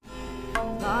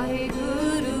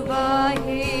ਵਾਹਿਗੁਰੂ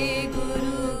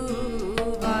ਵਾਹਿਗੁਰੂ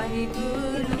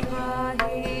ਵਾਹਿਗੁਰੂ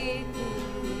ਵਾਹਿਗੁਰੂ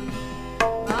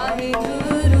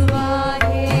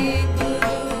ਵਾਹਿਗੁਰੂ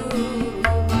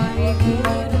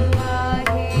ਵਾਹਿਗੁਰੂ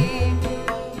ਵਾਹਿਗੁਰੂ।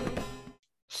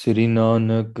 ਸ੍ਰੀ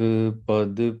ਨਾਨਕ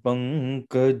ਪਦ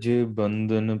ਪੰਕਜ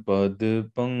ਬੰਦਨ ਪਦ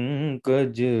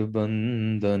ਪੰਕਜ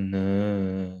ਬੰਦਨ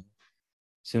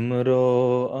ਸਿਮਰੋ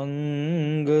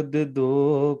ਅੰਗਦ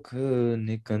ਦੋਖ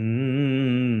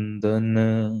ਨਿਕੰਦਨ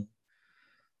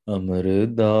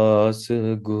ਅਮਰਦਾਸ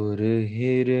ਗੁਰ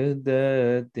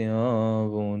ਹਿਰਦੈ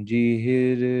ਧਿਆਵੋ ਜੀ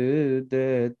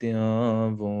ਹਿਰਦੈ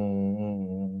ਧਿਆਵੋ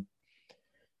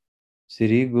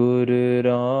ਸ੍ਰੀ ਗੁਰੂ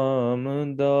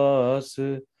ਰਾਮਦਾਸ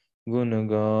ਗੁਣ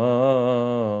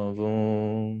ਗਾਵੋ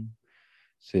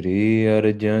ਸ੍ਰੀ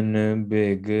ਅਰਜਨ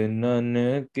ਬਿਗਨਨ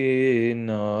ਕੇ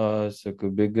ਨਾਸਕ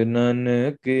ਬਿਗਨਨ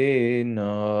ਕੇ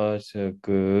ਨਾਸਕ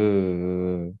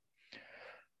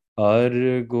ਹਰ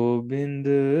ਗੋਬਿੰਦ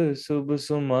ਸੁਭ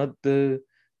ਸੁਮਤ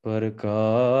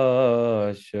ਪ੍ਰਕਾਸ਼ਕ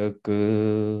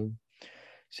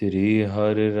ਸ੍ਰੀ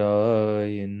ਹਰਿ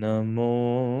ਰਾਇ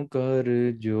ਨਮੋ ਕਰ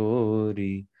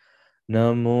ਜੋਰੀ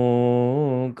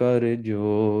ਨਮੋ ਕਰ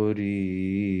ਜੋਰੀ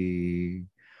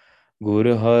ਗੁਰ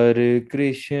ਹਰਿ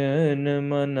ਕ੍ਰਿਸ਼ਨ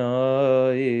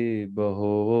ਮਨਾਏ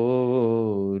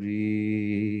ਬਹੋਰੀ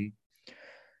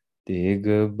ਤੇਗ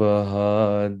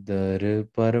ਬਹਾਦਰ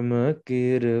ਪਰਮ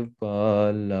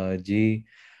ਕਿਰਪਾਲਾ ਜੀ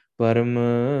ਪਰਮ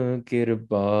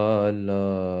ਕਿਰਪਾਲਾ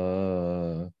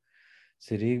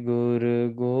ਸ੍ਰੀ ਗੁਰੂ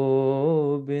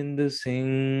ਗੋਬਿੰਦ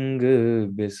ਸਿੰਘ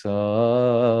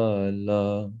ਬਿਸਾਲਾ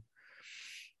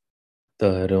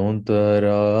ਤਰੋਂ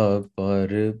ਤਰਾ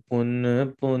ਪਰ ਪੁਨ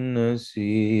ਪੁਨ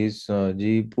ਸੀਸਾ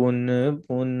ਜੀ ਪੁਨ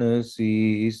ਪੁਨ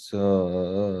ਸੀਸਾ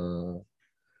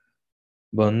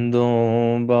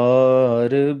ਬੰਦੋਂ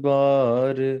ਬਾਰ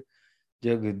ਬਾਰ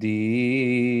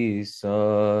ਜਗਦੀਸਾ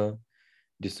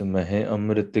ਜਿਸ ਮਹਿ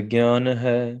ਅੰਮ੍ਰਿਤ ਗਿਆਨ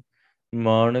ਹੈ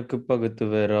ਮਾਣਕ ਭਗਤ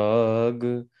ਵੈਰਾਗ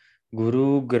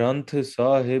ਗੁਰੂ ਗ੍ਰੰਥ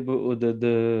ਸਾਹਿਬ ਉਦਦ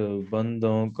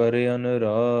ਬੰਦੋਂ ਕਰ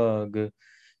ਅਨੁਰਾਗ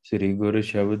ਸ੍ਰੀ ਗੁਰ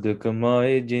ਸ਼ਬਦ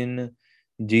ਕਮਾਏ ਜਿਨ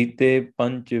ਜੀਤੇ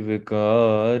ਪੰਚ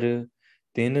ਵਿਕਾਰ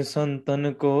ਤਿਨ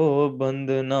ਸੰਤਨ ਕੋ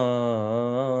ਬੰਦਨਾ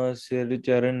ਸਿਰ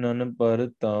ਚਰਨਨ ਪਰ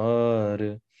ਤਾਰ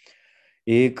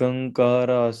ਏਕ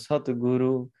ਓੰਕਾਰਾ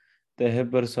ਸਤਿਗੁਰੂ ਤਹਿ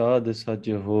ਪ੍ਰਸਾਦ ਸਚ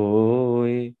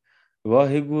ਹੋਏ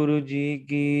ਵਾਹਿਗੁਰੂ ਜੀ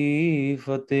ਕੀ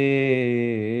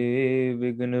ਫਤਿਹ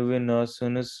ਵਿਗਨ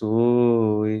ਵਿਨਾਸ਼ਨ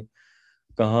ਸੋਏ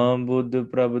ਕਹਾਂ ਬੁੱਧ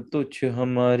ਪ੍ਰਭ ਤੁਛ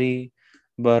ਹਮਾਰੀ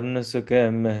ਬਰਨ ਸਕੈ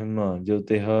ਮਹਿਮਾ ਜੋ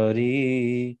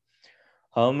ਤਿਹਾਰੀ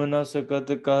ਹਮ ਨ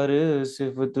ਸਕਤ ਕਰ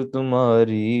ਸਿਫਤ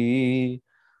ਤੁਮਾਰੀ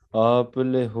ਆਪ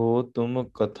ਲਿਹੋ ਤੁਮ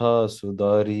ਕਥਾ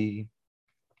ਸੁਦਾਰੀ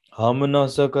ਹਮ ਨ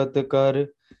ਸਕਤ ਕਰ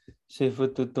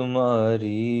ਸਿਫਤ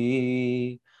ਤੁਮਾਰੀ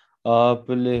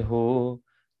ਆਪ ਲਿਹੋ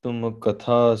ਤੁਮ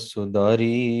ਕਥਾ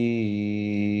ਸੁਦਾਰੀ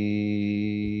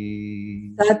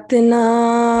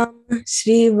ਸਤਨਾਮ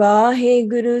ਸ਼੍ਰੀ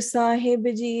ਵਾਹਿਗੁਰੂ ਸਾਹਿਬ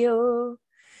ਜੀਓ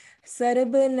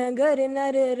ਸਰਬ ਨਗਰ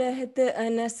ਨਰ ਰਹਿਤ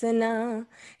ਅਨਸਨਾ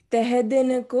ਤਹ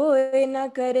ਦਿਨ ਕੋਇ ਨ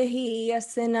ਕਰਹੀ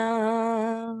ਅਸਨਾ।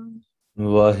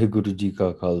 ਵਾਹਿਗੁਰੂ ਜੀ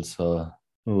ਕਾ ਖਾਲਸਾ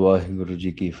ਵਾਹਿਗੁਰੂ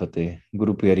ਜੀ ਕੀ ਫਤਿਹ।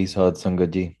 ਗੁਰੂ ਪਿਆਰੀ ਸਾਧ ਸੰਗਤ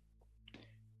ਜੀ,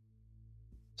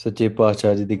 ਸੱਚੇ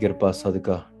ਪਾਤਸ਼ਾਹ ਜੀ ਦੀ ਕਿਰਪਾ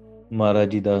ਸਦਕਾ ਮਹਾਰਾਜ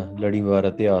ਜੀ ਦਾ ਲੜੀਵਾਰ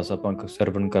ਇਤਿਹਾਸ ਆਪਾਂ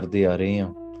ਸਰਵਣ ਕਰਦੇ ਆ ਰਹੇ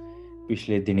ਹਾਂ।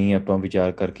 ਪਿਛਲੇ ਦਿਨੀ ਆਪਾਂ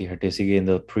ਵਿਚਾਰ ਕਰਕੇ ਹਟੇ ਸੀਗੇ। ਇਨ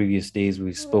ਦ previous days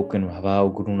we spoken how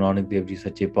Guru Nanak Dev ji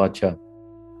ਸੱਚੇ ਪਾਤਸ਼ਾਹ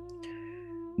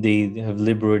ਦੇ ਹੈਵ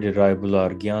ਲਿਬਰੇਟਡ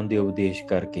ਰਾਇਬੁਲਾਰ ਗਿਆਨ ਦੇ ਉਪਦੇਸ਼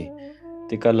ਕਰਕੇ,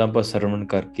 ਤੇ ਕੱਲ ਆਪਾਂ ਸਰਵਣ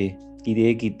ਕਰਕੇ ਕੀ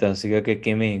ਇਹ ਕੀਤਾ ਸੀਗਾ ਕਿ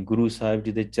ਕਿਵੇਂ ਗੁਰੂ ਸਾਹਿਬ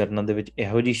ਜੀ ਦੇ ਚਰਨਾਂ ਦੇ ਵਿੱਚ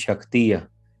ਇਹੋ ਜਿਹੀ ਸ਼ਕਤੀ ਆ,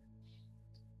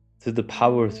 through the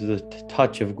power, through the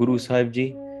touch of Guru Sahib ji,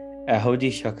 ਇਹੋ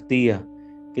ਜਿਹੀ ਸ਼ਕਤੀ ਆ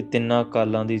ਕਿ ਤਿੰਨਾਂ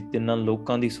ਕਾਲਾਂ ਦੀ, ਤਿੰਨਾਂ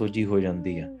ਲੋਕਾਂ ਦੀ ਸੋਝੀ ਹੋ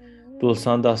ਜਾਂਦੀ ਆ।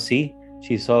 ਤੁਲਸਾਂ ਦਾਸੀ,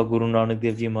 she saw Guru Nanak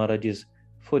Dev Ji Maharaj's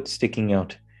foot sticking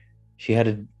out. She had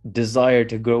a desire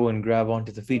to go and grab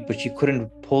onto the feet, but she couldn't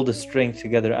pull the strength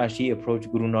together as she approached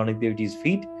Guru Nanak Dev Ji's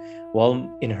feet, while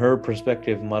in her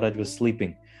perspective, Maharaj was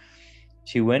sleeping.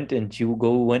 She went and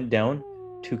went down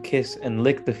to kiss and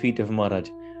lick the feet of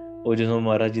Maharaj. ਉਹ ਜਦੋਂ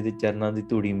ਮਹਾਰਾਜ ਜੀ ਦੇ ਚਰਨਾਂ ਦੀ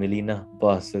ਧੂੜੀ ਮਿਲੀ ਨਾ,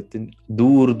 ਬਸ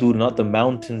ਦੂਰ ਦੂਰ, not the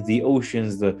mountains, the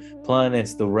oceans, the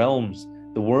planets, the realms,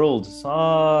 the world,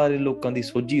 ਸਾਰੇ ਲੋਕਾਂ ਦੀ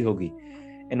ਸੋਝੀ ਹੋ ਗਈ।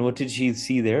 And what did she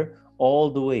see there? All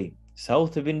the way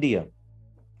south of India,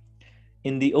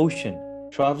 in the ocean,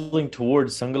 traveling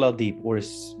towards Sangaladeep or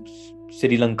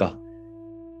Sri Lanka,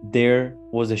 there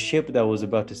was a ship that was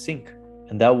about to sink,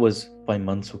 and that was Bhai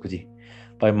Mansukh ji.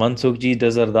 Bhai Mansukh ji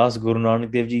does ardas, Guru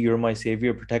Nanak Dev Ji, you're my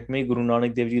savior, protect me. Guru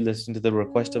Nanak Dev Ji listen to the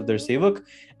request of their sevak,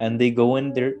 and they go in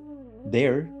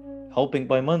there helping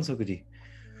Bhai Mansukh ji.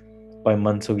 Bhai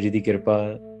Mansukh ji ਦੀ ਕਿਰਪਾ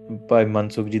Bhai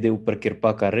Mansukh ji de upar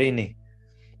kirpa kar rahe ne.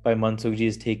 Bhai Mansukh ji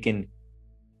is taken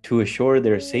to a shore,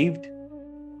 they're saved.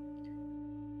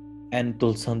 And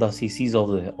Tulsan Dasi sees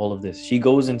all of this. She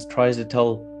goes and tries to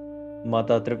tell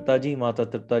Mata Tripta ji. Mata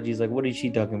Tripta ji is like, what is she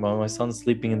talking about? My son's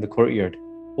sleeping in the courtyard.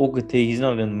 He's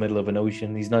not in the middle of an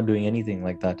ocean. He's not doing anything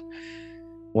like that.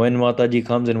 When Mataji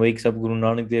comes and wakes up Guru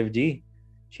Nanak Dev Ji,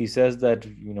 she says that,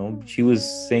 she was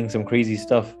saying some crazy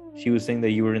stuff. She was saying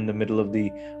that you were in the middle of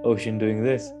the ocean doing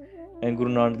this. And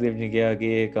Guru Nanak Dev Ji ne kiha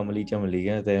ki kamali chamali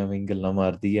hai te aਵੇਂ ਗੱਲਾਂ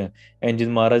ਮਾਰਦੀ ਆ. And ਜਦ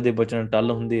ਮਹਾਰਾਜ ਦੇ ਬਚਨ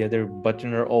ਟੱਲ ਹੁੰਦੇ ਆ, their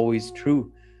ਬਚਨ are always true.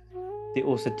 ਤੇ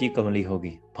ਉਹ ਸੱਚੀ ਕਮਲੀ ਹੋ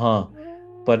ਗਈ. ਹਾਂ,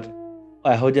 ਪਰ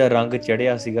ਇਹੋ ਜਿਹਾ ਰੰਗ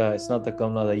ਚੜਿਆ ਸੀਗਾ, it's not the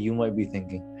Kamla that you might be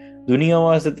thinking. ਦੁਨੀਆ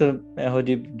ਵਾਸਤੇ ਤਾਂ ਇਹੋ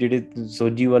ਜਿਹੇ ਜਿਹੜੇ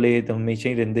ਸੋਝੀ ਵਾਲੇ ਤਾਂ ਹਮੇਸ਼ਾ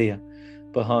ਹੀ ਰਹਿੰਦੇ ਆ.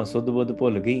 But हाँ, सुध बुध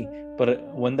भुल गई. But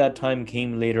when that time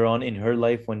came later on in her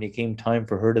life, when it came time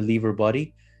for her to leave her body,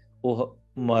 ਉਹ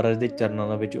ਮਹਾਰਾਜ ਦੇ ਚਰਨਾਂ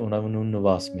ਦੇ ਵਿੱਚ ਉਹਨਾਂ ਨੂੰ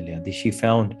ਨਿਵਾਸ ਮਿਲਿਆ. She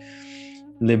found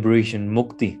liberation,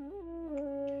 mukti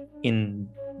in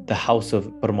the house of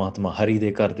Paramatma. ਹਰੀ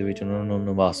ਦੇ ਘਰ ਦੇ ਵਿੱਚ ਉਹਨਾਂ ਨੂੰ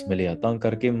ਨਿਵਾਸ ਮਿਲਿਆ. ਤਾਂ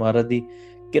ਕਰਕੇ ਮਹਾਰਾਜ ਦੀ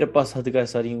ਕਿਰਪਾ ਸਦਕਾ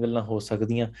ਸਾਰੀਆਂ ਗੱਲਾਂ ਹੋ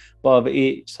ਸਕਦੀਆਂ. ਭਾਵ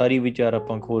ਇਹ ਸਾਰੀ ਵਿਚਾਰ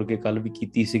ਆਪਾਂ ਖੋਲ ਕੇ ਕੱਲ ਵੀ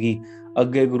ਕੀਤੀ ਸੀਗੀ.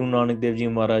 ਅੱਗੇ ਗੁਰੂ ਨਾਨਕ ਦੇਵ ਜੀ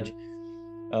ਮਹਾਰਾਜ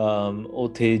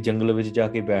ਉੱਥੇ ਜੰਗਲ ਵਿੱਚ ਜਾ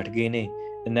ਕੇ ਬੈਠ ਗਏ ਨੇ.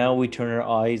 And now we turn our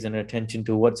eyes and attention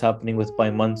to what's happening with Bhai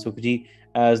Mansukh ji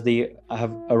as they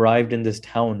have arrived in this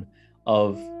town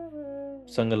of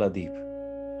Sangaladeep,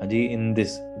 in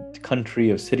this country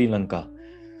of Sri Lanka.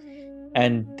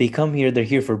 And they come here,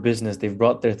 they're here for business. They've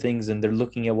brought their things and they're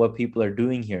looking at what people are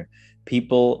doing here.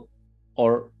 People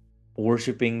are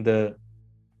worshipping the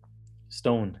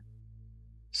stone.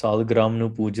 Salgram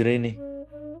nu pooj rahe ne.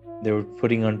 They were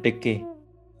putting on tikke.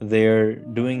 They're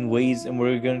doing ways, and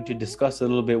we're going to discuss a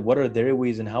little bit what are their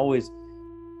ways and how is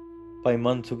Bhai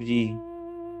Mansukh ji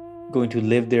going to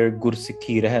live their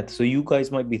Gursikhi Rahat. So you guys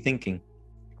might be thinking,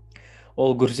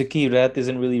 well, Gursikhi Rahat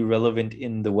isn't really relevant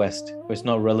in the West. It's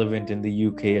not relevant in the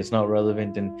UK. It's not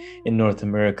relevant in North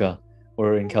America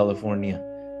or in California.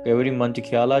 Every man ch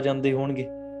khayal aa jande honge.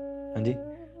 Hanji.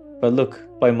 But look,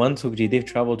 Bhai Mansukh ji, they've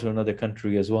traveled to another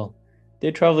country as well.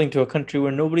 They're traveling to a country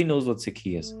where nobody knows what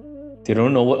Sikhi is. They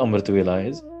don't know what Amrit Vela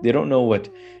is. They don't know what,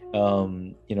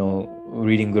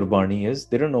 reading Gurbani is.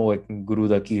 They don't know what Guru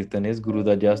da Kirtan is, Guru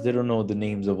da Jas. They don't know the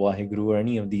names of Waheguru or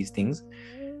any of these things.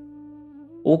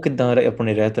 ਉਹ ਕਿੱਦਾਂ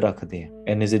ਆਪਣੇ ਰਹਿਤ ਰੱਖਦੇ ਆ?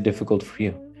 And is it difficult for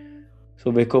you?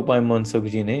 So ਵੇਖੋ ਭਾਈ ਮਨਸੁਖ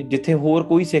ਜੀ ਨੇ, ਜਿੱਥੇ ਹੋਰ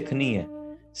ਕੋਈ ਸਿੱਖ ਨਹੀਂ ਹੈ,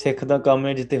 ਸਿੱਖ ਦਾ ਕੰਮ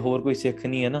ਹੈ ਜਿੱਥੇ ਹੋਰ ਕੋਈ ਸਿੱਖ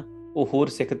ਨਹੀਂ ਹੈ ਨਾ, ਉਹ ਹੋਰ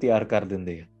ਸਿੱਖ ਤਿਆਰ ਕਰ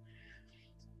ਦਿੰਦੇ ਆ.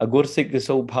 A Gursikh is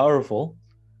so powerful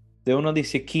ਤੇ ਉਹਨਾਂ ਦੀ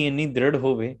ਸਿੱਖੀ ਇੰਨੀ ਦ੍ਰਿੜ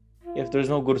ਹੋਵੇ. If there's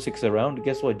no Gursikhs around,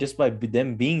 guess what? Just by them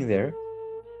being there,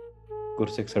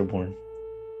 Gursikhs are born.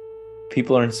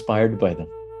 People are inspired by them.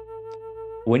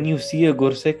 When you see a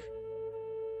Gursikh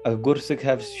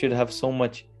should have so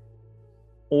much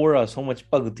aura, so much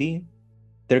bhakti.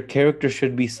 Their character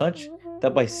should be such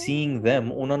that by seeing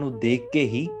them, ਉਹਨਾਂ ਨੂੰ ਦੇਖ ਕੇ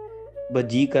ਹੀ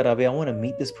ਬਜੀ ਕਰਾਵੇ, I want to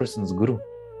meet this person's Guru.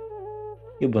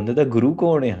 ਇਹ ਬੰਦੇ ਦਾ ਗੁਰੂ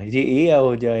ਕੌਣ ਹੈ? ਜੇ ਇਹ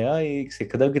ਆਹੋ ਜਿਹਾ ਆ, ਇਹ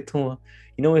ਸਿੱਖ ਦਾ ਕਿੱਥੋਂ ਆ?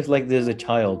 If like there's a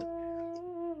child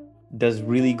does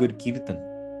really good kirtan,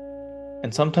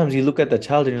 and sometimes you look at the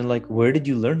child and you're like, where did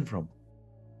you learn from?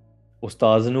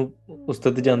 Ustaz nu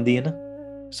ustad jandi hai na.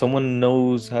 Someone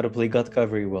knows how to play gatka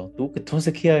very well. Tu kitthon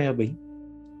sikhya hai bhai?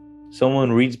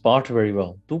 Someone reads Path very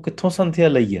well. Tu kitthon santhya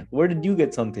lai hai? Where did you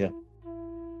get santhya?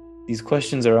 These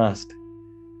questions are asked.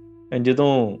 And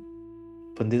ਜਦੋਂ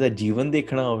ਬੰਦੇ ਦਾ ਜੀਵਨ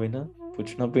ਦੇਖਣਾ ਹੋਵੇ ਨਾ,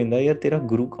 ਪੁੱਛਣਾ ਪੈਂਦਾ, ਯਾਰ ਤੇਰਾ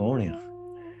ਗੁਰੂ ਕੌਣ ਆ?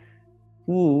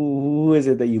 Who is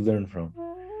it that you learn from?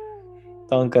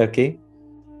 ਤਾਂ ਕਰਕੇ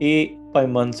ਇਹ ਭਾਈ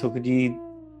ਮਨਸੁਖ ਜੀ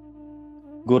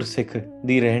ਗੁਰਸਿੱਖ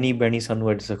ਦੀ ਰਹਿਣੀ ਬਹਿਣੀ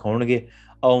ਸਾਨੂੰ ਅੱਜ ਸਿਖਾਉਣਗੇ.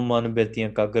 ਆਓ ਮਨ ਬਿਰਤੀਆਂ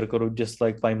ਕਾਗਰ ਕਰੋ, just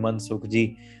like ਭਾਈ ਮਨਸੁਖ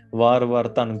ਜੀ ਵਾਰ-ਵਾਰ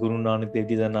ਧੰਨ ਗੁਰੂ ਨਾਨਕ ਦੇਵ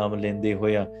ਜੀ ਦਾ ਨਾਮ ਲੈਂਦੇ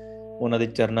ਹੋਇਆ ਉਹਨਾਂ ਦੇ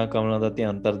ਚਰਨਾਂ ਕਮਲਾਂ ਦਾ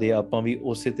ਧਿਆਨ ਧਰਦੇ. ਆਪਾਂ ਵੀ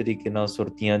ਉਸੇ ਤਰੀਕੇ ਨਾਲ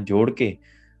ਸੁਰਤੀਆਂ ਜੋੜ ਕੇ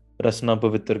ਰਸਨਾ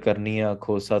ਪਵਿੱਤਰ ਕਰਨੀ ਆ.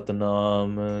 ਆਖੋ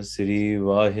ਸਤਨਾਮ ਸ੍ਰੀ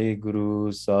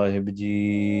ਵਾਹਿਗੁਰੂ ਸਾਹਿਬ ਜੀ.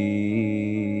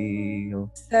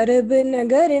 ਸਰਬ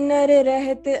ਨਗਰ ਨਰ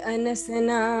ਰਹਿਤ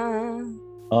ਅਨਸਨਾ.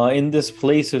 In this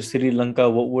place of Sri Lanka,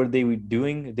 what were they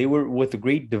doing? They were with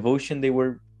great devotion. They were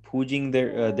puujing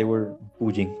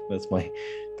that's my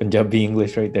Punjabi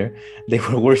English right there. They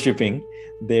were worshipping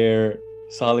their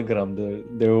salagram.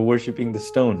 They were worshipping the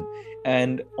stone.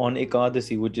 And on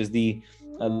Ekadasi, which is the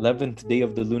 11th day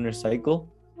of the lunar cycle,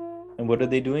 and what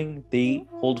are they doing? They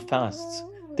hold fasts.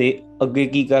 They agge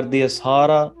ki karde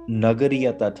sara nagari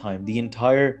at that time, the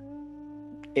entire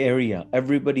area,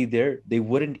 everybody there, they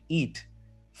wouldn't eat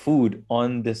food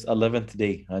on this 11th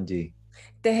day. Hanji.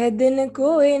 ਤਹਿ ਦਿਨ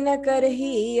ਕੋਈ ਨ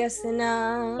ਕਰਹੀ ਅਸਨਾ.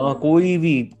 koi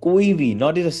bhi,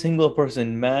 not even a single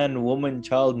person, man, woman,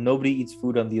 child, nobody eats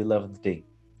food on the 11th day.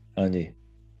 Hanji.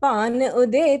 ਭਾਨ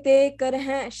ਉਦੇ ਤੇ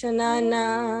ਕਰਹਿ ਸ਼ਨਾਨਾ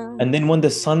And then when the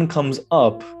sun comes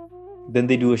up, then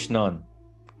they do a shnan.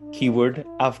 Keyword,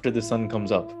 after the sun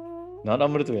comes up. Not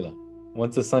Amrit Vela.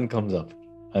 Once the sun comes up.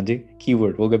 Hanji,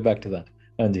 keyword, we'll get back to that.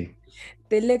 Hanji.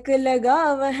 ਤਿਲਕ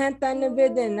ਲਗਾਵਹਿ ਤਨ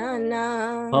ਬਿਦਨਾਨਾ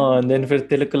And then ਫਿਰ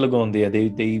ਤਿਲਕ ਲਗਾਉਂਦੇ ਆ.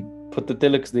 They put the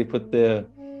tilaks, they put the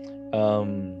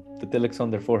tilaks on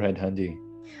their forehead. Hanji.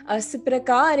 ਅਸ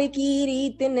ਪ੍ਰਕਾਰ ਕੀ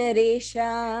ਰੀਤ ਨਰੇਸ਼ਾ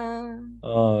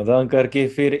ਤਾਂ ਕਰਕੇ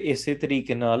ਫਿਰ ਇਸੇ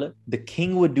ਤਰੀਕੇ ਨਾਲ the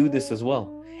king would do this as well.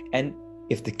 And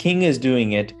if the king is doing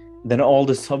it, then all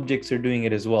the subjects are doing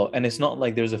it as well. And it's not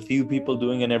like there's a few people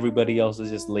doing it and everybody else is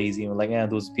just lazy and like,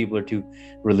 those people are too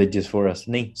religious for us.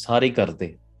 Nahi, sare karte.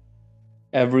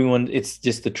 Everyone, it's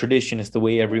just the tradition, it's the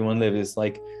way everyone lives. It's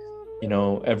like,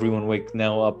 everyone wakes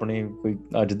now up,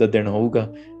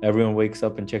 everyone wakes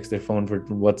up and checks their phone for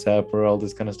WhatsApp or all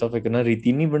this kind of stuff. Like,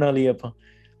 riti nahi bana liya apa.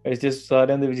 It's just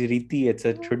riti. It's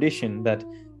a tradition that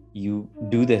you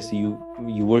do this. You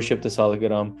worship the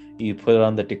Salagaram, you put it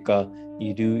on the tikka,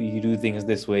 you do things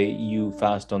this way, you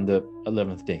fast on the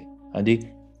 11th day.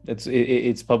 Hanji,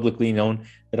 it's publicly known.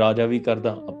 Raja vi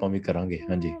karda, appa vi karange.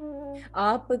 Hanji.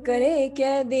 ਆਪ ਕਰੇ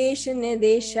ਕੈ ਦੇਸ਼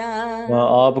ਨਿਦੇਸ਼ਾ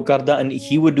Aap karda, and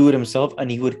he would do it himself,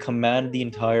 and he would command the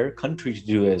entire country to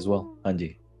do it as well. Hanji.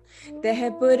 ਤਹਿ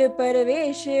ਪੁਰ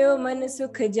ਪਰਵੇਸ਼ਿਓ ਮਨ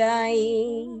ਸੁਖ ਜਾਈ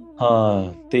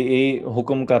ਤੇ ਇਹ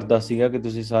ਹੁਕਮ ਕਰਦਾ ਸੀਗਾ ਕਿ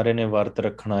ਤੁਸੀਂ ਸਾਰਿਆਂ ਨੇ ਵਰਤ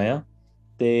ਰੱਖਣਾ ਆ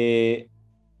ਤੇ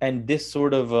and this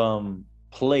sort of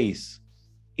place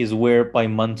is where Bhai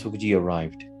Mansukh ji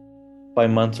arrived. Bhai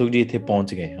Mansukh ji ਇੱਥੇ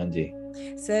ਪਹੁੰਚ ਗਏ. ਹਾਂਜੀ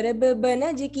ਸਰਬ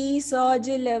ਬਨਜ ਕੀ ਸੌਜ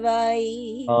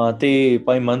ਲਵਾਈ ਤੇ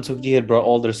Bhai Mansukh ji had brought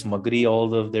all their smagri, all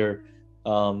of their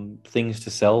things to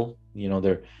sell,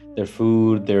 their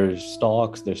food, their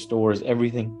stocks, their stores,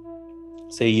 everything.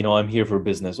 Say, I'm here for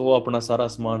business. Oh, apna sara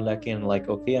saman leke and like,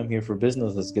 okay, I'm here for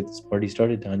business. Let's get this party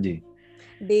started. Hanji.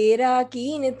 Dera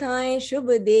keen thae shubh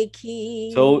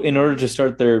dekhi. So in order to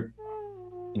start their,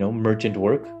 merchant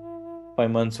work, Bhai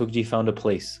Mansukh ji found a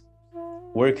place.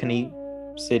 Where can he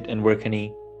sit and where can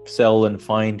he sell and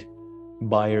find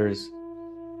buyers?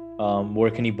 Where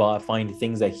can he find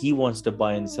things that he wants to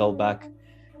buy and sell back,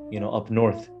 up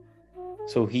north?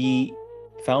 So he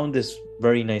found this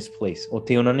very nice place.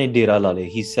 Utte ਉਹਨਾਂ ਨੇ ਡੇਰਾ ਲਾ ਲਿਆ.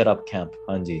 He set up camp.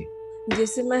 ਹਾਂਜੀ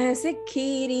ਜਿਸ ਮਹਿ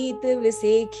ਸਿੱਖੀ ਰੀਤ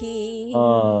ਵਿਸੇਖੀ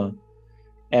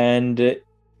and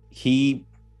he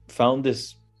found this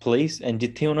place, and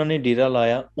ਜਿੱਥੇ ਉਹਨਾਂ ਨੇ ਡੇਰਾ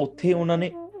ਲਾਇਆ ਉੱਥੇ ਉਹਨਾਂ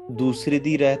ਨੇ ਦੂਸਰੇ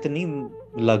ਦੀ ਰਹਿਤ ਨਹੀਂ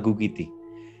ਲਾਗੂ ਕੀਤੀ.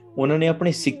 ਉਹਨਾਂ ਨੇ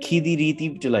ਆਪਣੀ ਸਿੱਖੀ ਦੀ ਰੀਤ ਹੀ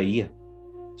ਚਲਾਈ ਆ.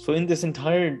 So in this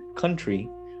entire country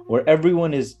where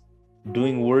everyone is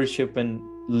doing worship and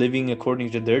living according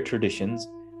to their traditions,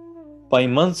 Bhai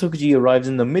Mansukh ji arrives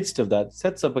in the midst of that,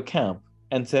 sets up a camp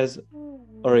and says,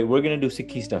 all right, we're going to do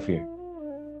Sikhi stuff here.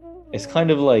 It's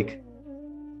kind of like,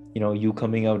 you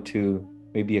coming out to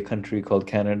maybe a country called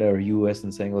Canada or US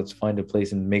and saying, let's find a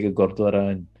place and make a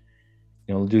gurdwara and,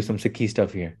 do some Sikhi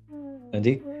stuff here.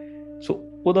 So,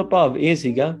 oda bhav eh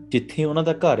siga, jithe ona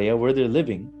da ghar hai, where they're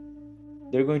living,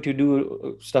 they're going to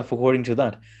do stuff according to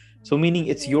that. So meaning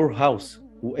it's your house,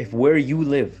 if where you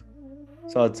live.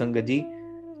 Sad Sangat ji,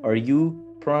 are you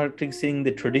practicing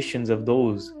the traditions of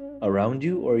those around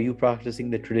you, or are you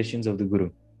practicing the traditions of the Guru?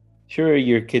 Sure,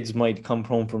 your kids might come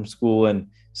home from school and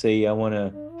say, I want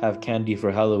to have candy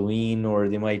for Halloween, or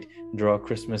they might draw a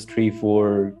Christmas tree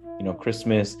for,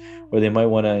 Christmas, or they might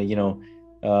want to,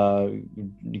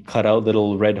 cut out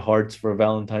little red hearts for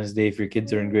Valentine's Day if your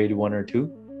kids are in grade 1 or 2.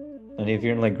 And if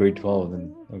you're in like grade 12,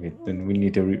 then okay, then we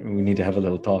need to have a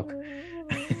little talk.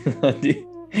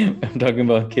 I'm talking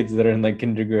about kids that are in like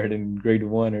kindergarten, grade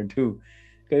 1 or 2.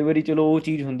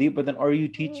 But then are you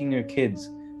teaching your kids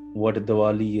what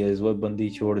Diwali is, what Bandi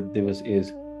Chhod Divas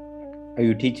is? Are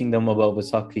you teaching them about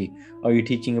Vaisakhi? Are you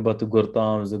teaching about the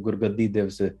Gurtams, the Gurgaddi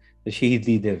Divs, the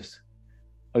Shahidi Divs?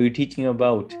 Are you teaching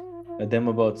about them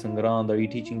about Sangrand? Are you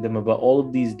teaching them about all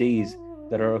of these days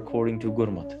that are according to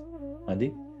Gurmat?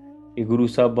 Handi? ਇਹ ਗੁਰੂ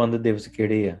ਸਾਹਿਬਾਂ ਦੇ ਦਿਵਸ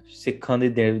ਕਿਹੜੇ ਆ, ਸਿੱਖਾਂ ਦੇ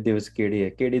ਦਿਵਸ ਕਿਹੜੇ ਆ,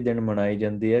 ਕਿਹੜੇ ਦਿਨ ਮਨਾਏ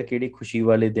ਜਾਂਦੇ ਆ, ਕਿਹੜੇ ਖੁਸ਼ੀ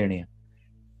ਵਾਲੇ ਦਿਨ ਆ.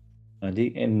 ਹਾਂਜੀ,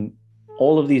 and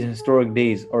all of these historic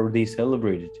days are they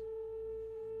celebrated?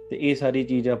 ਤੇ ਇਹ ਸਾਰੀ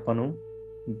ਚੀਜ਼ ਆਪਾਂ ਨੂੰ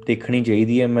ਦੇਖਣੀ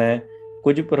ਚਾਹੀਦੀ ਹੈ. ਮੈਂ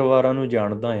ਕੁਝ ਪਰਿਵਾਰਾਂ ਨੂੰ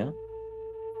ਜਾਣਦਾ ਆ,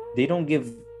 they don't give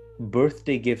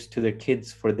birthday gifts to their kids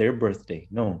for their birthday.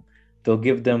 No, they'll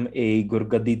give them a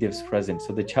Gurgaddi Divs present. So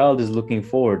the child is looking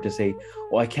forward to say,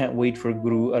 oh, I can't wait for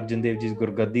Guru Arjan Dev Ji's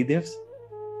Gurgaddi Divs,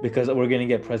 because we're going to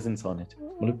get presents on it.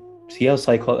 See how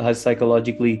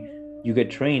psychologically you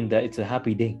get trained that it's a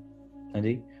happy day.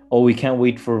 Oh, we can't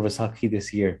wait for Vaisakhi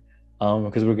this year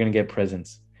because we're going to get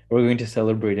presents. We're going to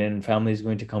celebrate it, and family is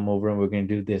going to come over and we're going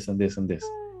to do this and this and this.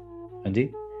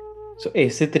 ਸੋ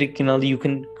ਇਸੇ ਤਰੀਕੇ ਨਾਲ you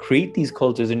can create these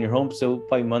cultures in your home. So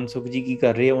ਭਾਈ ਮਨਸੁਖ ਜੀ ਕੀ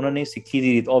ਕਰ ਰਹੇ ਆ, ਉਹਨਾਂ ਨੇ ਸਿੱਖੀ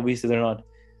ਦੀ ਰੀਤ, obviously they're not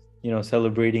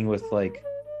celebrating with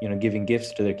giving gifts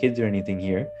to their kids or anything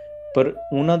here, ਪਰ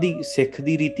ਉਹਨਾਂ ਦੀ ਸਿੱਖ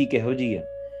ਦੀ ਰੀਤੀ ਕਿਹੋ ਜਿਹੀ ਆ,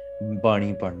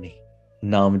 ਬਾਣੀ ਪੜ੍ਹਨੀ,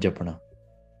 ਨਾਮ ਜਪਣਾ,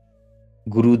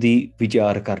 ਗੁਰੂ ਦੀ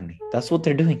ਵਿਚਾਰ ਕਰਨੀ, that's what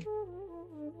they're doing.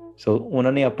 ਸੋ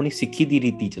ਉਹਨਾਂ ਨੇ ਆਪਣੀ ਸਿੱਖੀ ਦੀ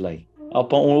ਰੀਤੀ ਚਲਾਈ,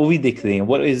 ਆਪਾਂ ਉਹ ਵੀ ਦੇਖਦੇ ਹਾਂ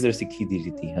what is their ਸਿੱਖੀ ਦੀ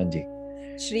ਰੀਤੀ। ਹਾਂਜੀ,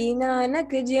 ਸ਼੍ਰੀ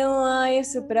ਨਾਨਕ ਜਿਉ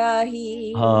ਆਇਸ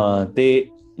ਪ੍ਰਾਹੀ। ਹਾਂ, ਤੇ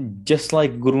just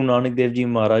like Guru Nanak Dev ji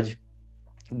Maharaj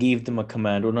gave them a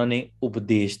command, ਉਹਨਾਂ ਨੇ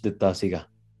ਉਪਦੇਸ਼ ਦਿੱਤਾ ਸੀਗਾ।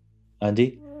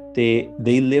 ਹਾਂਜੀ, ਤੇ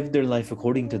they lived their life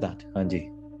according to that। ਹਾਂਜੀ,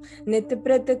 ਨਿਤ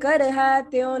ਪ੍ਰਤ ਕਰ ਹੈ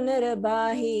ਤਿਉ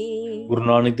ਨਿਰਬਾਹੀ। Guru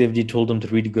Nanak Dev ji told them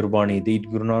to read Gurbani.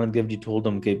 Guru Nanak Dev ji told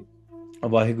them ਕਿ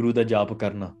ਵਾਹਿਗੁਰੂ ਦਾ ਜਾਪ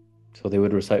ਕਰਨਾ, so they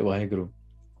would recite Waheguru.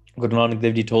 Guru Nanak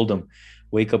Dev Ji told them,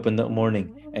 wake up in the morning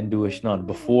and do Ishnan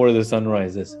before the sun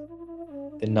rises.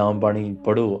 ਤੇ ਨਾਮ ਬਾਣੀ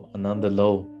ਪੜੋ, ਆਨੰਦ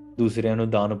ਲਓ, ਦੂਸਰਿਆਂ ਨੂੰ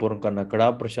ਦਾਨ ਪੁੰਨ ਕਰਨਾ,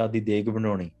 ਕੜਾਹ ਪ੍ਰਸ਼ਾਦ ਦੀ ਦੇਗ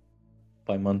ਬਣਾਉਣੀ।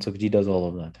 ਭਾਈ ਮਨਸੁਖ ਜੀ does all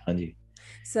of that। ਹਾਂਜੀ,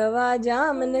 ਸਵਾ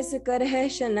ਜਾਮ ਨਿਸ ਕਰ ਹੈ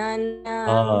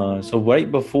ਸ਼ਨਾਨਾ। so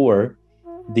right before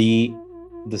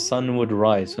the sun would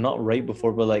rise, so not right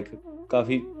before but like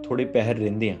ਕਾਫੀ ਥੋੜੇ ਪਹਿਰ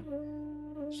ਰਹਿੰਦੇ ਆ,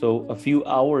 so a few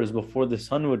hours before the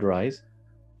sun would rise,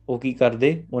 ਉਹ ਕੀ ਕਰਦੇ,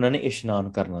 ਉਹਨਾਂ ਨੇ ਇਸ਼ਨਾਨ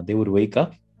ਕਰਨਾ। they would wake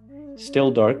up still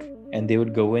dark and they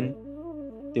would go in,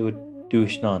 they would do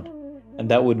ishnan,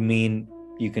 and that would mean,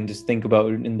 you can just think about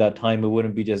it, in that time it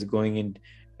wouldn't be just going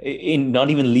in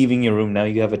not even leaving your room. Now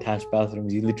you have attached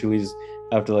bathrooms, you literally just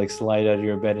have to like slide out of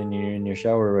your bed and you're in your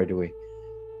shower right away.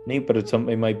 nahi, but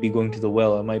it might be going to the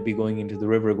well, it might be going into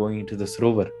the river, going into the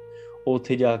sarovar,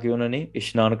 ਉੱਥੇ ਜਾ ਕੇ ਉਹਨਾਂ ਨੇ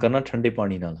ਇਸ਼ਨਾਨ ਕਰਨਾ ਠੰਡੇ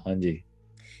ਪਾਣੀ ਨਾਲ। ਹਾਂਜੀ,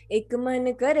 ਇੱਕ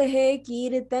ਮਨ ਕਰਹਿ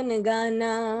ਕੀਰਤਨ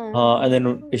ਗਾਨਾ। ਹਾਂ, and then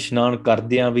ਇਸ਼ਨਾਨ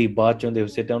ਕਰਦਿਆਂ ਵੀ ਬਾਅਦ ਚੋਂ ਦੇ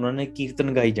ਉਸੇ ਤਾਂ ਉਹਨਾਂ ਨੇ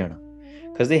ਕੀਰਤਨ ਗਾਈ ਜਾਣਾ,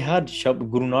 because they had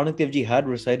Guru Nanak Dev Ji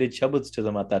had recited shabads to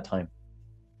them at that time।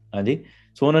 ਹਾਂਜੀ,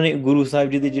 ਸੋ ਉਹਨਾਂ ਨੇ ਗੁਰੂ ਸਾਹਿਬ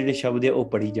ਜੀ ਦੇ ਜਿਹੜੇ ਸ਼ਬਦ ਆ ਉਹ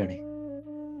ਪੜ੍ਹੀ ਜਾਣੇ,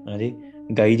 ਹਾਂਜੀ,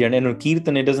 ਗਾਈ ਜਾਣੇ। And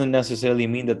kirtan, it doesn't necessarily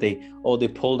mean that they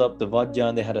pulled up the vajja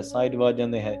and they had a side vajja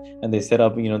and they set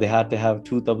up, they had to have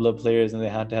two tabla players and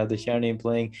they had to have the shani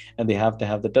playing and they have to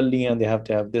have the talli and they have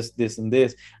to have this and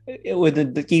this.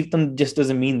 The kirtan just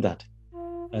doesn't mean that।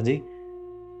 ਹਾਂਜੀ,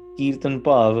 ਕੀਰਤਨ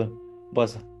ਭਾਵ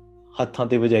ਬਸ ਹੱਥਾਂ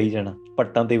ਤੇ ਵਜਾਈ ਜਾਣਾ,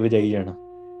 ਪੱਟਾਂ ਤੇ ਵਜਾਈ ਜਾਣਾ।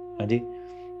 ਹਾਂਜੀ,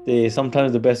 ਤੇ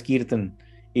sometimes the best kirtan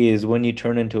is when you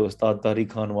turn into Ustad Tariq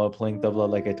Khan while playing tabla,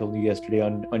 like I told you yesterday,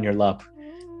 on your lap।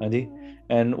 ਹਾਂਜੀ,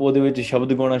 and ਉਹਦੇ ਵਿੱਚ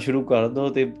ਸ਼ਬਦ ਗਾਉਣਾ ਸ਼ੁਰੂ ਕਰ ਦਿਓ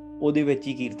ਤੇ ਉਹਦੇ ਵਿੱਚ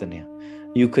ਹੀ ਕੀਰਤਨ ਆ।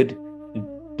 You could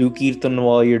do kirtan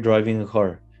while you're driving a car,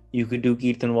 you could do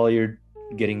kirtan while you're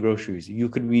getting groceries, you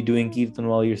could be doing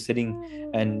kirtan while you're sitting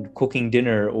and cooking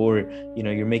dinner, or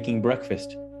you're making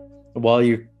breakfast, while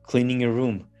you're cleaning your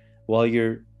room, while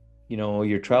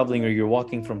you're traveling or you're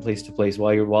walking from place to place,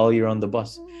 while you're on the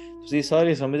bus। ਤੁਸੀਂ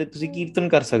ਸਾਰੇ ਸਮੇਂ ਤੇ ਤੁਸੀਂ ਕੀਰਤਨ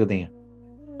ਕਰ ਸਕਦੇ ਆ।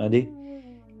 ਹਾਂਜੀ,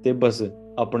 ਤੇ ਬਸ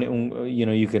ਆਪਣੇ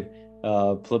you could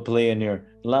play in your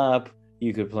lap,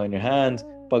 you could play in your hands।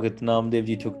 Bhagat Namdev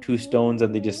Ji took two stones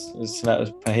and they just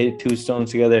hit two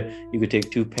stones together, you could take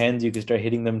two pens, you could start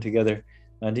hitting them together।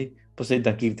 ਹਾਂਜੀ, ਬਸ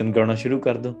ਏਦਾਂ ਕੀਰਤਨ ਗਾਉਣਾ ਸ਼ੁਰੂ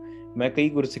ਕਰ ਦਿਓ। ਮੈਂ ਕਈ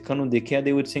ਗੁਰਸਿੱਖਾਂ ਨੂੰ ਦੇਖਿਆ,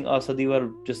 they would sing Asa Diwar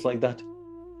just like that।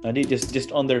 ਹਾਂਜੀ,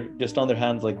 just on their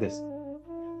hands like this।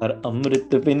 Har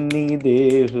amrit pinni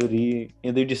devri,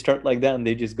 and they just start like that and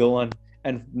they just go on,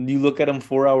 and you look at them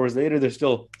 4 hours later, they're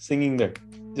still singing there,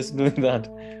 just doing that।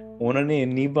 ਉਹਨਾਂ ਨੇ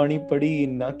ਇੰਨੀ ਬਾਣੀ ਪੜ੍ਹੀ,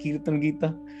 ਇੰਨਾ ਕੀਰਤਨ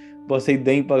ਕੀਤਾ, ਬਸ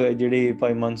ਏਦਾਂ ਹੀ ਜਿਹੜੇ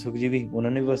ਭਾਈ ਮਨਸੁਖ ਜੀ ਵੀ,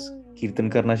 ਉਹਨਾਂ ਨੇ ਬਸ ਕੀਰਤਨ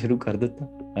ਕਰਨਾ ਸ਼ੁਰੂ ਕਰ ਦਿੱਤਾ।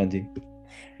 ਹਾਂਜੀ,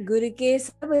 ਗੁਰ ਕੇ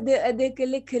ਸ਼ਬਦ ਅਧਿਕ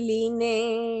ਲਿਖ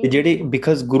ਲੀਨੇ। ਜਿਹੜੇ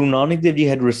because Guru Nanak Dev Ji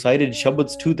had recited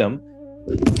shabads to them,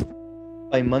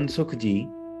 ਭਾਈ ਮਨਸੁਖ ਜੀ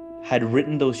had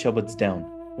written those shabads down।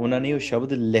 ਉਹਨਾਂ ਨੇ ਉਹ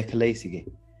ਸ਼ਬਦ ਲਿਖ ਲਏ ਸੀਗੇ,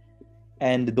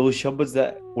 and those shabads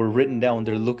that were written down,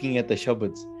 they're looking at the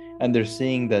shabads and they're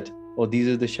saying that, oh, these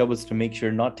are the shabads to make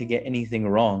sure not to get anything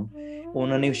wrong।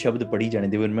 ਉਹਨਾਂ ਨੇ ਉਹ ਸ਼ਬਦ ਪੜ੍ਹੀ ਜਾਣੇ,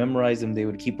 they would memorize them, they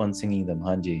would keep on singing them।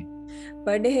 ਹਾਂਜੀ,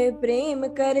 ਪੜ੍ਹੇ ਪ੍ਰੇਮ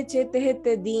ਕਰ ਚਿਤ ਹਿਤ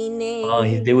ਦੀਨੇ।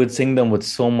 they would sing them with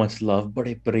so much love,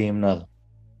 ਬੜੇ ਪ੍ਰੇਮ ਨਾਲ,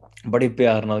 ਬੜੇ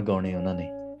ਪਿਆਰ ਨਾਲ ਗਾਉਣੇ ਉਹਨਾਂ ਨੇ।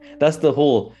 that's the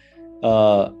whole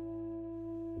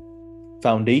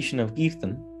foundation of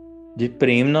ਕੀਰਤਨ। ਜੇ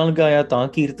ਪ੍ਰੇਮ ਨਾਲ ਗਾਇਆ ਤਾਂ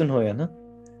ਕੀਰਤਨ ਹੋਇਆ ਨਾ।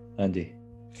 ਹਾਂਜੀ,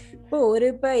 ਭੋਰ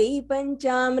ਭਈ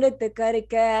ਪੰਚਾਮ੍ਰਿਤ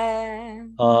ਕਰਕੇ।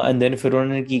 and then ਫਿਰ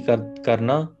ਉਹਨਾਂ ਨੇ ਕੀ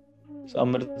ਕਰਨਾ,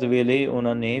 ਅੰਮ੍ਰਿਤ ਵੇਲੇ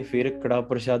ਉਹਨਾਂ ਨੇ ਫਿਰ ਕੜਾਹ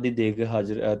ਪ੍ਰਸ਼ਾਦ ਦੀ ਦੇਗ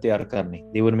ਤਿਆਰ ਕਰਨੀ।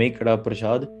 they would make ਕੜਾਹ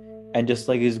ਪ੍ਰਸ਼ਾਦ and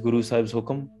just like his ਗੁਰੂ ਸਾਹਿਬ's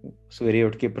ਹੁਕਮ, ਸਵੇਰੇ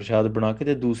ਉੱਠ ਕੇ ਪ੍ਰਸ਼ਾਦ ਬਣਾ ਕੇ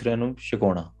ਤੇ ਦੂਸਰਿਆਂ ਨੂੰ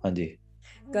ਛਕਾਉਣਾ। ਹਾਂਜੀ,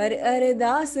 ਕਰ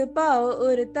ਅਰਦਾਸ ਭਾਵ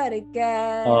ਉਰ ਧਰ ਕੇ।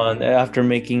 after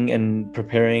making and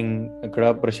preparing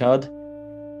ਕੜਾਹ ਪ੍ਰਸ਼ਾਦ,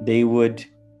 they would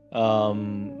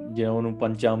ਉਹਨੂੰ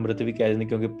ਪੰਚਾਮ੍ਰਿਤ ਵੀ ਕਹਿ ਦਿੰਦੇ,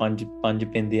 ਕਿਉਂਕਿ ਪੰਜ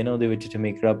ਪੈਂਦੇ ਆ ਨਾ ਉਹਦੇ ਵਿੱਚ to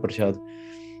make ਕੜਾਹ ਪ੍ਰਸ਼ਾਦ,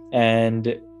 and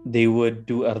they would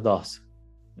do ਅਰਦਾਸ।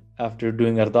 after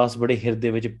doing ਅਰਦਾਸ ਬੜੇ ਹਿਰਦੇ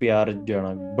ਵਿੱਚ ਪਿਆਰ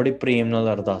ਜਾਣਾ, ਬੜੇ ਪ੍ਰੇਮ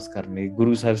ਨਾਲ ਅਰਦਾਸ ਕਰਨੀ,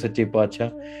 ਗੁਰੂ ਸਾਹਿਬ ਸੱਚੇ ਪਾਤਸ਼ਾਹ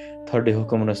ਤੁਹਾਡੇ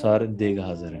ਹੁਕਮ ਅਨੁਸਾਰ ਦੇਗ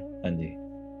ਹਾਜ਼ਰ ਹੈ। ਹਾਂਜੀ,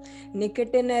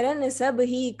 ਨਿਕਟ ਨਰਨ ਸਭ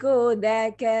ਹੀ ਕੋ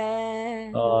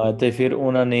ਦੇਖੈ। ਤੇ ਫਿਰ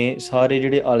ਉਹਨਾਂ ਨੇ ਸਾਰੇ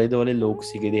ਜਿਹੜੇ ਆਲੇ ਦੁਆਲੇ ਲੋਕ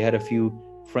ਸੀਗੇ, they had a few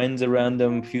friends around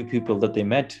them, few people that they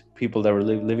met, people that were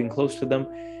living close to them,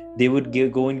 they would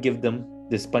go and give them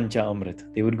this pancha amrit,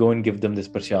 they would go and give them this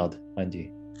prasad। ਹਾਂਜੀ,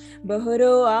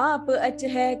 ਬਹਰੋ ਆਪ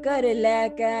ਅਚਹਿ ਕਰ ਲੈ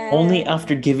ਕੈ। only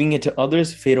after giving it to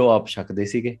others ਫਿਰ ਉਹ ਆਪ ਛਕਦੇ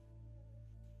ਸੀਗੇ।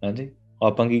 ਹਾਂਜੀ,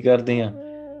 ਆਪਾਂ ਕੀ ਕਰਦੇ ਹਾਂ,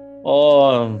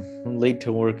 oh, I'm late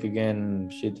to work again,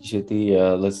 shitty,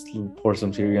 let's pour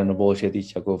some cereal on the bowl, shitty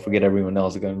chako, forget everyone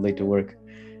else, I'm late to work।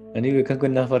 and ਵੇਖਾਂ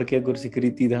ਕਿੰਨਾ ਫਰਕ ਹੈ ਗੁਰਸਿੱਖ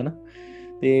ਰੀਤੀ ਦਾ, ਹਨਾ।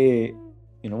 ਤੇ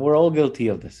you know, we're all guilty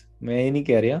of this। ਮੈਂ ਇਹ ਨਹੀਂ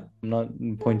ਕਹਿ ਰਿਹਾ, I'm not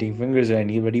pointing fingers at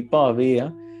anybody, ਭਾਵ ਇਹ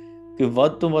ਆ ਕਿ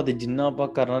ਵੱਧ ਤੋਂ ਵੱਧ ਜਿੰਨਾ ਆਪਾਂ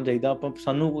ਕਰਨਾ ਚਾਹੀਦਾ, ਆਪਾਂ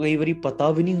ਸਾਨੂੰ ਕਈ ਵਾਰੀ ਪਤਾ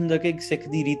ਵੀ ਨਹੀਂ ਹੁੰਦਾ ਕਿ ਇੱਕ ਸਿੱਖ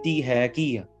ਦੀ ਰੀਤੀ ਹੈ ਕੀ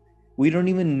ਆ। We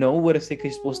don't even know what a Sikh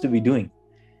is supposed to be doing।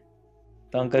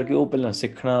 ਤਾਂ ਕਰਕੇ ਉਹ ਪਹਿਲਾਂ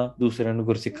ਸਿੱਖਣਾ, ਦੂਸਰਿਆਂ ਨੂੰ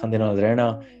ਗੁਰਸਿੱਖਾਂ ਦੇ ਨਾਲ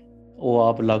ਰਹਿਣਾ, ਉਹ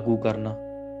ਆਪ ਲਾਗੂ ਕਰਨਾ,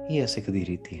 ਇਹ ਹੈ ਸਿੱਖ ਦੀ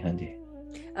ਰੀਤੀ। ਹਾਂਜੀ,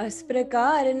 ਅਸ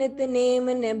ਪ੍ਰਕਾਰ ਨਿਤਨੇਮ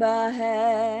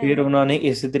ਨਿਭਾਹੈ। ਫਿਰ ਉਹਨਾਂ ਨੇ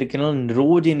ਇਸੇ ਤਰੀਕੇ ਨਾਲ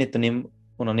ਰੋਜ਼ ਹੀ ਨਿਤਨੇਮ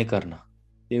ਉਹਨਾਂ ਨੇ ਕਰਨਾ।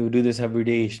 they would do this every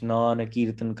day, ਇਸ਼ਨਾਨ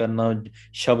ਕੀਰਤਨ ਕਰਨਾ,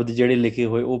 ਸ਼ਬਦ ਜਿਹੜੇ ਲਿਖੇ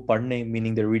ਹੋਏ ਉਹ ਪੜ੍ਹਨੇ,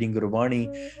 meaning they're reading Gurbani,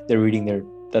 they're reading their,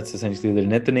 that's essentially their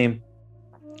ਨਿਤਨੇਮ।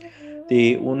 ਤੇ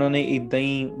ਉਹਨਾਂ ਨੇ ਇਦਾਂ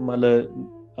ਹੀ ਮਤਲਬ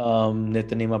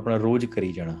ਨਿਤਨੇਮ ਆਪਣਾ ਰੋਜ਼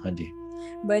ਕਰੀ ਜਾਣਾ। ਹਾਂਜੀ,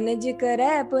 ਬਨਜ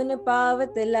ਕਰੈ ਪੁਨ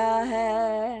ਪਾਵਤ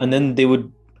ਲਾਹੈ। and then they would,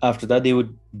 after that they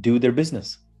would do their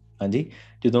business। ਹਾਂਜੀ,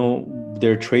 ਜਦੋਂ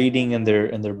they're trading and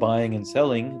they're buying and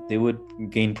selling, they would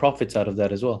gain profits out of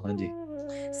that as well। ਹਾਂਜੀ,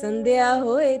 ਸੰਧਿਆ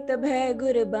ਹੋਏ ਤਬੈ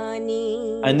ਗੁਰਬਾਣੀ।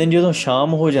 and then ਜਦੋਂ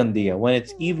ਸ਼ਾਮ ਹੋ ਜਾਂਦੀ ਹੈ, when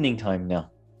it's evening time now,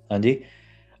 ਹਾਂਜੀ,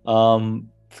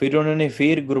 ਫਿਰ ਉਹਨਾਂ ਨੇ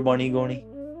ਫਿਰ Gurbani ਗਾਉਣੀ,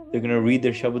 they're gonna read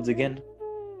their shabads again।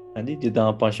 ਹਾਂਜੀ, ਜਿੱਦਾਂ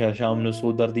ਆਪਾਂ ਸ਼ਾਮ ਨੂੰ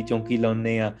ਸੋਦਰ ਦੀ ਚੌਂਕੀ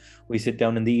ਲਾਉਂਦੇ ਆ, we sit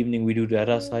down in the evening, we do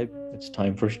Rehras Sahib, it's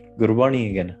time for Gurbani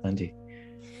again। ਹਾਂਜੀ,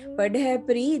 ਪੜ੍ਹੈ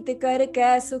ਪ੍ਰੀਤ ਕਰ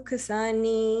ਕੈ ਸੁਖ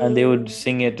ਸਾਨੀ। and they would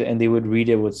sing it and they would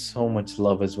read it with so much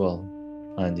love as well।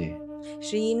 ਹਾਂਜੀ,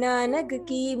 ਸ਼੍ਰੀ ਨਾਨਕ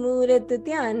ਕੀ ਮੂਰਤ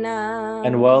Dhiana.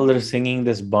 and while they're singing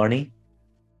this ਬਾਣੀ,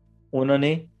 ਉਹਨਾਂ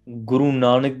ਨੇ ਗੁਰੂ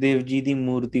ਨਾਨਕ ਦੇਵ ਜੀ ਦੀ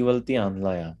ਮੂਰਤੀ ਵੱਲ ਧਿਆਨ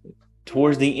ਲਾਇਆ,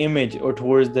 towards the image or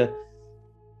towards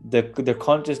the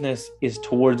consciousness is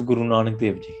towards Guru Nanak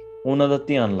Dev Ji। ਉਹਨਾਂ ਦਾ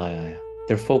ਧਿਆਨ ਲਾਇਆ ਹੈ,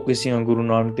 they're focusing on Guru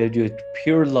Nanak Dev Ji with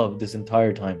pure love this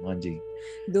entire time। ਹਾਂਜੀ,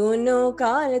 ਦੋਨੋਂ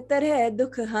ਕਾਲ ਤਰਹਿ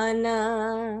ਦੁਖ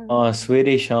ਹਾਨਾ।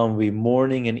 ਸਵੇਰੇ ਸ਼ਾਮ ਵੀ,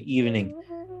 morning and evening,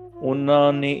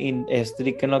 ਉਹਨਾਂ ਨੇ ਇਸ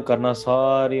ਤਰੀਕੇ ਨਾਲ ਕਰਨਾ,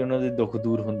 ਸਾਰੇ ਉਹਨਾਂ ਦੇ ਦੁੱਖ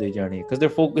ਦੂਰ ਹੁੰਦੇ ਜਾਣੇ, because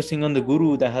they're focusing on the Guru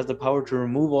that has the power to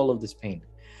remove all of this pain।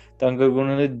 ਤਾਂ ਕਰਕੇ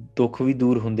ਉਹਨਾਂ ਦੇ ਦੁੱਖ ਵੀ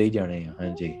ਦੂਰ ਹੁੰਦੇ ਹੀ ਜਾਣੇ ਆ।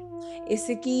 ਹਾਂਜੀ, ਇਸ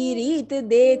ਕੀ ਰੀਤ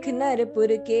ਦੇਖ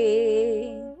ਨਰਪੁਰ ਕੇ।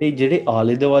 ਤੇ ਜਿਹੜੇ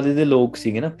ਆਲੇ ਦੁਆਲੇ ਦੇ ਲੋਕ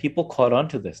ਸੀਗੇ ਨਾ, people caught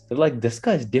on to this, they're like, this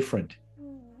guy is different,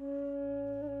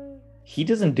 he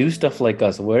doesn't do stuff like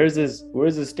us, where's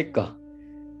his tikka,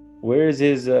 where is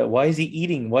his why is he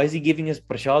eating, why is he giving us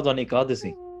prasad on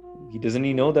ekadasi, doesn't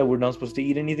he know that we're not supposed to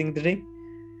eat anything today।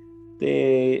 ਤੇ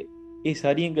ਇਹ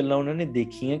ਸਾਰੀਆਂ ਗੱਲਾਂ ਉਹਨਾਂ ਨੇ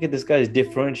ਦੇਖੀਆਂ ਕਿ this guy is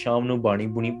different, ਸ਼ਾਮ ਨੂੰ ਬਾਣੀ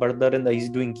ਬੁਣੀ ਪੜ੍ਹਦਾ ਰਹਿੰਦਾ, he's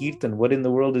doing kirtan, what in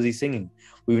the world is he singing,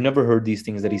 we've never heard these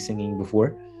things that he's singing before।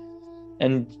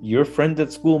 and your friends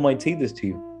at school might say this to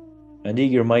you, and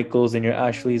your Michaels and your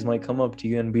Ashleys might come up to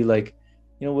you and be like,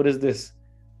 you know, what is this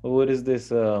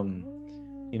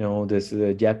you know, this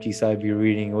Japji Sahib you're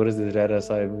reading, what is this Rara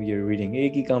Sahib you're reading,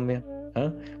 ek hi kam hai, huh?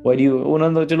 Why do you,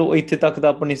 ਉਹਨਾਂ ਦਾ ਚਲੋ ਇੱਥੇ ਤੱਕ ਤਾਂ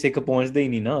ਆਪਣੇ ਸਿੱਖ ਪਹੁੰਚਦੇ ਹੀ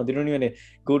ਨਹੀਂ ਨਾ, they don't even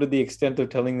go to the extent of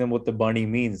telling them what the Bani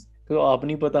means, ਕਿਉਂਕਿ ਆਪ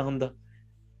ਨਹੀਂ ਪਤਾ ਹੁੰਦਾ।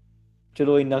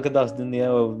 ਚਲੋ ਇੰਨਾ ਕੁ ਦੱਸ ਦਿੰਦੇ ਆ,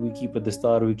 we keep a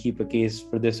dastar, we keep a case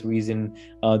for this reason,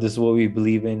 this is what we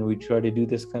believe in, we try to do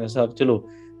this kind of stuff। ਚਲੋ,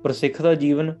 ਪਰ ਸਿੱਖ ਦਾ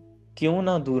ਜੀਵਨ ਕਿਉਂ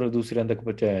ਨਾ ਦੂਸਰਿਆਂ ਤੱਕ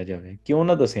ਪਹੁੰਚਾਇਆ ਜਾਵੇ, ਕਿਉਂ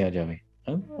ਨਾ ਦੱਸਿਆ ਜਾਵੇ,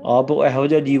 ਆਪ ਇਹੋ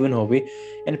ਜਿਹਾ ਜੀਵਨ ਹੋਵੇ।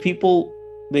 ਐਂਡ ਪੀਪਲ,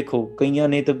 ਵੇਖੋ, ਕਈਆਂ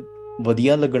ਨੇ ਤਾਂ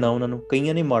ਵਧੀਆ ਲੱਗਣਾ ਉਹਨਾਂ ਨੂੰ,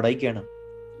 ਕਈਆਂ ਨੇ ਮਾੜਾ ਹੀ ਕਹਿਣਾ,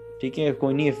 ਠੀਕ ਹੈ,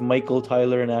 ਕੋਈ ਨਹੀਂ, if Michael,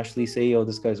 Tyler and Ashley say, oh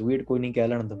this guy's weird, ਕੋਈ ਨਹੀਂ ਕਹਿ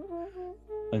ਲੈਣ ਦੋ।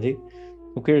 ਹਾਂਜੀ,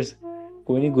 who cares,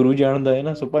 ਕੋਈ ਨਹੀਂ, ਗੁਰੂ ਜਾਣਦਾ ਹੈ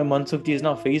ਨਾ। so ਭਾਈ ਮਨਸੁਖ ਜੀ is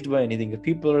not fazed by anything, if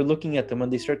people are looking at them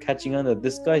and they start catching on that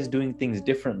this guy is doing things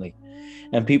differently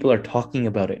and people are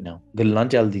talking about it now, ਗੱਲਾਂ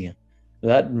ਚੱਲਦੀਆਂ,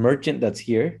 that merchant that's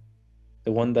here,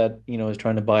 the one that, you know, is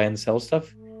trying to buy and sell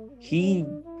stuff,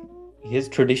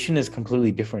 his tradition is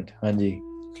completely different। ਹਾਂਜੀ,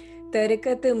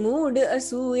 ਤਰਕਤ mood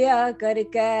ਅਸੂਇਆ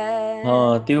ਕਰਕੈ।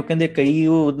 ਹਾਂ, ਤੇ ਉਹ ਕਹਿੰਦੇ ਕਈ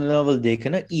ਉਹਨਾਂ ਵੱਲ ਦੇਖ ਕੇ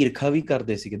ਨਾ ਈਰਖਾ ਵੀ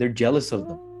ਕਰਦੇ ਸੀਗੇ, they're jealous of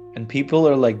them, and people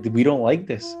are like, we don't like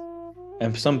this,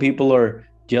 and some people are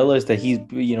jealous that he's,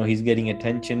 you know, he's getting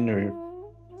attention,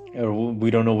 or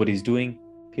we don't know what he's doing,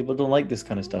 people don't like this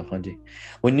kind of stuff। ਹਾਂਜੀ,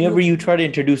 whenever you try to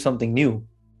introduce something new,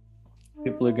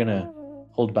 people are gonna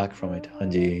hold back from it।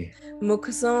 ਹਾਂਜੀ, ਮੁਖ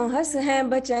ਸੋ ਹਸ ਹੈ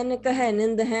ਬਚਨ ਕਹਿ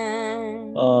ਨਿੰਦ ਹੈ।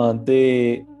 ਤੇ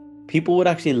people would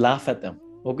actually laugh at them,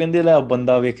 ਉਹ ਕਹਿੰਦੇ ਲੈ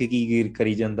ਬੰਦਾ ਵੇਖ ਕੀ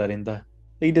ਕਰੀ ਜਾਂਦਾ ਰਹਿੰਦਾ,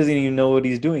 he doesn't even know what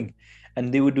he's doing.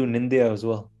 And they would do nindya as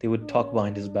well. They would talk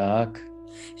behind his back.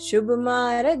 शुभ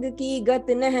मार्ग की गत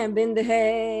नह बिंद है।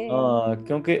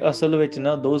 क्योंकि असल ਵਿੱਚ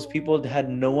ना those people had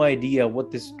no idea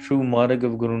what this true marg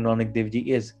of Guru Nanak Dev Ji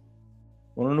is.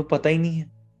 ਉਹਨਾਂ ਨੂੰ ਪਤਾ ਹੀ ਨਹੀਂ ਹੈ।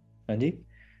 ਹਾਂਜੀ,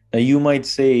 now you might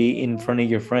say in front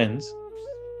of your friends,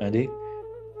 ਹਾਂਜੀ,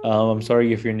 I'm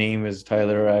sorry if your name is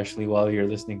Tyler or Ashley while you're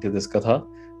listening to this katha,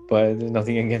 but there's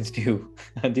nothing against you.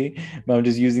 ਹਾਂਜੀ, I'm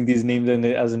just using these names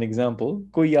as an example.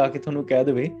 ਕੋਈ ਆ ਕੇ ਤੁਹਾਨੂੰ ਕਹਿ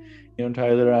ਦੇਵੇ, you know,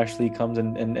 Tyler or Ashley comes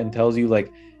and tells you like,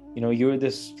 you know, you're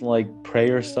this like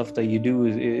prayer stuff that you do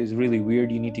is really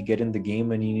weird. You need to get in the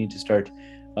game and you need to start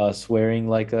swearing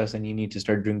like us and you need to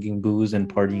start drinking booze and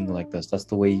partying like this. That's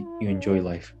the way you enjoy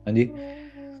life. ਹਾਂਜੀ,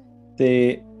 ਤੇ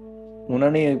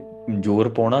ਉਹਨਾਂ ਨੇ ਜ਼ੋਰ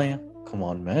ਪਾਉਣਾ ਆ, come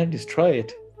on man, just try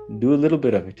it, do a little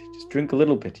bit of it, just drink a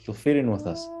little bit, you'll fit in with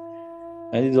us,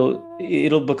 and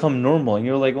it'll become normal and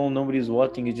you're like, oh, nobody's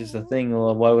watching, it's just a thing,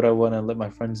 well, why would I want to let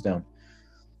my friends down?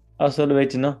 ਅਸਲ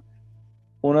ਵਿੱਚ ਨਾ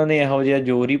ਉਹਨਾਂ ਨੇ ਇਹੋ ਜਿਹਾ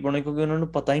ਜ਼ੋਰ ਹੀ ਪਾਉਣਾ ਕਿਉਂਕਿ ਉਹਨਾਂ ਨੂੰ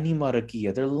ਪਤਾ ਹੀ ਨਹੀਂ ਮਾਰਗ ਕੀ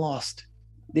ਹੈ, they're lost,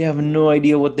 they have no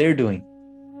idea what they're doing,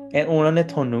 and ਉਹਨਾਂ ਨੇ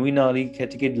ਤੁਹਾਨੂੰ ਵੀ ਨਾਲ ਹੀ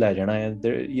ਖਿੱਚ ਕੇ ਲੈ ਜਾਣਾ ਹੈ,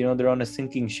 they're on a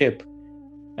sinking ship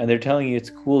and they're telling you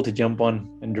it's cool to jump on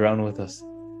and drown with us.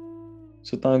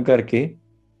 ਸੋ ਤਾਂ ਕਰਕੇ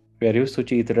ਪਿਆਰਿਓ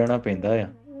ਸੁਚੇਤ ਰਹਿਣਾ ਪੈਂਦਾ ਆ,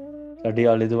 ਸਾਡੇ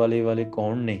ਆਲੇ ਦੁਆਲੇ ਵਾਲੇ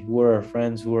ਕੌਣ ਨੇ, who are our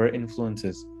friends, who are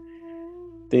influences,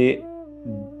 ਤੇ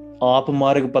ਆਪ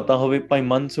ਮਾਰਗ ਪਤਾ ਹੋਵੇ, ਭਾਈ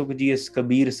ਮਨਸੁਖ ਜੀ ਇਸ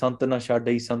ਕਬੀਰ ਸੰਤ ਨਾ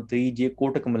ਛਾਡਈ ਸੰਤਈ ਜੇ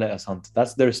ਕੋਟਕ ਮਿਲਾਇਆ ਸੰਤ,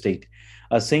 that's their state.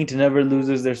 A saint never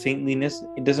loses their saintliness.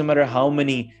 It doesn't matter how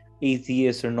many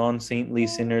atheists or non-saintly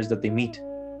sinners that they meet,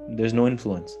 there's no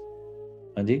influence.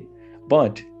 ਹਾਂਜੀ,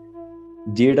 but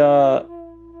ਜਿਹੜਾ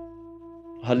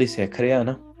ਹਾਲੇ ਸਿੱਖ ਰਿਹਾ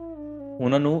ਨਾ,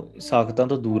 ਉਹਨਾਂ ਨੂੰ ਸਾਖਤਾਂ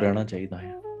ਤੋਂ ਦੂਰ ਰਹਿਣਾ ਚਾਹੀਦਾ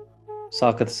ਹੈ,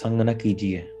 ਸਾਖਤ ਸੰਗ ਨਾ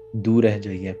ਕੀਜੀਏ, ਦੂਰ ਰਹਿ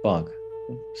ਜਾਈਏ ਭਾਗ,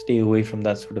 stay away from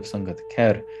that sort of sangat.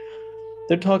 Khair,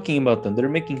 they're talking about them,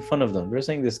 they're making fun of them, they're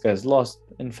saying this guy's lost,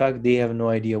 in fact they have no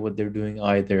idea what they're doing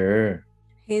either.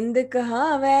 Hind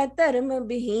कहावै धर्म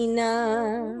बिहीना,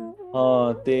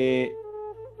 ਤੇ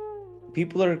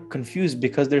people are confused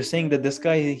because they're saying that this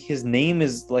guy, his name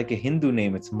is like a Hindu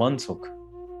name, it's Mansukh.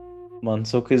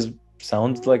 Mansukh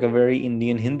sounds like a very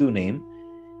Indian Hindu name,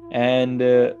 and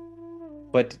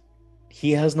but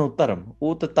he has no dharam.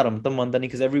 ਉਹ ਤਾਂ ਧਰਮ ਤਾਂ ਮੰਨਦਾ ਨਹੀਂ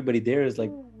because everybody there is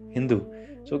like Hindu.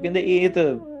 So ਕਹਿੰਦੇ ਇਹ ਤਾਂ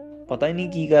ਪਤਾ ਹੀ ਨਹੀਂ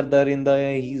ਕੀ ਕਰਦਾ ਰਹਿੰਦਾ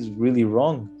ਹੈ, he's really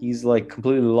wrong, he's like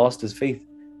completely lost his faith.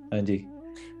 ਹਾਂਜੀ,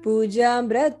 पूजा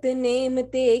व्रत नेम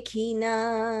ते खीना,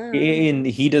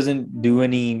 he doesn't do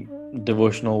any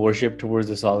devotional worship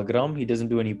towards the salagram, he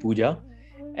doesn't do any puja,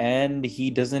 and he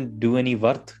doesn't do any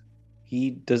vart, he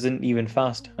doesn't even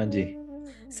fast. ਹਾਂਜੀ,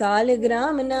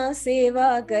 सालग्राम ना सेवा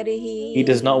करही, he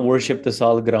does not worship the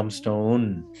salagram stone,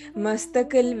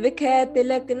 मस्तक विखै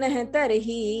तिलक नह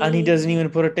तरही, and he doesn't even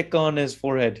put a tick on his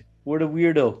forehead. What a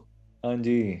weirdo.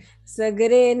 ਹਾਂਜੀ,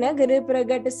 सगरे नगर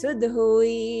प्रगट सुध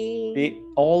होई,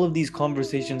 all of these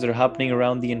conversations are happening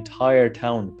around the entire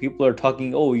town. People are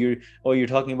talking, you're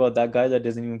talking about that guy that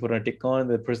doesn't even put a tick on,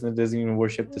 the person that doesn't even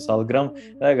worship the salagram,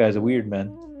 that guy's a weird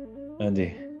man. ਹਾਂਜੀ,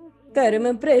 धर्म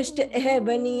भ्रष्ट है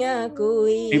बनिया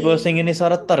कोई, people are saying ਇਹਨੇ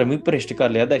ਸਾਰਾ ਧਰਮ ਹੀ ਭ੍ਰਿਸ਼ਟ ਕਰ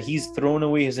ਲਿਆ, that he's thrown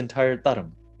away his entire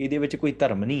ਧਰਮ, ਇਹਦੇ ਵਿੱਚ ਕੋਈ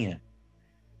ਧਰਮ ਨਹੀਂ ਹੈ,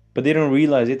 but they don't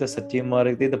realize ਇਹ ਤਾਂ ਸੱਚੇ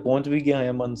ਮਾਰਗ ਤੇ ਤਾਂ ਪਹੁੰਚ ਵੀ ਗਿਆ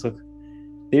ਹੈ Mansukh.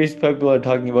 These people are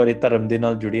talking about ਇਹ ਧਰਮ ਦੇ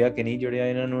ਨਾਲ ਜੁੜਿਆ ਕਿ ਨਹੀਂ ਜੁੜਿਆ,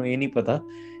 ਇਹਨਾਂ ਨੂੰ ਇਹ ਨਹੀਂ ਪਤਾ,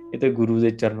 ਇਹ ਤਾਂ ਗੁਰੂ ਦੇ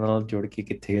ਚਰਨਾਂ ਨਾਲ ਜੁੜ ਕੇ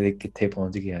ਕਿੱਥੇ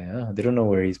ਪਹੁੰਚ ਗਿਆ ਆ, they don't know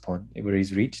where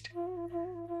he's reached.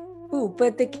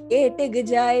 ਭੂਪਤ ਕੇ ਟਿਗ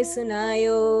ਜਾਏ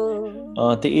ਸੁਨਾਇਓ,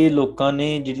 ਤੇ ਇਹ ਲੋਕਾਂ ਨੇ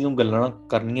ਜਿਹੜੀਆਂ ਗੱਲਾਂ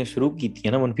ਕਰਨੀਆਂ ਸ਼ੁਰੂ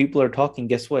ਕੀਤੀਆਂ ਨਾ, when people are talking,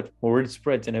 guess what, word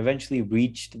spreads and eventually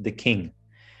reached the king.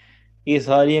 ਇਹ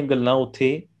ਸਾਰੀਆਂ ਗੱਲਾਂ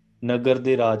ਉੱਥੇ ਨਗਰ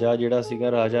ਦੇ ਰਾਜਾ ਜਿਹੜਾ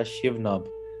ਸੀਗਾ ਰਾਜਾ ਸ਼ਿਵਨਾਭ,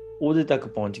 ਉਹਦੇ ਤੱਕ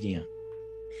ਪਹੁੰਚ ਗਈਆਂ.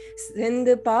 ਸਿੰਧ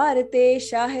ਪਾਰ ਤੇ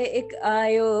ਸ਼ਾਹ ਇੱਕ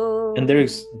ਆਇਓ, and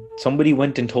somebody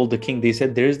went and told the king, they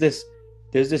said there's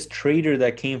this trader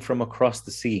that came from across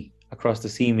the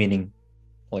sea meaning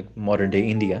like modern day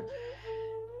India,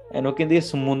 and ਉਹ ਕਹਿੰਦੇ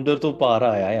ਸਮੁੰਦਰ ਤੋਂ ਪਾਰ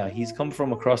ਆਇਆ ਆ, he's come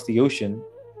from across the ocean,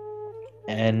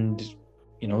 and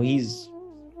you know he's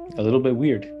a little bit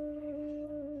weird.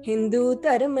 Hindu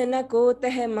ਧਰਮ ਨ ਕੋ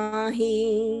ਤਹ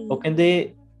ਮਾਹੀ, ਉਹ ਕਹਿੰਦੇ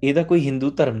ਇਹਦਾ ਕੋਈ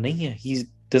ਹਿੰਦੂ ਧਰਮ ਨਹੀਂ ਹੈ, he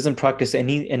doesn't practice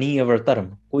any of our ਧਰਮ,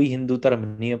 ਕੋਈ ਹਿੰਦੂ ਧਰਮ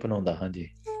ਨਹੀਂ ਅਪਣਾਉਂਦਾ. ਹਾਂਜੀ,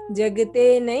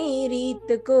 ਜਗਤੇ ਨਹੀਂ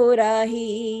ਰੀਤ ਕੋ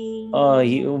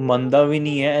ਰਾਹੀ, ਉਹ ਮੰਨਦਾ ਵੀ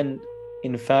ਨਹੀਂ ਹੈ, and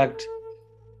in fact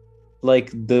like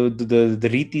the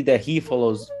riti that he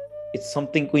follows, it's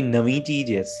something koi navi cheez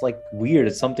hai, it's like weird,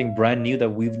 it's something brand new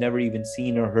that we've never even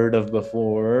seen or heard of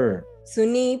before.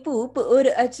 Suni poop ur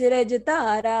achraj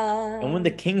tara, and when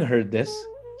the king heard this,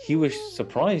 he was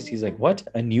surprised. He's like, what,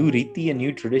 a new riti, a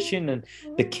new tradition? And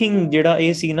the king jeda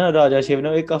eh si na raja shiv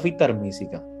na, eh kafi dharmi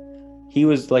siga, he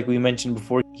was, like we mentioned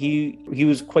before, he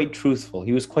was quite truthful,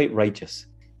 he was quite righteous,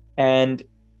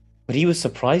 but he was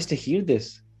surprised to hear this.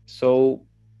 So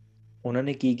ਉਹਨਾਂ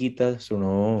ਨੇ ਕੀ ਕੀਤਾ,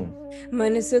 ਸੁਣੋ।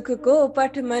 मन सुख को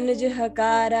पठ मनुज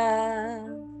हकारा।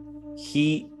 He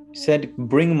said,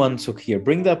 bring Mansukh here,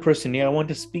 bring that person here, I want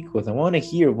to speak with him, I want to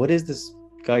hear what is this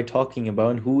guy talking about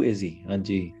and who is he?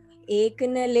 Anji. एक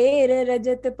नलेर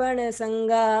रजत पण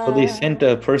संगा। So they sent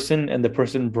a person and the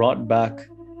person brought back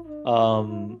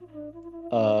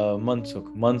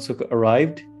Mansukh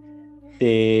arrived.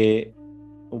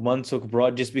 Mansukh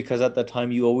brought, just because at that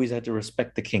time you always had to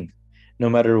respect the king, no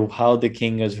matter how the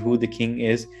king is, who the king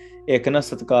is. Ek na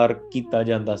satkar kita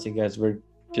janda siga, it's very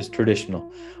just traditional.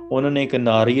 ਉਹਨਾਂ ਨੇ ਇੱਕ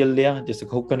ਨਾਰੀਅਲ ਲਿਆ, just a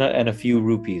coconut and a few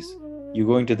rupees. You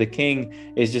going to the king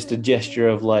is just a gesture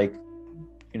of like,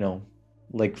 you know,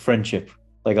 like friendship,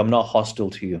 like I'm not hostile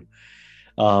to you.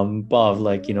 But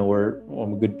like, you know,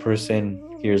 I'm a good person,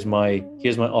 here's my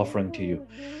offering to you.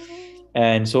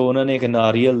 And so ਉਹਨਾਂ ਨੇ ਇੱਕ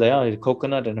ਨਾਰੀਅਲ ਲਿਆ, a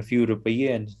coconut and a few ਰੁਪਈਏ,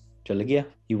 and ਚਲ ਗਿਆ.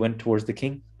 He went towards the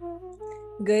king.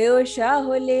 गयो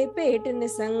शाहोले पेट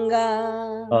निसंगा।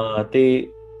 ਤੇ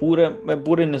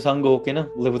pure nisang ho ke na,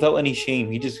 without any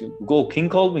shame, he just go, king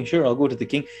called me, sure, I'll go to the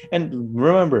king. And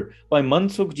remember, by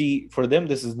Mansukh ji, for them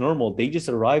this is normal. They just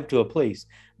arrive to a place,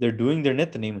 they're doing their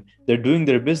nithanim, they're doing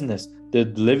their business,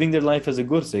 they're living their life as a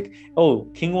Gursikh. Oh,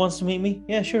 king wants to meet me,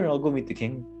 yeah, sure, I'll go meet the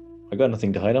king, I got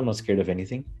nothing to hide, I'm not scared of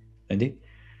anything. And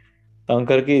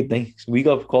we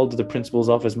got called to the principal's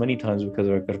office many times because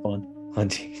of our karpan.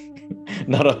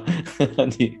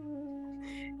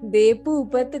 दे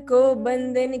भूपत को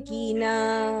बंधन कीना।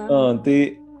 ਤੇ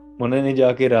ਉਹਨਾਂ ਨੇ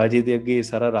ਜਾ ਕੇ ਰਾਜੇ ਦੇ ਅੱਗੇ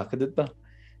ਸਾਰਾ ਰੱਖ ਦਿੱਤਾ.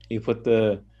 He put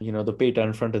the peta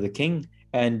in front of the king,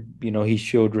 and he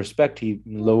showed respect. He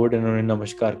lowered and ਉਹਨੇ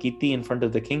ਨਮਸਕਾਰ ਕੀਤੀ in front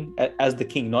of the king, as the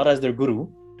king, not as their guru.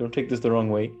 Don't take this the wrong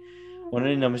way. ਉਹਨਾਂ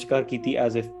ਨੇ ਨਮਸਕਾਰ ਕੀਤੀ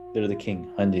as if they're the king.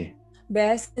 ਹਾਂਜੀ.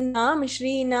 बैस नाम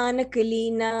Shri Nanak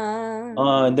Leena.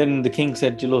 And then the king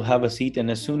said, "Chalo, have a seat." And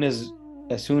as soon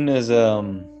as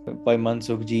Bhai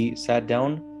Mansukh ji sat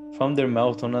down, from their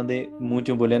mouth ਉਹਨਾਂ ਦੇ ਮੂੰਹ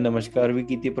ਚੋਂ ਬੋਲਿਆ ਨਮਸਕਾਰ ਵੀ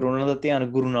ਕੀਤੀ, ਪਰ ਉਹਨਾਂ ਦਾ ਧਿਆਨ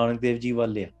ਗੁਰੂ ਨਾਨਕ ਦੇਵ ਜੀ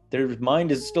ਵੱਲ ਆ. Their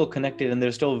mind is still connected and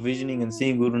they're still visioning and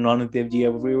seeing Guru Nanak Dev Ji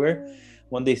everywhere.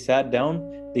 When they sat down,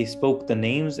 they spoke the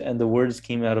names and the words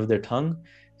came out of their tongue.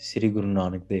 Sri Guru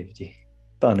Nanak Dev Ji,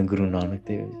 Dhan Guru Nanak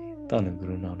Dev Ji, Dhan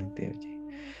Guru Nanak Dev Ji.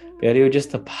 Pyareo,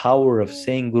 just the power of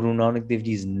saying Guru Nanak Dev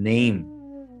Ji's name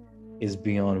is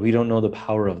beyond. We don't know the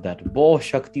power of that. ਬਹੁਤ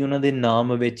ਸ਼ਕਤੀ ਉਹਨਾਂ ਦੇ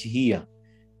ਨਾਮ ਵਿੱਚ ਹੀ ਆ.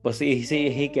 ਬਸ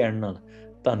ਇਹੀ ਕਹਿਣ ਨਾਲ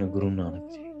ਧੰਨ ਗੁਰੂ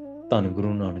ਨਾਨਕ ਜੀ, ਧੰਨ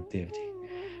ਗੁਰੂ ਨਾਨਕ ਦੇਵ ਜੀ.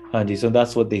 ਹਾਂਜੀ, so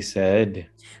that's what they said.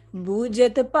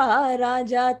 ਬੂਝਤ ਭਾ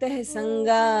ਰਾਜਾ ਤਹਿ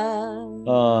ਸੰਗਾ।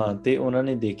 ਤੇ ਉਹਨਾਂ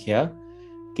ਨੇ ਦੇਖਿਆ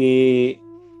ਕਿ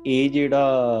ਇਹ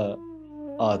ਜਿਹੜਾ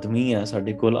ਆਦਮੀ ਆ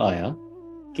ਸਾਡੇ ਕੋਲ ਆਇਆ,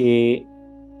 ਕਿ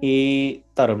ਇਹ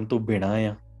ਧਰਮ ਤੋਂ ਬਿਨਾਂ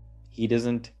ਆ, he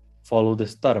doesn't follow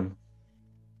this ਧਰਮ,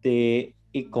 ਤੇ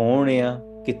ਇਹ ਕੌਣ ਆ,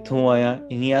 ਕਿੱਥੋਂ ਆਇਆ,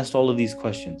 and he asked all of these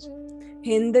questions.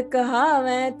 Hind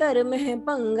ਕਹਾਵੈ ਧਰਮ ਹੈ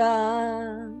ਭੰਗਾ।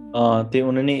 ਤੇ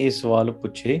ਉਹਨਾਂ ਨੇ ਇਹ ਸਵਾਲ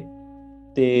ਪੁੱਛੇ,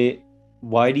 ਤੇ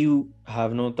why do you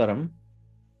have no dharam,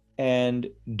 and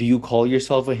do you call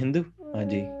yourself a Hindu?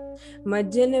 ਹਾਂਜੀ,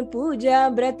 ਮੱਜਨ ਪੂਜਾ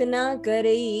ਬ੍ਰਤ ਨਾ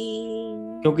ਕਰਈ।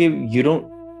 ਕਿਉਂਕਿ you don't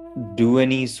do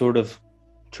any sort of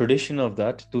tradition of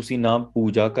that. ਤੁਸੀਂ ਨਾ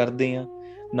ਪੂਜਾ ਕਰਦੇ ਆ,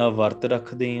 ਨਾ ਵਰਤ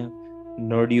ਰੱਖਦੇ ਆ,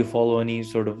 nor do you follow any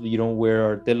sort of, you don't wear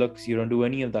our tilaks, you don't do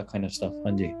any of that kind of stuff.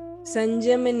 ਹਾਂਜੀ,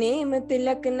 ਸੰਜਮ ਨੇਮ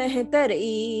ਤਿਲਕ ਨਹਿ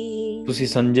ਧਰਈ। ਤੁਸੀਂ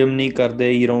ਸੰਜਮ ਨਹੀਂ ਕਰਦੇ,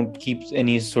 you don't keep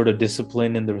any sort of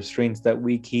discipline and the restraints that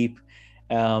we keep,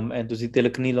 and ਤੁਸੀਂ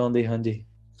ਤਿਲਕ ਨਹੀਂ ਲਾਉਂਦੇ. ਹਾਂਜੀ,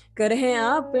 ਕਰਹਿ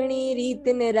ਆਪਣੀ ਰੀਤ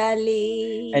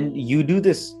ਨਿਰਾਲੀ। and you do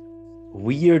this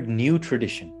weird new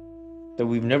tradition that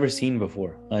we've never seen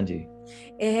before. ਹਾਂਜੀ,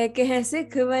 ਇਹ ਕਹਿ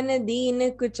ਸਿੱਖ ਵਨ ਦੀਨ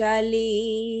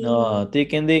ਕੁਚਾਲੀ। ਤੇ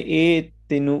ਕਹਿੰਦੇ ਇਹ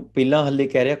ਤੈਨੂੰ ਪਹਿਲਾਂ ਹੱਲੇ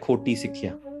ਕਹਿ ਰਿਹਾ ਖੋਟੀ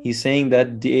ਸਿੱਖਿਆ. He's saying that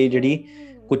ਇਹ ਜਿਹੜੀ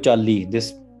ਕੁਚਾਲੀ, this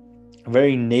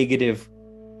very negative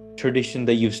tradition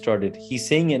that you've started, he's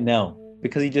saying it now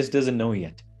because he just doesn't know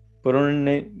yet. ਪਰ ਉਹਨਾਂ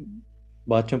ਨੇ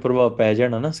ਬਾਅਦ ਚੋਂ ਪ੍ਰਭਾਵ ਪੈ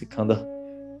ਜਾਣਾ ਨਾ ਸਿੱਖਾਂ ਦਾ,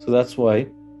 so that's why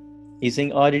he's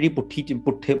saying ਆ ਜਿਹੜੀ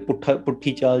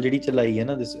ਪੁੱਠੀ ਚਾਲ ਜਿਹੜੀ ਚਲਾਈ ਹੈ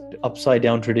ਨਾ, this upside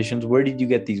down traditions, where did you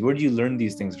get these, where did you learn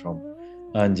these things from?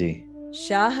 ਹਾਂਜੀ,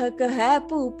 ਸ਼ਾਹ ਕਹੈ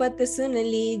ਭੂਪਤ ਸੁਨ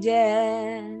ਲੀਜੈ।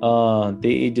 ਤੇ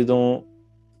ਇਹ ਜਦੋਂ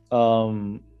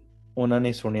ਉਹਨਾਂ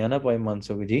ਨੇ ਸੁਣਿਆ ਨਾ ਭਾਈ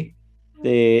ਮਨਸੁਖ ਜੀ,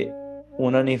 ਤੇ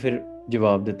ਉਹਨਾਂ ਨੇ ਫਿਰ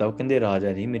ਜਵਾਬ ਦਿੱਤਾ, ਉਹ ਕਹਿੰਦੇ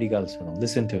ਰਾਜਾ ਜੀ ਮੇਰੀ ਗੱਲ ਸੁਣੋ,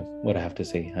 listen to what I have to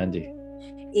say. ਹਾਂਜੀ,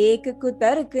 ਏਕ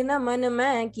ਕੁਤਰਕ ਨ ਮਨ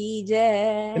ਮੈਂ ਕੀਜੈ।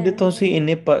 ਕਹਿੰਦੇ ਤੁਸੀਂ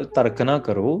ਇੰਨੇ ਤਰਕ ਨਾ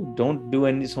ਕਰੋ, don't do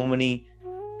so many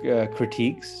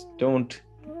critiques, don't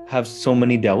have so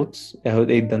many doubts.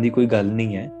 ਏਦਾਂ ਦੀ ਕੋਈ ਗੱਲ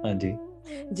ਨਹੀਂ ਹੈ. ਹਾਂਜੀ,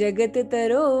 जगत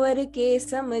तरोवर के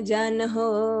समझान हो।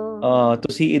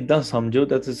 ਤੁਸੀਂ ਇਦਾਂ ਸਮਝੋ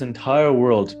that this entire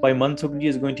world, Bhai Mansukh ji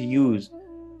is going to use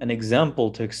an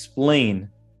example to explain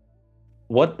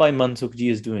what Bhai Mansukh ji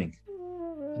is doing.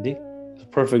 It's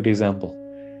a perfect example.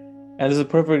 And this is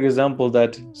a perfect example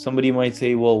that somebody might say,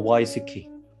 well, why Sikhi?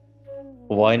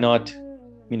 Why not,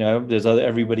 there's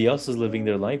everybody else is living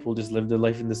their life. We'll just live their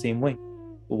life in the same way.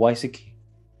 But why Sikhi?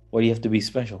 Why do you have to be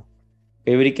special?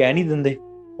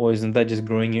 Oh, isn't that just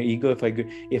growing your ego?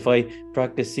 If I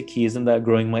practice Sikhi, isn't that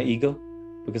growing my ego?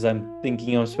 Because I'm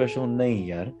thinking I'm special? Nahi,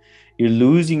 yaar. You're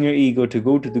losing your ego to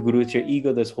go to the Guru. It's your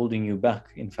ego that's holding you back,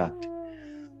 in fact.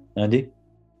 Anji?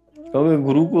 ਕਿਉਂਕਿ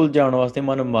ਗੁਰੂ ਕੋਲ ਜਾਣ ਵਾਸਤੇ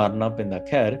ਮਨ ਮਾਰਨਾ ਪੈਂਦਾ।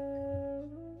 ਖੈਰ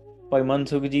ਭਾਈ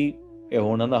ਮਨਸੁਖ ਜੀ ਇਹ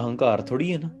ਉਹਨਾਂ ਦਾ ਹੰਕਾਰ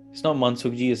ਥੋੜੀ ਹੈ ਨਾ। It's not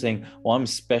Mansukh ji is saying, oh, I'm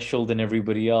special than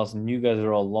everybody else and you guys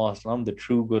are all lost and I'm the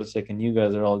true Gursikh and you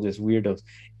guys are all just weirdos.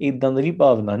 ਇੱਦਾਂ ਦੀ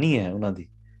ਭਾਵਨਾ ਨਹੀਂ ਹੈ ਉਹਨਾਂ ਦੀ।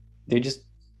 They're just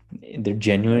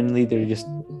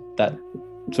that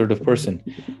sort of person.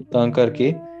 ਤਾਂ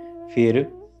ਕਰਕੇ ਫਿਰ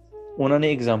ਉਹਨਾਂ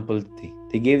ਨੇ example ਦਿੱਤੀ।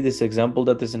 They gave this example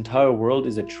that this entire world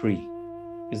is a tree,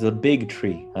 is a big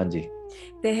tree. ਹਾਂਜੀ।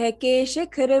 तह के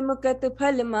शिखर मुकत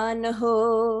फल मान हो।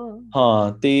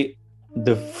 हाँ,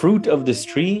 the fruit of this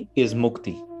tree is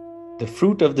mukti. The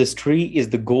fruit of this tree is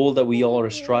the goal that we all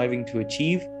are striving to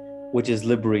achieve, which is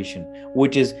liberation,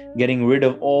 which is getting rid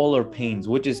of all our pains,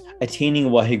 which is attaining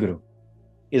Vaheguru.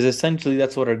 Is essentially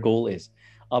that's what our goal is.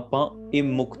 ਆਪਾਂ ਇਹ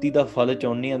ਮੁਕਤੀ ਦਾ ਫਲ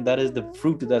ਚਾਹੁੰਦੇ ਹਾਂ, and that is the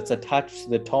fruit that's attached to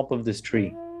the top of this tree.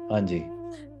 ਹਾਂਜੀ।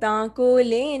 ਤਾਂ ਕੋ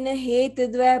ਲੈਨ ਹੇਤ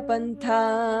ਦ્વੈ ਪੰਥਾ।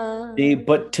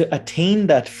 But to attain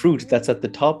that fruit that's at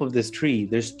the top of this tree,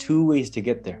 there's two ways to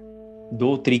get there.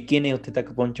 ਦੋ ਤਰੀਕੇ ਨੇ ਉੱਥੇ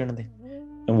ਤੱਕ ਪਹੁੰਚਣ ਦੇ।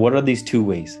 And what are these two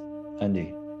ways? ਹਾਂਜੀ।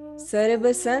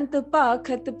 ਸਰਬ ਸੰਤ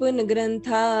ਭਾਖਤ ਪੁਨ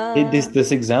ਗ੍ਰੰਥਾ।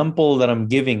 This example that I'm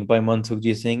giving by Mansukh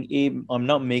ji saying, I'm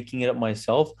not making it up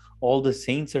myself. All the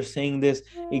saints are saying this.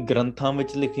 ਇਹ ਗ੍ਰੰਥਾਂ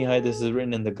ਵਿੱਚ ਲਿਖਿਆ ਹੈ, this is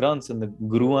written in the Granths and the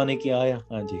ਗੁਰੂਆਂ ਨੇ ਕਿਹਾ ਹੈ।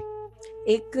 ਹਾਂਜੀ।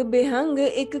 ਇੱਕ ਬਿਹੰਗ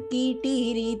ਇੱਕ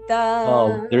ਕੀਟੀ ਰੀਤਾ।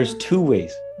 There's two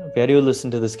ways. Very well,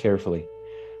 listen to this carefully.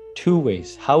 Two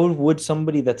ways. How would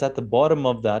somebody that's at the bottom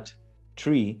of that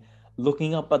tree,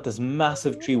 looking up at this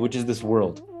massive tree, which is this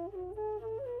world,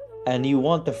 and you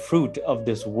want the fruit of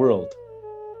this world,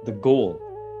 the goal,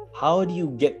 how do you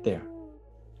get there?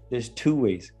 There's two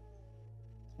ways.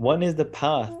 One is the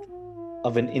path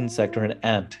of an insect or an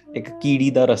ant, ek keedi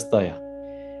da rasta hai,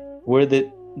 where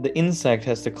the insect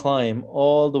has to climb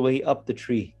all the way up the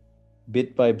tree,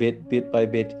 bit by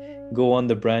bit, go on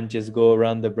the branches, go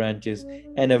around the branches,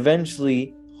 and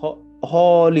eventually,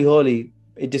 holy,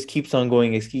 it just keeps on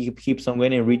going,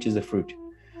 and reaches the fruit.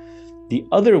 The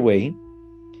other way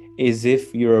is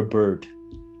if you're a bird.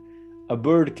 A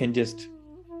bird can just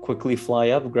quickly fly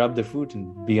up, grab the fruit,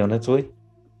 and be on its way.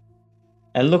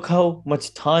 And look how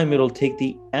much time it'll take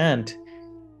the ant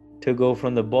to go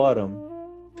from the bottom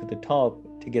to the top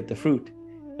to get the fruit.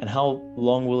 And how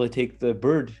long will it take the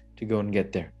bird to go and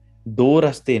get there? Do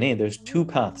raste ne, there's two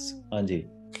paths. Anji.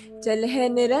 चल है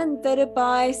निरंतर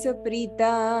पाए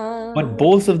सुप्रीता। But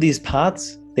both of these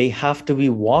paths, they have to be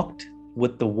walked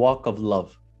with the walk of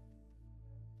love.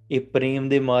 ਇਹ ਪ੍ਰੇਮ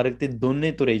ਦੇ ਮਾਰਗ ਤੇ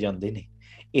ਦੋਨੇ ਤੁਰੇ ਜਾਂਦੇ ਨੇ।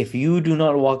 If you do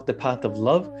not walk the path of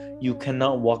love, you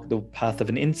cannot walk the path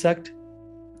of an insect,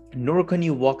 nor can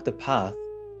you walk the path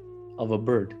of a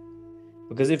bird.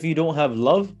 Because if you don't have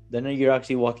love, then you're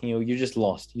actually walking, you're just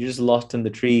lost. You're just lost in the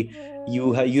tree.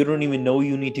 You don't even know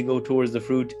you need to go towards the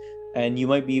fruit, and you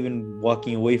might be even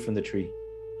walking away from the tree.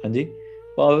 Hanji?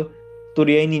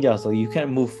 You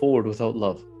can't move forward without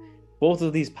love. Both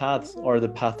of these paths are the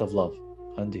path of love.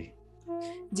 Hanji.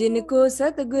 जिनको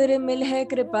सतगुर मिल है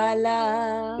कृपाला।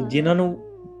 जिन्हां नूं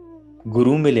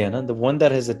गुरु मिलिया ना, the one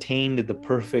that has attained the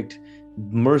perfect,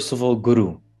 merciful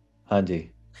guru. Hanji.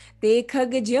 ते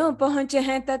खग ज्यों पहुंच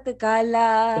हैं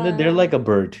तत्काला। They're like a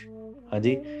bird.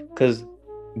 Hanji. Because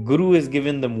guru has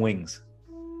given them wings.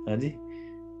 Hanji.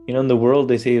 In the world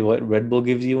they say what Red Bull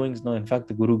gives you wings. No, in fact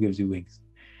the guru gives you wings.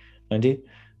 Hanji.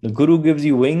 The guru gives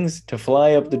you wings to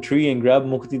fly up the tree and grab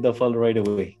mukti da phal right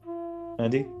away.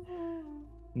 Hanji.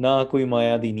 Na koi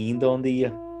maya di neend aunਦੀ ਆ,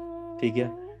 ਠੀਕ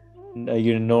ਹੈ?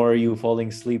 Nor are you falling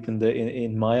asleep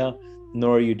in maya,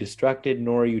 nor are you distracted,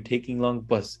 nor are you taking long.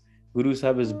 Bas Guru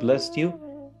Sahib has blessed you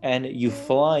and you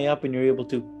fly up and you're able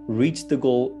to reach the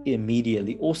goal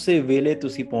immediately. Usse vele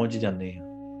ਤੁਸੀਂ ਪਹੁੰਚ ਜਾਂਦੇ ਆ.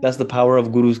 That's the power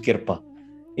of Guru's kirpa.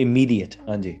 Immediate.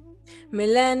 ਹਾਂਜੀ।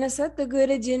 मिलन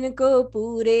सतगुर जिनको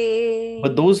पूरे।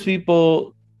 But those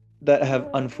people that have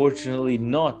unfortunately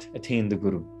not attained the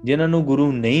Guru, जिन्हां नूं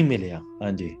Guru नहीं मिलिया,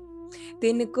 ਹਾਂਜੀ,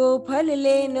 तिनको फल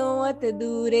लेनो अत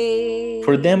दूरे।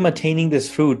 for them attaining this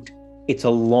fruit, it's a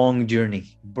long journey.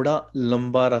 बड़ा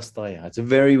लंबा रास्ता है. It's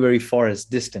very, very far. It's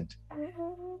distant.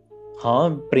 ਹਾਂ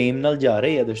ਪ੍ਰੇਮ ਨਾਲ ਜਾ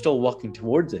ਰਹੇ ਆ, they're still walking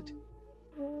towards it,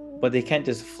 but they can't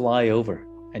just fly over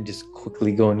and just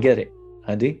quickly go and get it.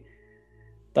 ਹਾਂਜੀ,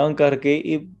 ਤਾਂ ਕਰਕੇ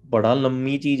ਇਹ ਬੜਾ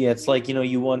ਲੰਮੀ ਚੀਜ਼ ਹੈ. It's like, you know,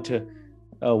 you want to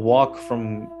walk from,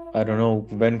 I don't know,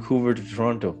 Vancouver to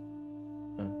Toronto.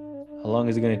 How long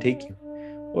is it going to take you?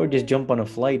 Or just jump on a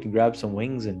flight and grab some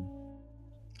wings and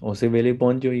ਉਸੇ ਵੇਲੇ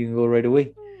ਪਹੁੰਚ ਜਾਓ, you can go right away.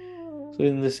 So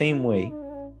in the same way,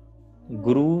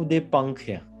 ਗੁਰੂ ਦੇ ਪੰਖ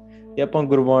ਆ, ਤੇ ਆਪਾਂ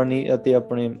ਗੁਰਬਾਣੀ ਅਤੇ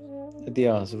ਆਪਣੇ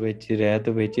ਇਤਿਹਾਸ ਵਿੱਚ, ਰਹਿਤ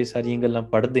ਵਿੱਚ ਇਹ ਸਾਰੀਆਂ ਗੱਲਾਂ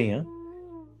ਪੜ੍ਹਦੇ ਹਾਂ.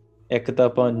 ਇੱਕ ਤਾਂ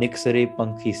ਆਪਾਂ ਨਿਕਸਰੇ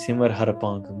ਪੰਖੀ ਸਿਮਰ ਹਰ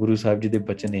ਪੰਖ, ਗੁਰੂ ਸਾਹਿਬ ਜੀ ਦੇ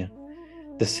ਬਚਨ ਆ.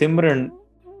 The Simran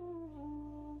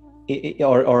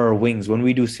are our wings. When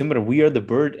we do Simran, we are the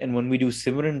bird, and when we do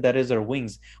Simran, that is our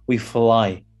wings. We fly.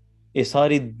 ਇਹ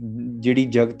ਸਾਰੀ ਜਿਹੜੀ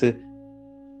ਜਗਤ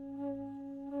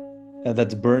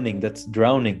that's burning, that's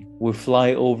drowning, we fly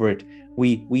over it.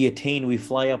 We attain, we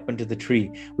fly up into the tree,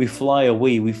 we fly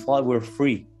away, we're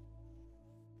free.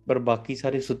 ਪਰ ਬਾਕੀ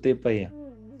ਸਾਰੇ ਸੁੱਤੇ ਪਏ ਆ.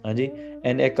 ਹਾਂਜੀ,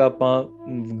 and ਇੱਕ ਆਪਾਂ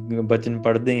ਬਚਨ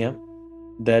ਪੜ੍ਹਦੇ ਆ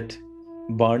that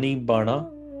ਬਾਣੀ ਬਾਣਾ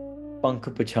ਪੰਖ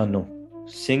ਪਛਾਨੋ,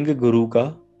 ਸਿੰਘ ਗੁਰੂ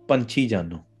ਕਾ ਪੰਛੀ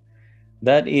ਜਾਨੋ.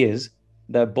 That is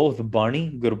that both Bani,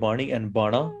 Gurbani, and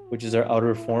Bana, which is our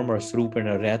outer form, our Srup and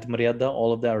our Rat Maryada,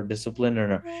 all of that, our discipline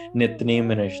and our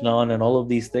Nitnem and Ishnan and all of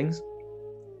these things,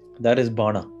 that is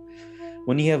Bana.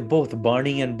 When you have both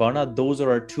Bani and Bana, those are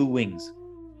our two wings.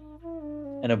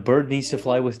 And a bird needs to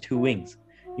fly with two wings.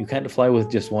 You can't fly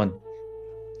with just one.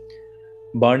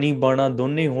 Bani, Bana,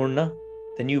 donne horna,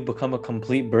 then you become a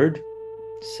complete bird.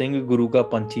 Singh Guru ka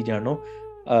Panchi Jano,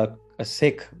 a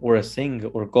Sikh or a Singh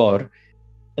or Gaur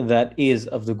that is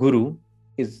of the Guru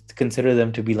is consider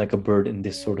them to be like a bird in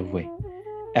this sort of way.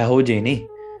 ਇਹੋ ਜਿਹੇ ਨੇ.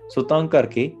 ਸੋ ਤਾਂ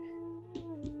ਕਰਕੇ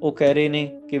ਉਹ ਕਹਿ ਰਹੇ ਨੇ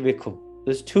ਕਿ ਵੇਖੋ,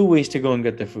 there's two ways to go and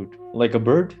get the food, like a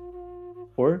bird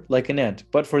or like an ant,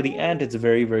 but for the ant it's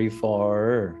very very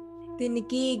far.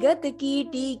 ਤਿਨਕੀ ਗਤ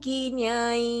ਕੀਟੀ ਕੀ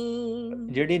ਨਿਆਈ,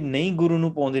 ਜਿਹੜੇ ਨਹੀਂ ਗੁਰੂ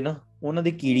ਨੂੰ ਪਾਉਂਦੇ ਨਾ, ਉਹਨਾਂ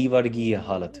ਦੀ ਕੀੜੀ ਵਰਗੀ ਹੈ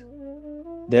ਹਾਲਤ.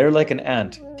 They're like an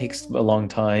ant. It takes a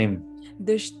long time.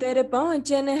 ਦੁਸ਼ਤਰ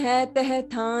ਪਹੁੰਚਨ ਹੈ ਤਹ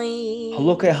ਥਾਈ.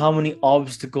 Look at how many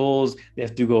obstacles. They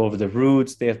have to go over the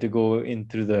roots. They have to go in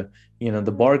through the, you know,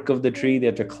 the bark of the tree. They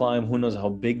have to climb. Who knows how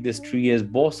big this tree is.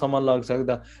 ਬਹੁਤ ਸਮਾਂ ਲੱਗ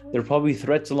ਸਕਦਾ. There are probably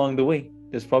threats along the way.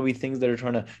 There's probably things that are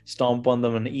trying to stomp on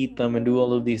them and eat them and do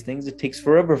all of these things. It takes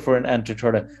forever for an ant to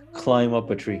try to climb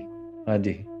up a tree.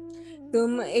 ਹਾਂਜੀ,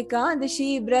 ਤੁਮ ਇਕਾਦਸ਼ੀ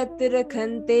ਬ੍ਰਤ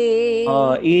ਰਖੰਤੇ.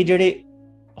 ਹਾਂ, ਇਹ ਜਿਹੜੇ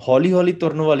ਹੌਲੀ ਹੌਲੀ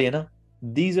ਤੁਰਨ ਵਾਲੇ ਆ ਨਾ,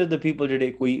 these are the people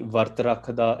ਜਿਹੜੇ ਕੋਈ ਵਰਤ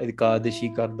ਰੱਖਦਾ, ਇਕਾਦਸ਼ੀ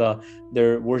ਕਰਦਾ,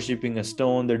 they're worshipping a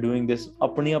stone, they're doing this,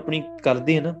 ਆਪਣੀ ਆਪਣੀ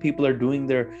ਕਰਦੇ ਆ ਨਾ. People are doing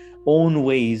their own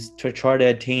ways to try to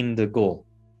attain the goal,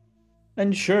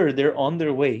 and sure they're on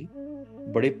their way.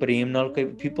 ਬੜੇ ਪ੍ਰੇਮ ਨਾਲ,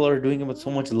 people are doing it with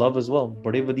so much love as well.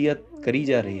 ਬੜੇ ਵਧੀਆ ਕਰੀ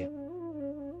ਜਾ ਰਹੇ ਆ,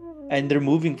 and they're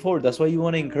moving forward. That's why you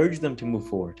want to encourage them to move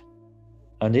forward.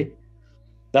 ਹਾਂਜੀ,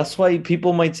 that's why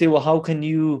people might say, well, how can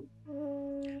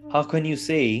you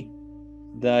say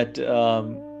that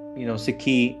you know,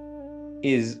 Sikhi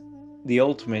is the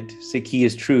ultimate, Sikhi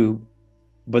is true,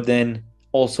 but then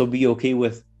also be okay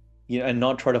with, you know, and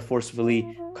not try to forcefully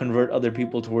convert other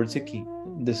people towards Sikhi.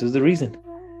 This is the reason.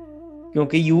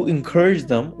 Because you encourage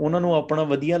them, ਉਹਨਾਂ ਨੂੰ ਆਪਣਾ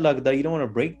ਵਧੀਆ ਲੱਗਦਾ, you don't want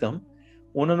to break them,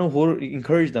 ਉਹਨਾਂ ਨੂੰ ਹੋਰ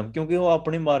encourage them, ਕਿਉਂਕਿ ਉਹ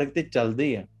ਆਪਣੇ ਮਾਰਗ ਤੇ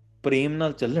ਚੱਲਦੇ ਆ, ਪ੍ਰੇਮ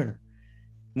ਨਾਲ ਚੱਲਣ,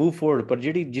 move forward. ਪਰ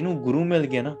ਜਿਹਨੂੰ ਗੁਰੂ ਮਿਲ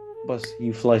ਗਿਆ ਨਾ, ਬਸ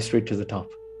you fly straight to the top.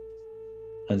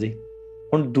 ਹਾਂਜੀ,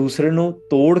 ਹੁਣ ਦੂਸਰੇ ਨੂੰ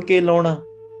ਤੋੜ ਕੇ ਲਾਉਣਾ,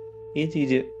 ਇਹ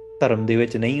ਚੀਜ਼ ਧਰਮ ਦੇ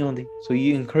ਵਿੱਚ ਨਹੀਂ ਆਉਂਦੀ. So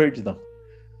you encourage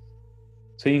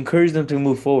them to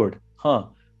move forward. ਹਾਂ,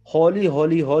 ਹੌਲੀ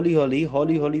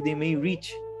ਹੌਲੀ they may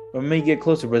reach or may get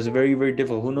closer, but it's very very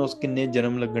difficult. Who knows ਕਿੰਨੇ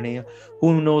ਜਨਮ ਲੱਗਣੇ ਆ, who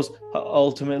knows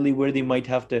ultimately where they might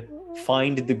have to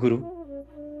find the Guru.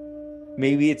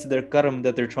 Maybe it's their karma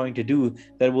that they're trying to do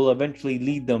that will eventually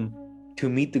lead them to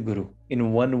meet the Guru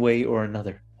in one way or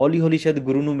another. ਹੌਲੀ ਸ਼ਾਇਦ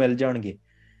ਗੁਰੂ ਨੂੰ ਮਿਲ ਜਾਣਗੇ,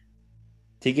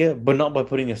 ਠੀਕ ਹੈ, but not by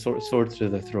putting a sword through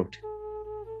their throat.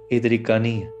 ਇਹ ਤਰੀਕਾ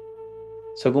ਨਹੀਂ ਹੈ.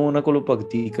 ਸਗੋਂ ਉਹਨਾਂ ਕੋਲੋਂ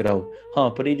ਭਗਤੀ ਕਰਾਓ. ਹਾਂ,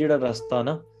 ਪਰ ਇਹ ਜਿਹੜਾ ਰਸਤਾ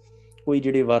ਨਾ, ਕੋਈ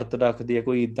ਜਿਹੜੇ ਵਰਤ ਰੱਖਦੇ ਆ,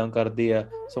 ਕੋਈ ਇੱਦਾਂ ਕਰਦੇ ਆ,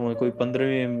 ਕੋਈ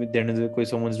 15ਵੇਂ ਦਿਨ, ਕੋਈ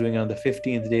someone's doing on the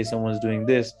 15th day, someone's doing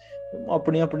this,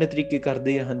 ਆਪਣੇ ਆਪਣੇ ਤਰੀਕੇ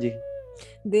ਕਰਦੇ ਆ. ਹਾਂਜੀ,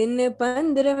 ਦਿਨ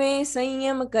 15ਵੇਂ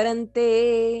ਸੰਯਮ ਕਰਨ ਤੇ.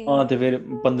 ਹਾਂ, ਤੇ ਫਿਰ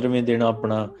 15ਵੇਂ ਦਿਨ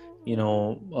ਆਪਣਾ, you know,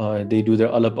 they do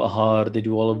their alap ahar, they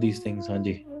do all of these things.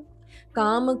 ਹਾਂਜੀ,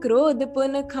 ਕਾਮ ਕ੍ਰੋਧ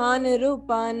ਪੁਨ ਖਾਨ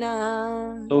ਰੂਪਾਨਾ.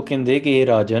 ਉਹ ਕਹਿੰਦੇ ਕਿ ਇਹ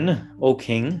ਰਾਜਨ, ਉਹ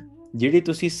ਕਿੰਗ, ਜਿਹੜੀ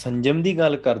ਤੁਸੀਂ ਸੰਜਮ ਦੀ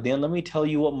ਗੱਲ ਕਰਦੇ ਆ, let me tell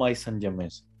you what my Sanjam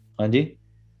is. ਹਾਂਜੀ,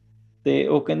 ਤੇ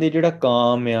ਉਹ ਕਹਿੰਦੇ ਜਿਹੜਾ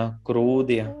ਕਾਮ ਆ,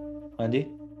 ਕ੍ਰੋਧ ਆ, ਹਾਂਜੀ,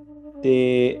 ਤੇ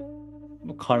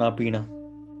ਖਾਣਾ ਪੀਣਾ,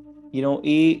 you know,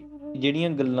 ਇਹ ਜਿਹੜੀਆਂ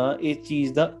ਗੱਲਾਂ, ਇਹ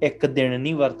ਚੀਜ਼ ਦਾ ਇੱਕ ਦਿਨ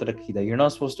ਨਹੀਂ ਵਰਤ ਰੱਖੀਦਾ. You're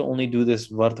not supposed to only do this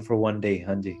ਵਰਤ for one day.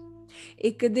 ਹਾਂਜੀ,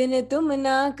 एक दिन तुम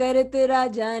ना करत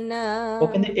राजाना। ਉਹ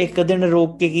ਕਹਿੰਦੇ ਇੱਕ ਦਿਨ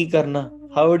ਰੋਕ ਕੇ ਕੀ ਕਰਨਾ?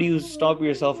 How do you stop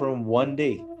yourself from one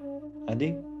day? Andy,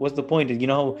 what's the point? You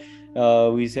know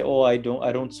how we say, oh, I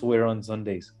don't swear on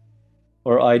Sundays,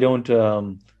 or I don't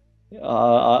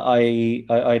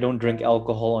I don't drink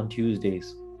alcohol on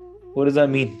Tuesdays. What does that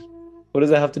mean? What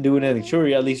does that have to do with anything? Sure,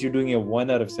 at least you're doing it 1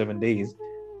 out of 7 days.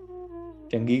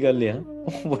 ਚੰਗੀ ਗੱਲ ਆ.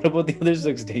 What about the other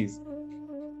 6 days?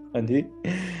 Andy,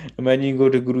 imagine you go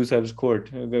to Guru Sahib's court,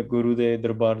 Guru de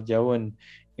darbar jao, and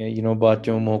you know baad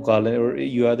chon mokal, or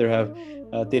you either have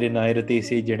tere naay rate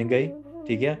se jin gaye,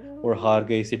 theek hai, or haar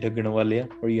gaye se ठगਣ ਵਾਲੇ ਆ,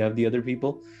 or you have the other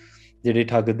people ਜਿਹੜੇ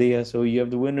ਠੱਗਦੇ ਆ. So you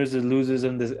have the winners and losers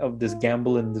of this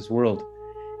gamble in this world,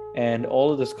 and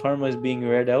all of this karma is being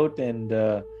read out,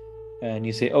 and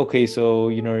you say, okay, so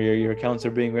you know your accounts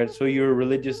are being read, so you're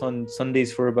religious on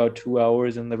Sundays for about 2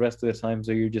 hours, and the rest of the time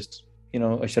so you're just, you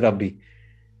know, a sharabi.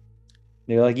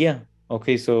 They're like, yeah,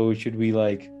 okay, so should we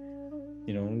like,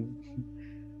 you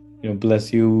know,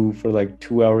 bless you for like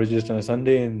 2 hours just on a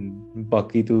Sunday and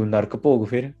baki tu nark bhog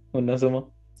fir unna sama?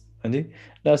 Hanji,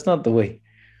 that's not the way.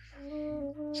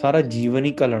 Sara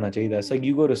jeevan hi kalana chahiye. It's like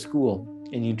you go to school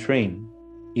and you train,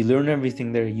 you learn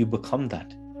everything there, you become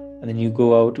that, and then you go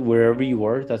out wherever you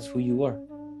are, that's who you are.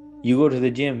 You go to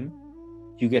the gym,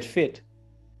 you get fit.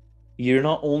 You're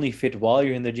not only fit while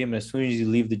you're in the gym, as soon as you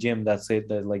leave the gym, that's it,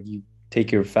 that like you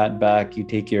take your fat back, you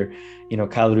take your, you know,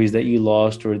 calories that you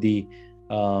lost, or the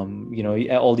you know,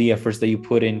 all the efforts that you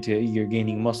put into your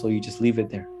gaining muscle, you just leave it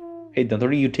there. Hey,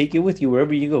 don't you take it with you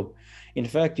wherever you go. In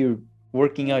fact, you're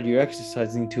working out, you're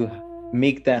exercising to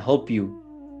make that help you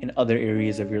in other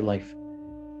areas of your life.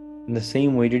 In the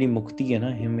same way, ਜਿਹੜੀ ਮੁਕਤੀ ਹੈ ਨਾ,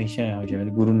 ਹਮੇਸ਼ਾ ਆ ਜਾਵੇ,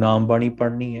 ਗੁਰੂ ਨਾਮ ਬਾਣੀ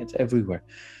ਪੜ੍ਹਨੀ ਹੈ, it's everywhere.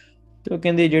 ਤੇ ਉਹ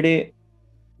ਕਹਿੰਦੇ ਜਿਹੜੇ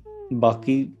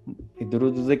ਬਾਕੀ ਇੱਧਰ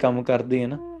ਉੱਧਰ ਦੇ ਕੰਮ ਕਰਦੇ ਆ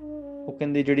ਨਾ, ਉਹ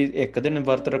ਕਹਿੰਦੇ ਜਿਹੜੀ ਇੱਕ ਦਿਨ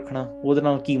ਵਰਤ ਰੱਖਣਾ, ਉਹਦੇ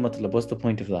ਨਾਲ ਕੀ ਮਤਲਬ? what's the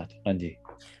point of that? ਹਾਂਜੀ,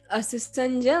 ਅਸ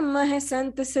ਸੰਜਮ ਹੈ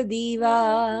ਸੰਤ ਸਦੀਵਾ।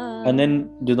 and then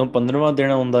ਜਦੋਂ 15ਵਾਂ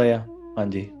ਦਿਨ ਆਉਂਦਾ ਆ,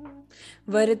 ਹਾਂਜੀ,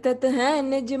 ਵਰਤਤ ਹੈ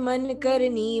ਨਿਜ ਮਨ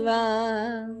ਕਰਨੀਵਾ।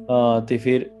 ਤੇ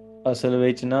ਫਿਰ ਅਸਲ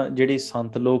ਵਿੱਚ ਨਾ ਜਿਹੜੇ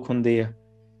ਸੰਤ ਲੋਕ ਹੁੰਦੇ ਆ,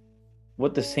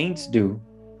 what the saints do,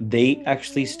 they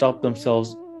actually stop themselves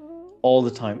all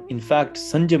the time. In fact,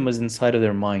 sanjam is inside of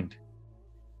their mind.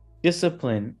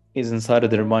 Discipline is inside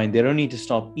of their mind. They don't need to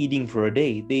stop eating for a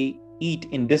day. They eat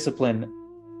in discipline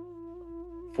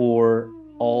for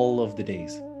all of the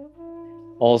days,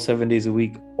 all 7 days a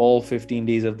week, all 15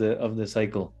 days of the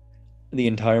cycle, the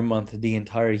entire month, the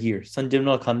entire year. Sanjam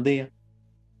na khande hai.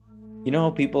 You know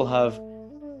how people have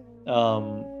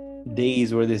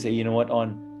days where they say, you know what,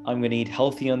 I'm going to eat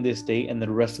healthy on this day, and the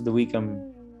rest of the week I'm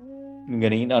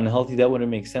going to eat unhealthy. That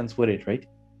wouldn't make sense, would it? Right?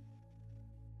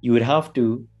 You would have to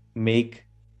make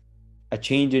a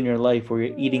change in your life where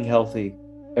you're eating healthy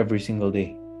every single day,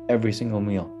 every single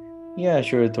meal. Yeah,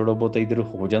 sure, thoda bahut idhar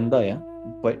ho janda hai,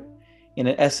 but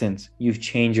in essence, you've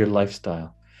changed your lifestyle.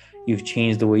 You've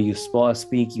changed the way you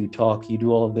speak, you talk, you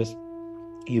do all of this.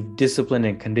 You've disciplined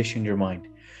and conditioned your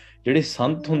mind. Jehde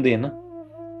sant hunde na,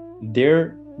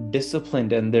 they're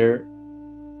disciplined, and their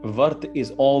vart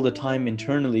is all the time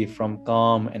internally from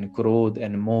kaam and krodh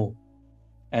and moh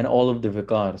and all of the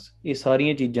vikars. ਇਹ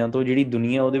ਸਾਰੀਆਂ ਚੀਜ਼ਾਂ ਤੋਂ ਜਿਹੜੀ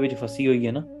ਦੁਨੀਆ ਉਹਦੇ ਵਿੱਚ ਫਸੀ ਹੋਈ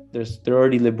ਹੈ ਨਾ, they're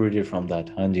already liberated from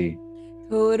that. ਹਾਂਜੀ,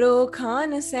 ਥੋਰੋ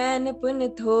ਖਾਨ ਸੈਨ ਪੁਨ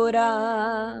ਥੋਰਾ।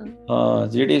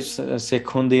 ਜਿਹੜੇ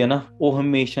ਸਿੱਖ ਹੁੰਦੇ ਆ ਨਾ, ਉਹ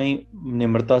ਹਮੇਸ਼ਾ ਹੀ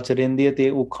ਨਿਮਰਤਾ ਚ ਰਹਿੰਦੇ ਆ, ਤੇ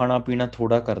ਉਹ ਖਾਣਾ ਪੀਣਾ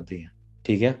ਥੋੜਾ ਕਰਦੇ ਆ,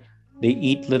 ਠੀਕ ਹੈ? They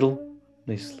eat little,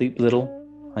 they sleep little,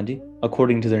 ਹਾਂਜੀ,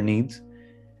 according to their needs.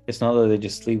 It's not that they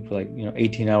just sleep like, you know,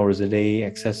 18 hours a day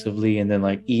excessively and then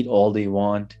like eat all they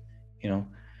want, you know,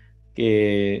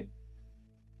 ਕਿ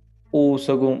ਉਹ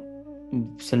ਸਗੋਂ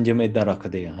ਸੰਜਮ ਏਦਾਂ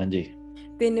ਰੱਖਦੇ ਆ। ਹਾਂਜੀ,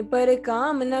 ਤਿਨ ਪਰ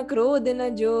ਕਾਮ ਨਾ ਕ੍ਰੋਧ ਨਾ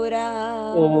ਜੋਰਾ।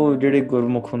 ਉਹ ਜਿਹੜੇ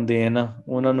ਗੁਰਮੁਖ ਹੁੰਦੇ ਆ ਨਾ,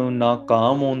 ਉਹਨਾਂ ਨੂੰ ਨਾ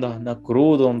ਕਾਮ ਆਉਂਦਾ, ਨਾ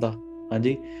ਕ੍ਰੋਧ ਆਉਂਦਾ,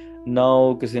 ਹਾਂਜੀ, ਨਾ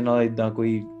ਉਹ ਕਿਸੇ ਨਾਲ ਏਦਾਂ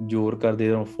ਕੋਈ ਜ਼ੋਰ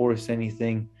ਕਰਦੇ, ਫੋਰਸ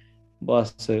ਐਨੀਥਿੰਗ।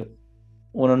 ਬਸ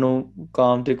ਉਹਨਾਂ ਨੂੰ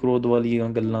ਕਾਮ ਤੇ ਕ੍ਰੋਧ ਵਾਲੀਆਂ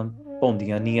ਗੱਲਾਂ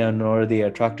ਭਾਉਂਦੀਆਂ ਨਹੀਂ ਆ, nor they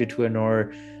attracted to it, nor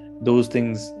those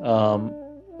things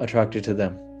attracted to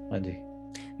them. ਹਾਂਜੀ,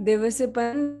 ਦਿਵਸ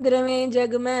 15ਵੇਂ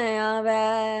ਜਗ ਮੈਂ ਆਵੈ।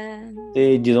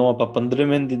 ਤੇ ਜਦੋਂ ਆਪਾਂ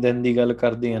 15ਵੇਂ ਦਿਨ ਦੀ ਗੱਲ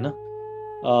ਕਰਦੇ ਆ ਨਾ,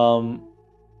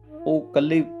 ਉਹ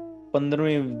ਕੱਲੇ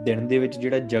 15ਵੇਂ ਦਿਨ ਦੇ ਵਿੱਚ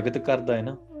ਜਿਹੜਾ ਜਗਤ ਕਰਦਾ ਹੈ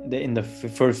ਨਾ, in the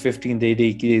first 15 day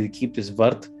they keep this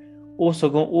ਵਰਤ, ਉਹ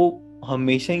ਸਗੋਂ ਉਹ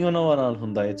ਹਮੇਸ਼ਾ ਹੀ ਉਹਨਾਂ ਨਾਲ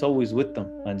ਹੁੰਦਾ ਹੈ, it's always with them.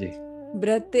 ਹਾਂਜੀ,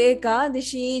 ਬ੍ਰਤ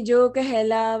ਏਕਾਦਸ਼ੀ ਜੋ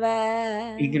ਕਹਿਲਾਵੈ।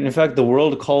 In fact, the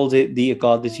world calls it the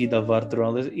Ekadashi, ਦਾ ਵਰਤ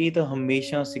ਰਾਉਂਦੇ। ਇਹ ਤਾਂ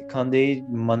ਹਮੇਸ਼ਾ ਸਿੱਖਾਂ ਦੇ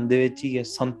ਮਨ ਦੇ ਵਿੱਚ ਹੀ ਹੈ,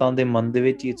 ਸੰਤਾਂ ਦੇ ਮਨ ਦੇ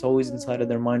ਵਿੱਚ ਹੀ, it's always inside of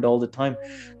their mind all the time.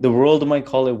 The world might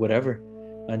call it whatever,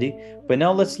 ਹਾਂਜੀ, but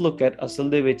now let's look at ਅਸਲ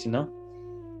ਦੇ ਵਿੱਚ ਨਾ,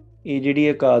 ਇਹ ਜਿਹੜੀ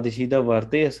ਇਕਾਦਸ਼ੀ ਦਾ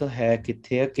ਵਰਤ ਹੈ, ਅਸਲ ਹੈ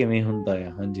ਕਿੱਥੇ ਆ, ਕਿਵੇਂ ਹੁੰਦਾ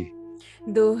ਆ? ਹਾਂਜੀ,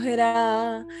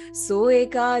 दोहरा सो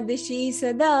एकादशी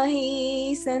सदा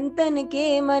ही संतन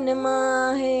के मन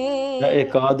माहे। The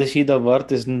Ekadashi, the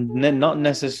vart, is not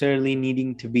necessarily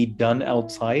needing to be done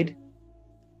outside.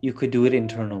 You could do it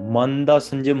internal. Manda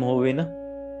sanjam hove na,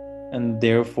 and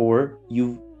therefore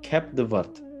you've kept the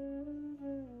vart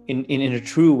in a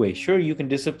true way. Sure, you can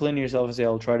discipline yourself and say,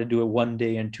 I'll try to do it 1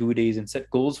 day and 2 days and set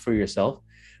goals for yourself.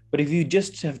 But if you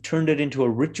just have turned it into a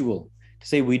ritual to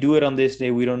say, we do it on this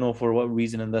day, we don't know for what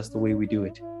reason, and that's the way we do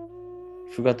it,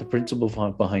 you forgot the principle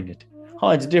behind it.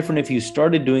 It's different if you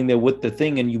started doing that with the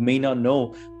thing and you may not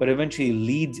know, but eventually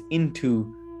leads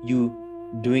into you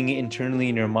doing it internally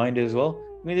in your mind as well.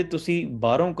 You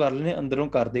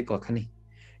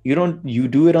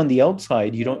do it on the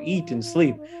outside, you don't eat and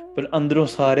sleep, but ਅੰਦਰੋਂ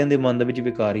ਸਾਰਿਆਂ ਦੇ ਮਨ ਦੇ ਵਿੱਚ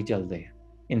ਵਿਕਾਰ ਹੀ ਚੱਲਦੇ ਆ.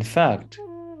 In fact,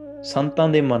 ਸੰਤਾਂ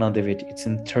ਦੇ ਮਨਾਂ ਦੇ ਵਿੱਚ it's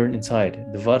inside.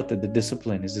 The vart, the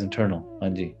discipline is internal.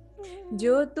 ਹਾਂਜੀ.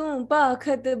 जो तू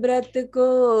पाखत व्रत को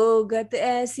गत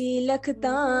ऐसी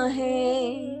लखता है।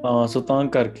 So ਤਾਂ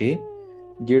ਕਰਕੇ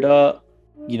ਜਿਹੜਾ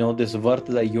this vart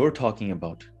that you're talking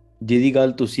about, ਜਿਹਦੀ ਗੱਲ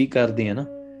ਤੁਸੀਂ ਕਰਦੇ ਆ ਨਾ,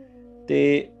 ਤੇ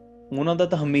ਉਹਨਾਂ ਦਾ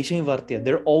ਤਾਂ ਹਮੇਸ਼ਾ ਹੀ ਵਰਤ ਹੈ.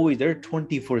 They're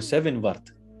 24/7 vart.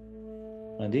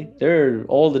 ਹਾਂਜੀ, they're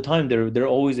all the time,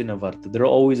 they're always in a vart,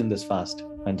 they're always in this fast.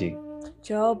 ਹਾਂਜੀ.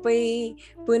 चौपई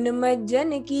पुनमज्जन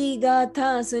की गाथा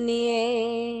सुनिए।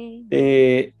 ਤੇ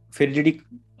ਫਿਰ ਜਿਹੜੀ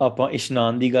ਆਪਾਂ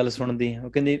ਇਸ਼ਨਾਨ ਦੀ ਗੱਲ ਸੁਣਦੇ ਹਾਂ, ਉਹ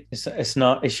ਕਹਿੰਦੇ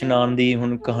ਇਸ਼ਨਾਨ ਦੀ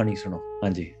ਹੁਣ ਕਹਾਣੀ ਸੁਣੋ.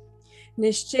 ਹਾਂਜੀ.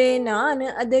 ਨਿਸ਼ਚੈ ਨਾਨ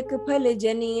ਅਦਿਕ ਫਲ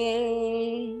ਜਨੀਏ।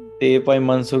 ਤੇ ਭਾਈ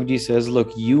ਮਨਸੁਖ ਜੀ says, look,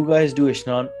 you guys do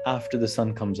ishnan after the sun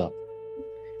comes up,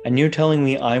 and you're telling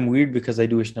me I'm weird because I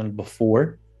do ishnan before.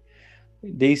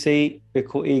 They say,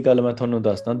 ਦੇਖੋ ਇਹ ਗੱਲ ਮੈਂ ਤੁਹਾਨੂੰ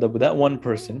ਦੱਸਦਾ, that one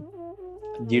person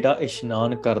ਜਿਹੜਾ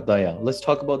ਇਸ਼ਨਾਨ ਕਰਦਾ ਆ, let's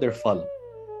talk about their ਫਲ.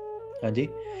 ਹਾਂਜੀ,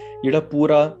 ਜਿਹੜਾ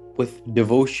ਪੂਰਾ with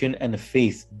devotion and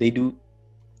faith they do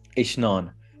ishnan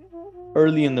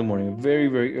early in the morning, very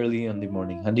very early in the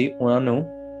morning. ਹਾਂਜੀ, ਉਹਨਾਂ ਨੂੰ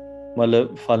ਮਤਲਬ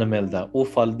ਫਲ ਮਿਲਦਾ, ਉਹ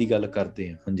ਫਲ ਦੀ ਗੱਲ ਕਰਦੇ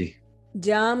ਆ. ਹਾਂਜੀ.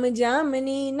 ਜਾਮ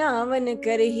ਜਾਮਨੀ ਨਾਵਨ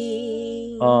ਕਰਹੀ।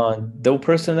 The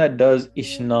person that does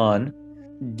ishnan,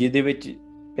 ਜਿਹਦੇ ਵਿੱਚ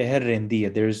ਪਹਿਰ ਰਹਿੰਦੀ ਹੈ,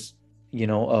 there's a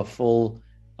full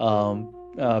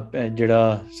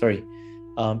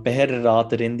ਪਹਿਰ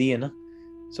ਰਾਤ ਰਹਿੰਦੀ ਹੈ ਨਾ,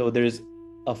 so there's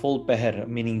a full ਪਹਿਰ,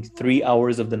 meaning 3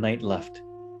 hours of the night left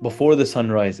before the sun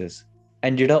rises.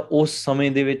 And ਜਿਹੜਾ ਉਸ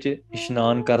ਸਮੇਂ ਦੇ ਵਿੱਚ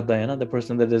ਇਸ਼ਨਾਨ ਕਰਦਾ ਹੈ ਨਾ, the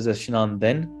person that does ishnan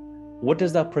then, what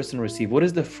does that person receive? What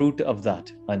is the fruit of that?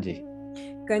 ਹਾਂਜੀ.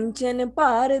 ਕੰਚਨ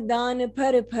ਭਾਰ ਦਾਨ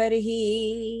ਫਰ ਫਰਹੀ।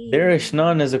 Their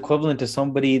ishnan is equivalent to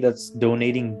somebody that's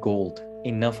donating gold.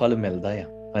 ਇੰਨਾ ਫਲ ਮਿਲਦਾ ਆ.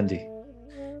 ਹਾਂਜੀ.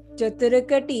 ਚਤੁਰ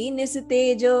ਘਟੀ ਨਿਸ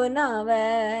Tejo ਨਾਵੈ।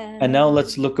 And now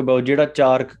let's look about ਜਿਹੜਾ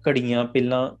 4 ਘੜੀਆਂ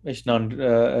ਪਹਿਲਾਂ ਇਸ਼ਨਾਨ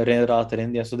ਰਾਤ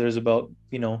ਰਹਿੰਦੇ ਆ. So there's about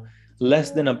less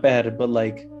than a pair, but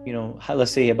like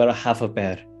let's say about a half a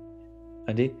pair.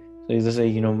 ਹਾਂਜੀ. So let's say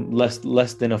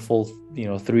less than a full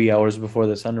 3 hours before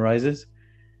the sun rises.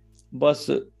 ਬਸ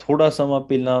ਥੋੜਾ ਸਮਾਂ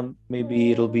ਪਹਿਲਾਂ, maybe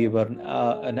it'll be about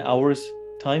an hour's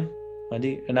time.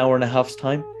 ਹਾਂਜੀ, an hour and a half's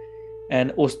time. And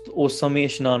ਉਸ ਸਮੇਂ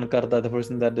ਇਸ਼ਨਾਨ ਕਰਦਾ, the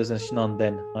person that does ishnan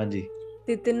then. ਹਾਂਜੀ.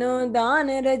 ਤਿਤਨੋ ਦਾਨ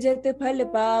ਰਜਤ ਫਲ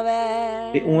ਪਾਵੈ।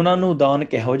 ਤੇ ਉਹਨਾਂ ਨੂੰ ਦਾਨ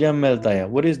ਕਿਹੋ ਜਿਹਾ ਮਿਲਦਾ ਆ?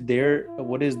 What is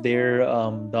their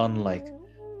ਦਾਨ like?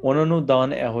 ਉਹਨਾਂ ਨੂੰ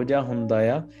ਦਾਨ ਇਹੋ ਜਿਹਾ ਹੁੰਦਾ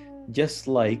ਆ, just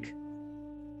like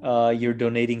you're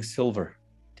donating silver.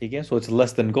 ਠੀਕ ਹੈ? So it's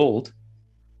less than gold.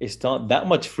 It's not that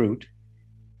much fruit,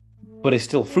 but it's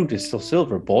still fruit, it's still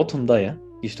silver. ਬਹੁਤ ਹੁੰਦਾ ਆ.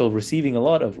 You're still receiving a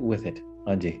lot with it.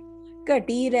 ਹਾਂਜੀ.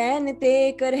 ਘਟੀ ਰਹਿਣ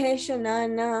ਤੇ ਕਰਹਿ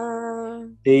ਸ਼ਨਾਨਾ।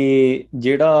 ਤੇ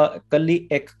ਜਿਹੜਾ ਕੱਲੀ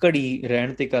ਇੱਕ ਘੜੀ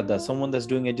ਰਹਿਣ ਤੇ ਕਰਦਾ, someone that's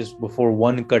doing it just before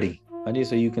 1 ਘੜੀ. ਹਾਂਜੀ.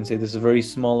 So you can say this is a very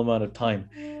small amount of time.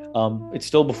 It's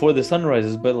still before the sun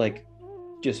rises, but like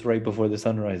just right before the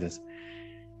sun rises.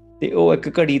 ਤੇ ਉਹ ਇੱਕ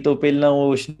ਘੜੀ ਤੋਂ ਪਹਿਲਾਂ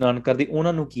ਉਹ ਇਸ਼ਨਾਨ ਕਰਦੇ,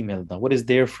 ਉਹਨਾਂ ਨੂੰ ਕੀ ਮਿਲਦਾ? What is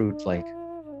their fruit like?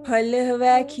 ਫਲ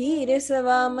ਹਵੈ ਖੀਰ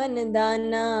ਸਵਾ ਮਨ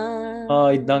ਦਾਨਾ।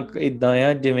 ਇਦਾਂ ਆ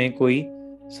ਜਿਵੇਂ ਕੋਈ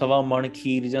ਸਵਾ ਮਣ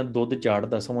ਖੀਰ ਜਾਂ ਦੁੱਧ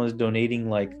ਚਾੜਦਾ. Someone is donating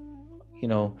like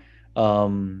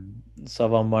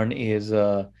ਸਵਾ ਮਣ is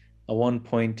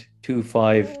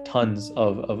 1.25 tons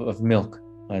of milk.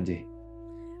 ਹਾਂਜੀ.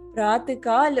 ਪ੍ਰਾਤ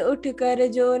ਕਾਲ ਉੱਠ ਕਰ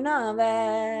ਜੋ ਨਾਵੈ।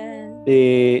 ਤੇ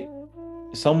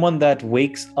someone that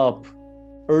wakes up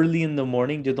early in the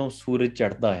morning, ਜਦੋਂ ਸੂਰਜ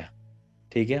ਚੜ੍ਹਦਾ ਆ,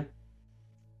 ਠੀਕ ਹੈ,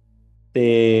 ਤੇ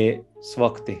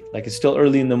ਸਵਖਤ ਤੇ, like it's still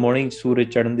early in the morning, ਸੂਰਜ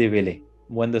ਚੜ੍ਹਨ ਦੇ ਵੇਲੇ,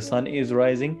 when the sun is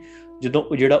rising, ਜਦੋਂ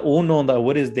ਜਿਹੜਾ ਉਹ ਨਹਾਉਂਦਾ,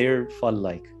 what is their ਫਲ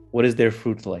like? What is their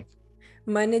fruit like?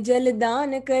 ਮਨ ਜਲ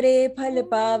ਦਾਨ ਕਰੇ ਫਲ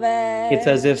ਪਾਵੈ। It's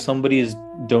as if somebody is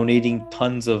donating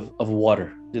tons of water.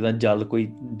 ਜਿੱਦਾਂ ਜਲ ਕੋਈ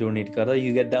donate ਕਰਦਾ,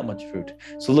 you get that much fruit.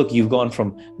 So look, you've gone from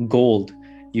gold,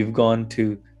 you've gone to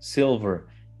silver,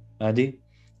 and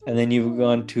then you've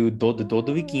gone to ਦੁੱਧ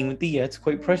ਵੀ ਕੀਮਤੀ ਹੈ, it's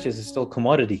quite precious, it's still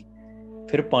commodity.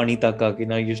 ਫਿਰ ਪਾਣੀ ਤੱਕ ਆ ਕੇ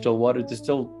now you still water, there's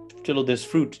still ਚਲੋ there's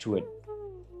fruit to it,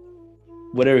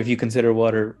 whatever, if you consider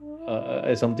water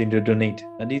as something to donate,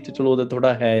 ਹਾਂਜੀ ਤੇ ਚਲੋ ਉਹਦਾ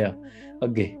ਥੋੜਾ ਹੈ ਆ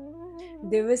ਅੱਗੇ।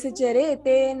 ਦਿਵਸ ਚਰੇ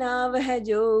ਤੇ ਨਾਵ ਹੈ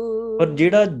ਜੋ, ਪਰ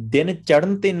ਜਿਹੜਾ ਦਿਨ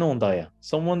ਚੜ੍ਹਨ ਤੇ ਨਹਾਉਂਦਾ ਆ,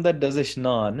 someone that does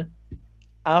ਇਸ਼ਨਾਨ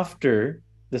after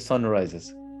the sun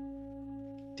rises,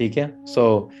 ਠੀਕ ਹੈ, so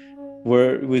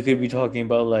we could be talking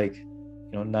about like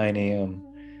 9 a.m,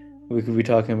 we could be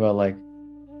talking about like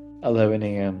 11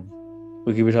 a.m,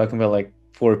 we could be talking about like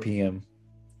 4 p.m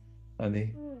and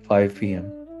 5 p.m.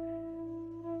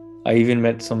 I even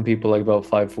met some people like about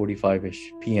 5:45ish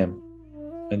p.m.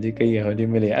 and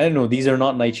I don't know, these are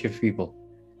not night shift people,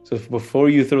 so before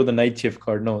you throw the night shift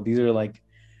card, no, these are like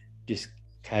just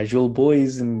casual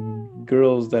boys and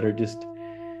girls that are just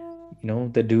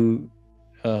that do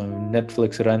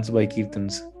Netflix runs by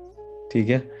Kirtans, ठीक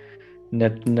है,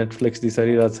 Netflix ਦੀ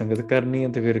ਸਾਰੀ ਰਾਤ ਸੰਗਤ ਕਰਨੀ ਹੈ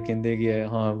ਤੇ ਫਿਰ ਕਹਿੰਦੇ ਕਿ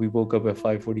ਹਾਂ we woke up at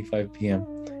 5:45 p.m.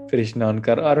 ਫਿਰ ਇਸ਼ਨਾਨ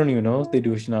ਕਰ, I don't even know if they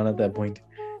do ਇਸ਼ਨਾਨ at that point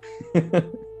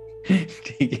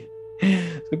ਠੀਕ ਹੈ,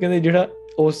 ਸੋ ਕਹਿੰਦੇ ਜਿਹੜਾ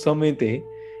ਉਸ ਸਮੇਂ ਤੇ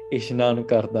ਇਸ਼ਨਾਨ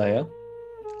ਕਰਦਾ ਆ,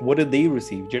 what did they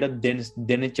receive, ਜਿਹੜਾ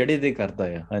ਦਿਨ ਚੜ੍ਹੇ ਤੇ ਕਰਦਾ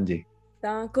ਆ, ਹਾਂਜੀ,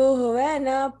 ਤਾਂ ਕੋ ਹੋਵੇ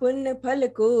ਨਾ ਪੁੰਨ ਫਲ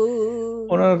ਕੋ,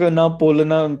 ਉਹਨਾਂ ਨੂੰ ਨਾ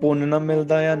ਪੁੰਨ ਨਾ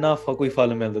ਮਿਲਦਾ ਆ, ਨਾ ਕੋਈ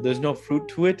ਫਲ ਮਿਲਦਾ, there's no fruit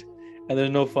to it and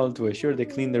there's no fun to it. Sure, they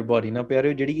clean their body. ਨਾ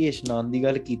ਪਿਆਰਿਓ, ਜਿਹੜੀ ਇਹ ਇਸ਼ਨਾਨ ਦੀ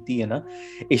ਗੱਲ ਕੀਤੀ ਹੈ ਨਾ,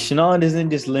 ਇਸ਼ਨਾਨ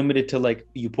isn't just limited to like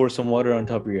you pour some water on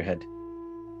top of your head.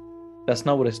 That's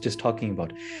not what it's just talking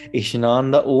about.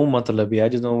 ਇਸ਼ਨਾਨ ਦਾ ਉਹ ਮਤਲਬ ਹੈ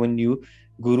ਜਦੋਂ when you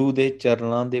ਗੁਰੂ ਦੇ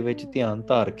ਚਰਨਾਂ ਦੇ ਵਿੱਚ ਧਿਆਨ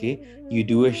ਧਾਰ ਕੇ you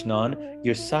do ਇਸ਼ਨਾਨ,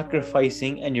 you're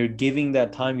sacrificing and you're giving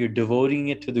that time, you're devoting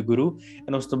it to the Guru,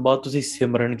 and ਉਸ ਤੋਂ ਬਾਅਦ ਤੁਸੀਂ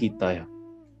ਸਿਮਰਨ ਕੀਤਾ ਆ,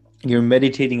 you're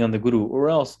meditating on the Guru. Or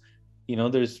else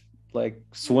there's like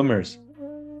swimmers,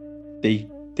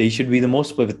 they should be the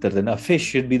most pavitra, then a fish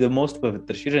should be the most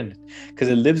pavitra, shouldn't it, because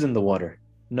it lives in the water.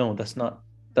 No, that's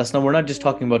not we're not just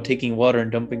talking about taking water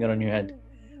and dumping it on your head,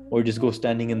 or just go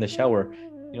standing in the shower.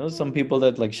 Some people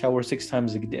that like shower 6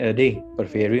 times a day, ਪਰ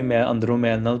ਫਿਰ ਵੀ ਮੈਂ ਅੰਦਰੋਂ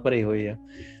ਮੈਲ ਨਾਲ ਭਰੇ ਹੋਏ ਆ,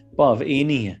 ਭਾਵ ਇਹ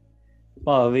ਨਹੀਂ ਹੈ,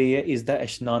 ਭਾਵ ਇਹ ਹੈ is that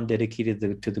ishnan dedicated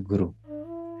to the Guru.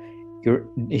 Your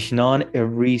ishnan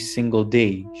every single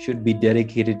day should be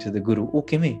dedicated to the Guru.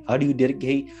 Okay, how do you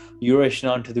dedicate your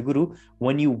ishnan to the Guru?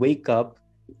 When you wake up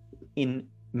in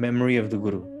memory of the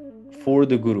Guru, for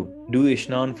the Guru, do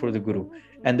ishnan for the Guru,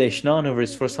 and the ishnan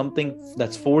is for something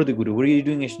that's for the Guru. What are you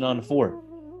doing ishnan for?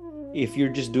 If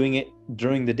you're just doing it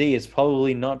during the day, it's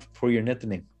probably not for your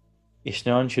nityanim.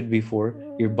 Ishnan should be for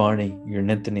your barni, your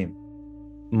nityanim,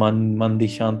 man di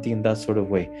shanti, in that sort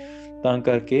of way. ਤਾਂ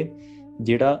ਕਰਕੇ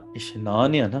ਜਿਹੜਾ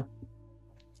ਇਸ਼ਨਾਨ ਆ ਨਾ,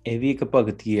 ਇਹ ਵੀ ਇੱਕ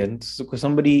ਭਗਤੀ ਹੈ.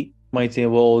 Somebody might say,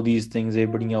 well, all these things ਇਹ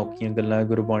ਬੜੀਆਂ ਔਖੀਆਂ ਗੱਲਾਂ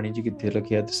ਗੁਰਬਾਣੀ 'ਚ ਕਿੱਥੇ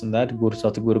ਲਿਖਿਆ, ਤੇ ਸੰਦਾਟ ਗੁਰ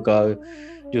ਸਤਿਗੁਰ ਕਾ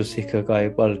ਜੋ ਸਿੱਖ ਕਾਏ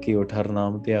ਭਲ ਕੇ ਉਠ ਹਰ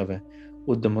ਨਾਮ ਧਿਆਵੈ,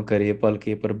 ਉਦਮ ਕਰੇ ਭਲ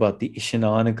ਕੇ ਪ੍ਰਭਾਤੀ,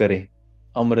 ਇਸ਼ਨਾਨ ਕਰੇ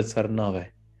ਅੰਮ੍ਰਿਤਸਰ ਨਾਵੈ,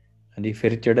 ਹਾਂਜੀ,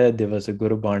 ਫਿਰ ਚੜ੍ਹੇ ਦਿਵਸ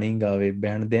ਗੁਰਬਾਣੀ ਗਾਵੇ,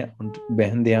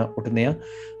 ਬਹਿੰਦਿਆਂ ਉੱਠਦਿਆਂ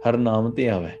ਹਰ ਨਾਮ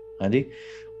ਧਿਆਵੈ, ਹਾਂਜੀ,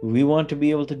 we want to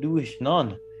be able to do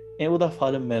ਇਸ਼ਨਾਨ, ਇਹ ਉਹਦਾ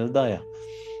ਫਲ ਮਿਲਦਾ ਆ।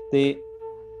 ਤੇ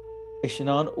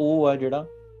ਇਸ਼ਨਾਨ ਉਹ ਆ ਜਿਹੜਾ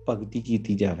ਭਗਤੀ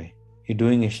ਕੀਤੀ ਜਾਵੇ, ਯੂ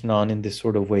ਡੂਇੰਗ ਇਸ਼ਨਾਨ ਇਨ ਦਿਸ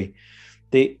ਸੋਰਟ ਆਫ ਵੇ।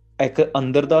 ਤੇ ਇੱਕ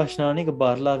ਅੰਦਰ ਦਾ ਇਸ਼ਨਾਨ, ਇੱਕ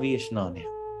ਬਾਹਰਲਾ ਵੀ ਇਸ਼ਨਾਨ ਹੈ,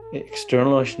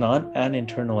 external ਇਸ਼ਨਾਨ and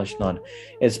internal ਇਸ਼ਨਾਨ,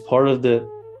 as part of the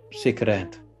ਸਿੱਖ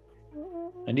ਰਹਿਤ,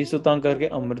 ਹਾਂਜੀ। ਸੋ ਤਾਂ ਕਰਕੇ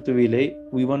ਅੰਮ੍ਰਿਤ ਵੇਲੇ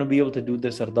we want to be able to do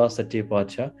this, ਅਰਦਾਸ ਸੱਚੇ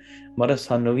ਪਾਤਸ਼ਾਹ ਮਹਾਰਾਜ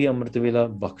ਸਾਨੂੰ ਵੀ ਅੰਮ੍ਰਿਤ ਵੇਲਾ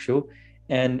ਬਖਸ਼ੋ।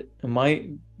 and my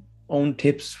own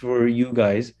tips for you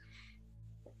guys,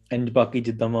 and ਬਾਕੀ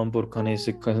ਜਿੱਦਾਂ ਮਹਾਂਪੁਰਖਾਂ ਨੇ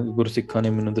ਗੁਰਸਿੱਖਾਂ ਨੇ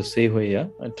ਮੈਨੂੰ ਦੱਸੇ ਹੋਏ ਆ,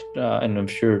 and I'm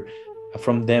sure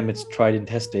from them it's tried and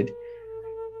tested,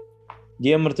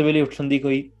 ਜੇ ਅੰਮ੍ਰਿਤ ਵੇਲੇ ਉੱਠਣ ਦੀ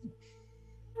ਕੋਈ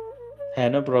ਹੈ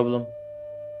ਨਾ problem,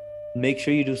 make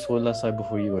sure you do Sohila Sahib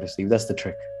before you go to sleep. That's the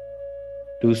trick.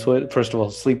 Do first of all,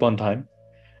 sleep on time.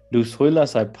 Do Sohila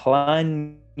Sahib, plan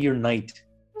your night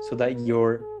so that your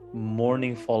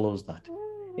morning follows that.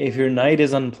 If your night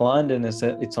is unplanned and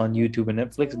it's on YouTube and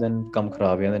Netflix, then kam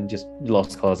kharab, and then just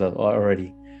lost cause already.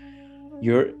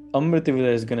 Your Amrit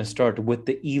Vela is going to start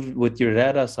with with your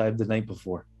Rara Sahib the night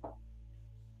before.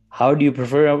 How do you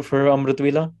prefer for Amrit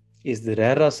Vela? Is the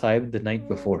Rara Sahib the night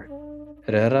before.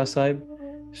 Rara Sahib,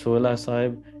 Sohila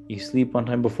Sahib, you sleep on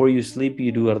time. Before you sleep,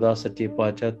 you do Ardas Sache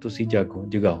Pacha, Tusi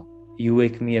Jagao. You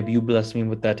wake me up, you bless me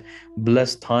with that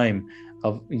blessed time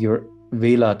of your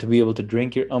Vela, to be able to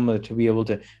drink your Amrit, to be able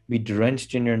to be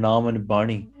drenched in your Naam and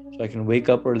Bani, so I can wake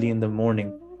up early in the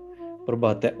morning.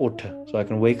 Prabhata Uttha, so I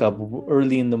can wake up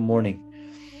early in the morning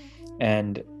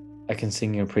and I can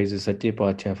sing your praises. Sache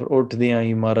Pacha, for Utthdiyaan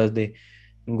hi Maharaj de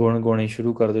gun gone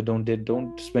shuru kar do.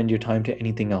 Don't spend your time to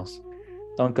anything else.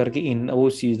 ਤਾਂ ਕਰਕੇ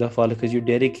ਉਸ ਚੀਜ਼ ਦਾ ਫਲ, because you're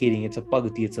dedicating, it's a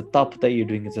bhakti, it's a tap that you're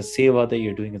doing, it's a seva that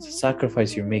you're doing, it's a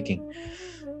sacrifice you're making,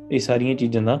 ਇਹ ਸਾਰੀਆਂ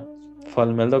ਚੀਜ਼ਾਂ ਦਾ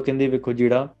ਫਲ ਮਿਲਦਾ। ਕਹਿੰਦੇ ਵੇਖੋ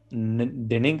ਜਿਹੜਾ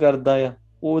ਦਿਨੇ ਕਰਦਾ ਆ,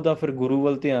 ਉਹਦਾ ਫਿਰ ਗੁਰੂ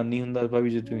ਵੱਲ ਧਿਆਨ ਨਹੀਂ ਹੁੰਦਾ,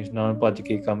 ਭਾਵੇਂ ਜੇ ਤੁਸੀਂ ਇਸ਼ਨਾਨ ਭੱਜ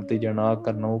ਕੇ ਕੰਮ ਤੇ ਜਾਣਾ, ਆਹ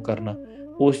ਕਰਨਾ ਉਹ ਕਰਨਾ,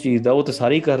 ਉਸ ਚੀਜ਼ ਦਾ ਉਹ ਤਾਂ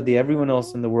ਸਾਰੇ ਹੀ ਕਰਦੇ, everyone else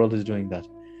in the world is doing that,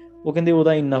 ਉਹ ਕਹਿੰਦੇ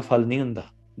ਉਹਦਾ ਇੰਨਾ ਫਲ ਨਹੀਂ ਹੁੰਦਾ,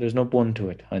 there's no point to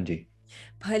it। ਹਾਂਜੀ,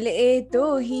 ਫਲ ਇਹ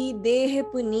ਤੋ ਹੀ ਦੇਹ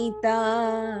ਪੁਨੀਤਾ।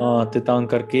 ਹਾਂ, ਤੇ ਤਾਂ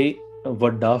ਕਰਕੇ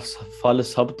ਵੱਡਾ ਫਲ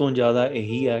ਸਭ ਤੋਂ ਜ਼ਿਆਦਾ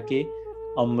ਇਹੀ ਹੈ ਕਿ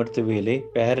ਅੰਮ੍ਰਿਤ ਵੇਲੇ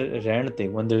ਪਹਿਰ ਰਹਿਣ ਤੇ,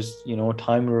 when there's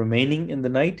time remaining in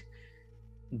the night,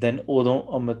 then ਉਦੋਂ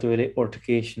ਅੰਮ੍ਰਿਤ ਵੇਲੇ ਉੱਠ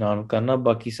ਕੇ ਇਸ਼ਨਾਨ ਕਰਨਾ।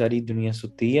 ਬਾਕੀ ਸਾਰੀ ਦੁਨੀਆ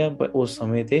ਸੁੱਤੀ ਹੈ, ਪਰ ਉਸ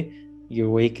ਸਮੇਂ ਤੇ you're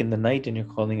awake in the night and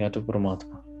you're calling out to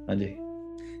ਪਰਮਾਤਮਾ। ਹਾਂਜੀ,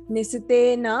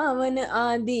 ਨਿਸਤੇ ਨਾਵਨ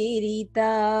ਆਦੀ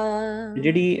ਰੀਤਾ।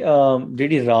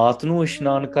 ਜਿਹੜੀ ਰਾਤ ਨੂੰ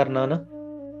ਇਸ਼ਨਾਨ ਕਰਨਾ ਨਾ,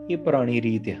 ਇਹ ਪੁਰਾਣੀ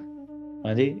ਰੀਤ ਆ।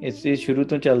 ਹਾਂਜੀ, ਇਹ ਸ਼ੁਰੂ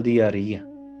ਤੋਂ ਚੱਲਦੀ ਆ ਰਹੀ ਆ,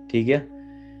 ਠੀਕ ਹੈ।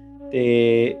 ਤੇ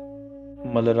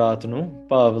ਮਤਲਬ ਰਾਤ ਨੂੰ,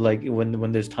 ਭਾਵ like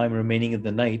when there's time remaining in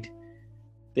the night,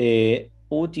 ਤੇ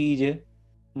ਉਹ ਚੀਜ਼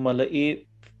ਮਤਲਬ ਇਹ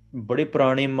ਬੜੇ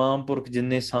ਪੁਰਾਣੇ ਮਹਾਂਪੁਰਖ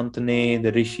ਜਿੰਨੇ ਸੰਤ ਨੇ,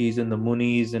 the rishis and the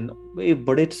munis, and ਇਹ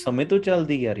ਬੜੇ ਸਮੇਂ ਤੋਂ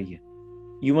ਚੱਲਦੀ ਆ ਰਹੀ ਹੈ।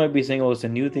 You might be saying, oh, it's a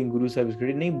new thing Guru Sahib is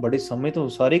creating। ਨਹੀਂ, ਬੜੇ ਸਮੇਂ ਤੋਂ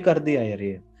ਸਾਰੇ ਕਰਦੇ ਆ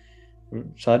ਰਹੇ ਆ,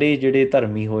 ਸਾਰੇ ਜਿਹੜੇ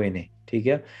ਧਰਮੀ ਹੋਏ ਨੇ, ਠੀਕ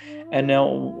ਹੈ। And now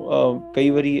ਕਈ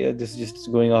ਵਾਰੀ, this is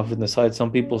just going off in the side,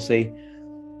 some people say,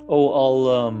 oh,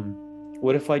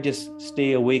 what if I just stay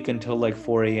awake until like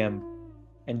 4 a.m.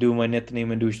 and do my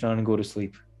Nitnem and do Ishnan and go to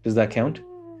sleep? Does that count?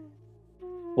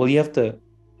 Well, you have to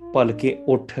ਭਲ ਕੇ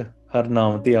ਉੱਠ ਹਰ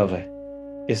ਨਾਮ ਤੇ ਆਵੇ।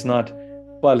 It's not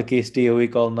ਭਲ K stay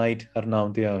awake all night ਹਰ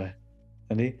ਨਾਮ ਤੇ ਆਵੇ,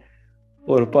 ਹਾਂਜੀ।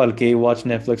 Or ਭਲ K watch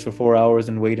Netflix for 4 hours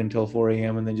and wait until 4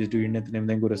 a.m. and then just do your Nitnem and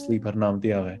then go to sleep ਹਰ ਨਾਮ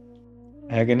ਤੇ ਆਵੇ,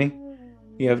 ਹੈ ਕਿ ਨਹੀਂ?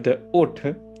 You have to ਉੱਠ,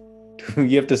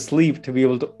 you have to sleep to be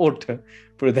able to ਉੱਠ,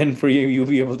 for you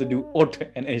be able to do ਉੱਠ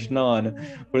and ishnan,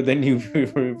 for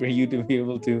you to be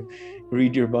able to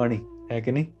read your bani, ਹੈ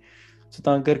ਕਿ ਨਹੀਂ? So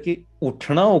ਤਾਂ ਕਰਕੇ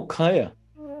ਉੱਠਣਾ ਔਖਾ ਆ,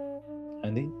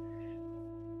 ਹਾਂਜੀ।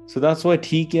 So that's why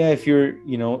ਠੀਕ ਹੈ, if you're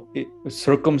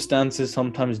circumstances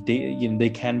sometimes they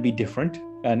can be different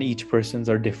and each person's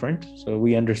are different, so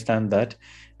we understand that,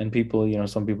 and people,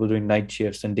 some people doing night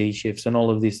shifts and day shifts and all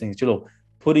of these things, chalo,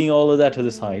 putting all of that to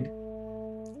the side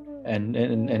and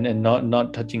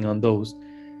not touching on those,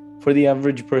 for the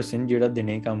average person jehda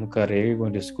dine kaam kar rahe, you're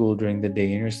going to school during the day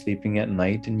and you're sleeping at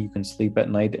night, and you can sleep at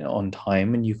night on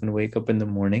time and you can wake up in the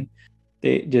morning,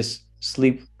 they just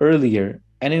sleep earlier,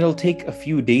 and it'll take a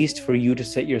few days for you to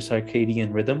set your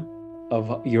circadian rhythm of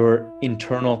your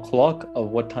internal clock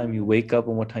of what time you wake up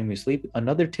and what time you sleep.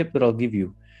 Another tip that I'll give you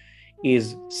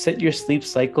is set your sleep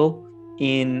cycle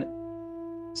in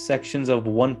sections of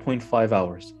 1.5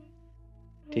 hours.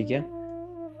 Okay?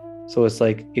 So it's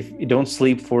like, if you don't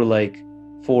sleep for like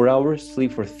 4 hours,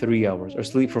 sleep for 3 hours, or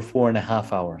sleep for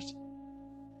 4.5 hours,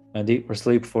 or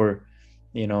sleep for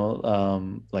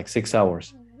like 6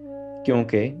 hours.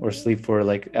 Okay, or sleep for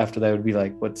like, after that would be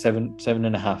like what,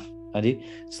 7.5.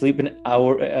 Sleep an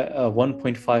hour,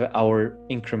 1.5 hour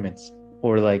increments,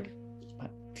 or like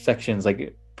sections,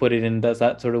 like put it in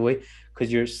that sort of way,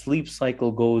 because your sleep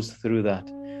cycle goes through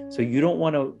that. So you don't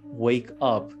want to wake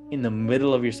up in the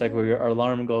middle of your cycle, your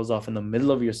alarm goes off in the middle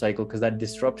of your cycle, because that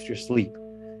disrupts your sleep.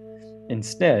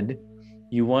 Instead,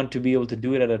 you want to be able to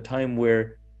do it at a time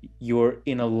where you're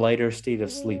in a lighter state of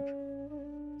sleep,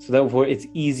 so that it's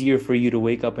easier for you to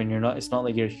wake up, and it's not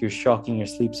like you're shocking your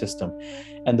sleep system.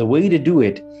 And the way to do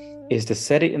it is to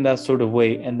set it in that sort of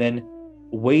way, and then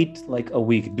wait like a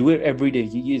week. Do it every day.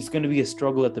 It's going to be a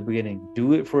struggle at the beginning.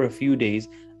 Do it for a few days,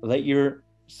 let your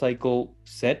cycle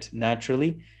set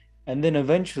naturally, and then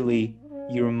eventually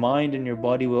your mind and your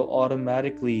body will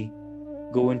automatically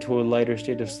go into a lighter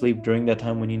state of sleep during that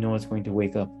time when you know it's going to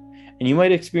wake up. And you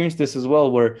might experience this as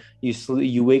well, where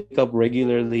you wake up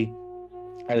regularly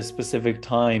at a specific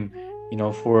time,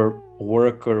 for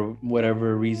work or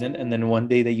whatever reason, and then one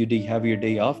day that you have your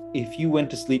day off, if you went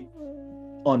to sleep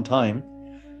on time,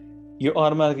 you're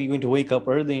automatically going to wake up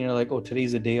early, and you're like, oh,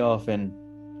 today's a day off and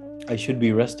I should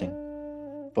be resting.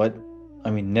 But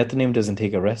I mean, Nitnem doesn't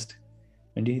take a rest.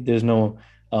 There's no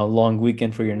long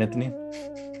weekend for your Nitnem.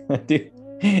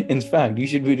 In fact, you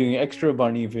should be doing extra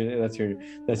bani if that's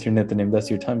your Nitnem, that's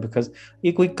your time, because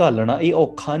ye koi kalana, ye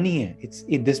aukha nahi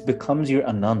hai. This becomes your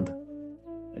anand.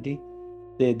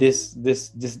 This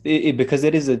because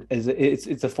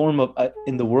it's a form of,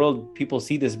 in the world, people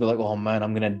see this, be like, oh man,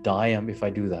 I'm gonna die if I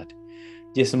do that.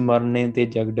 Jis marne te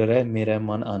jag dare mera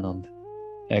man anand.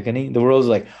 The world's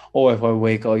like, oh, if I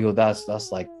wake, oh,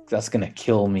 that's gonna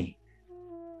kill me.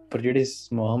 But ਜਿਹੜੇ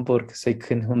ਮਹਾਂਪੁਰਖ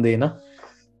ਸਿੱਖ ਹੁੰਦੇ ਨਾ,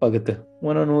 ਭਗਤ,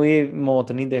 ਉਹਨਾਂ ਨੂੰ ਇਹ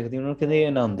ਮੌਤ ਨਹੀਂ ਦਿਖਦੀ, ਉਹਨਾਂ ਨੂੰ ਕਹਿੰਦੇ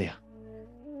ਆਨੰਦ ਆ।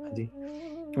 ਹਾਂਜੀ,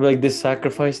 like this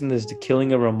sacrificing, this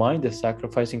killing of our mind, this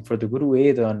sacrificing for the Guru,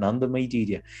 the anandamai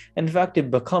chੀਜ਼ ਆ। In fact,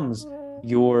 it becomes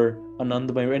your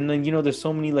Anandamay. And then, there's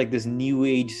so many like this new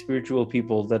age spiritual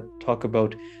people that talk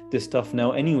about this stuff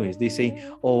now anyways. They say,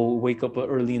 oh, wake up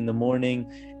early in the morning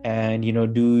and,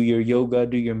 do your yoga,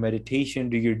 do your meditation,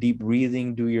 do your deep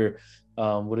breathing, do your,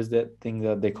 what is that thing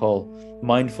that they call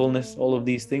mindfulness, all of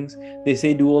these things. They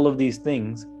say do all of these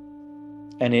things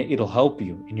and it'll help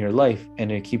you in your life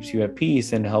and it keeps you at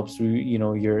peace and helps you,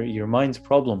 your mind's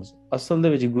problems. Asal de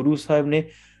vich Guru Sahib ne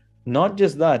not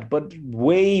just that, but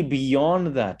way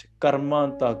beyond that,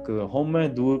 karma tak,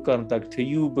 home dur karan tak, till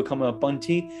you become a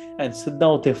panchi and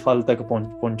siddha utte phal tak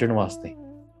pਹੁੰਚਣ ਵਾਸਤੇ.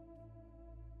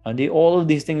 And all of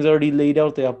these things are already laid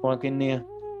out there.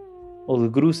 Oh, the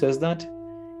Guru says that.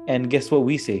 And guess what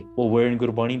we say? Well, where in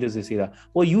Gurbani does it say that?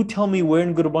 Well, you tell me where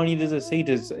in Gurbani does it say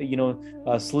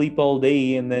to, sleep all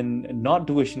day and then not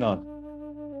do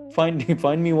Ishnan.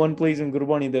 Find me one place in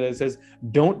Gurbani that it says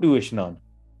don't do Ishnan.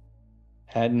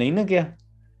 Had nahi na kya?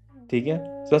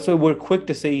 So that's why we're quick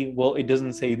to say, well, it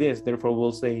doesn't say this, therefore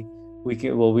we'll say we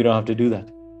don't have to do that.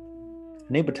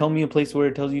 No, but tell me a place where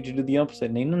it tells you to do the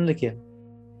opposite. Nahi na likya.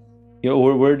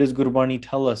 Or where does Gurbani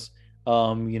tell us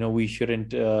we shouldn't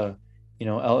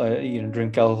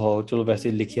drink alcohol? Chalo waise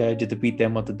likhya hai jit peete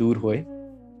mat dur hoye.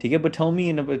 Okay, but tell me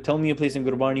a place in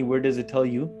Gurbani where does it tell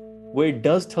you, where it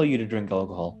does tell you to drink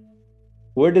alcohol?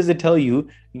 Where does it tell you,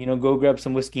 go grab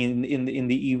some whiskey in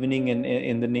the evening and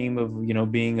in the name of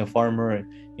being a farmer,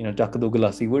 takdo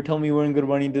galasi? Tell me where in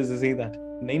Gurbani does it say that?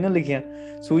 Nahi na likhya.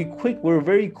 So we're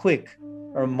very quick.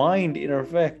 Our mind, in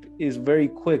effect, is very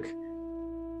quick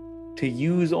to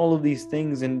use all of these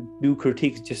things and do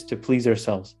critiques just to please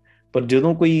ourselves. But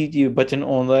ਜਦੋਂ ਕੋਈ ਬਚਨ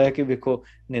ਆਉਂਦਾ ਹੈ ਕਿ ਵੇਖੋ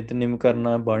ਨਿਤਨੇਮ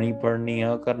ਕਰਨਾ, ਬਾਣੀ ਪੜ੍ਹਨੀ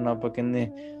ਆ ਕਰਨਾ, ਆਪਾਂ ਕਹਿੰਦੇ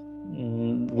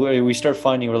we start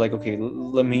finding, we're like, okay,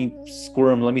 let me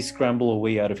scramble a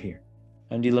way out of here,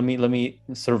 and let me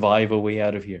survive a way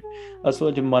out of here. That's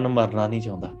what ਮਨ ਮਰਨਾ ਨਹੀਂ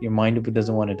ਚਾਹੁੰਦਾ. Your mind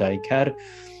doesn't want to die. ਖੈਰ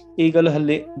ਇਹ ਗੱਲ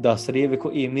ਹਲੇ ਦੱਸ ਰਹੀ ਹੈ,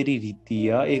 ਵੇਖੋ ਇਹ ਮੇਰੀ ਰੀਤੀ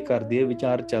ਆ, ਇਹ ਕਰਦੇ ਆ,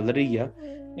 ਵਿਚਾਰ ਚੱਲ ਰਹੀ ਆ.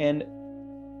 And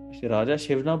Raja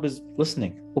Shivnab is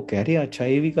listening. ਉਹ ਕਹਿ ਰਿਹਾ ਅੱਛਾ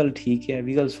ਇਹ ਵੀ ਗੱਲ ਠੀਕ ਹੈ, ਇਹ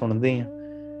ਵੀ ਗੱਲ ਸੁਣਦੇ ਆ.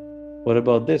 What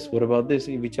about this?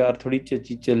 ਇਹ ਵਿਚਾਰ ਥੋੜੀ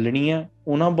ਚੱਲਣੀ ਆ,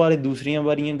 ਉਹਨਾਂ ਬਾਰੇ ਦੂਸਰੀਆਂ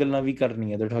ਵਾਰੀਆਂ ਗੱਲਾਂ ਵੀ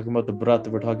ਕਰਨੀਆਂ. They're talking about the breath,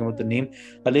 we're talking about the name.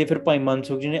 ਹਲੇ ਫਿਰ ਭਾਈ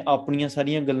ਮਨਸੁਖ ਜੀ ਨੇ ਆਪਣੀਆਂ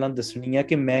ਸਾਰੀਆਂ ਗੱਲਾਂ ਦੱਸਣੀਆਂ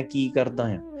ਕਿ ਮੈਂ ਕੀ ਕਰਦਾ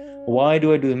ਆ. Why do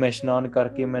I do? ਮੈਂ ਇਸ਼ਨਾਨ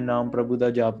ਕਰਕੇ ਮੈਂ ਨਾਮ ਪ੍ਰਭੂ ਦਾ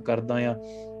ਜਾਪ ਕਰਦਾ ਆ,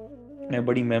 ਮੈਂ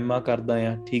ਬੜੀ ਮਹਿਮਾ ਕਰਦਾ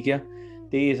ਆ, ਠੀਕ ਆ.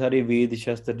 ਤੇ ਇਹ ਸਾਰੇ ਵੇਦ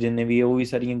ਸ਼ਸਤਰ ਜਿੰਨੇ ਵੀ ਆ ਉਹ ਵੀ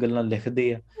ਸਾਰੀਆਂ ਗੱਲਾਂ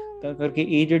ਲਿਖਦੇ ਆ. ਤਾਂ ਕਰਕੇ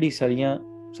ਇਹ ਜਿਹੜੀ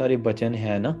ਸਾਰੇ ਬਚਨ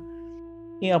ਹੈ ਨਾ,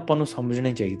 ਇਹ ਆਪਾਂ ਨੂੰ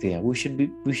ਸਮਝਣੇ ਚਾਹੀਦੇ ਆ. We should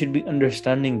be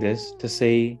understanding this to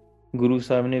say, Guru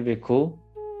Sahib ਨੇ ਵੇਖੋ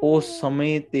ਉਸ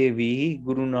ਸਮੇਂ ਤੇ ਵੀ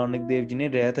ਗੁਰੂ ਨਾਨਕ ਦੇਵ ਜੀ ਨੇ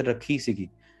ਰਹਿਤ ਰੱਖੀ ਸੀਗੀ.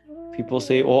 People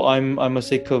say, oh, I'm a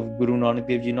Sikh of Guru Nanak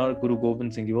Dev Ji, not Guru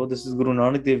Gobind Singh Ji. Well, this is Guru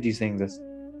Nanak Dev Ji saying this.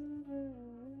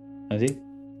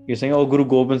 You're saying, oh, Guru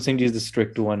Gobind Singh Ji is the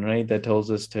strict one, right? That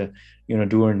tells us to,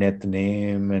 do our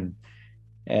Nitnem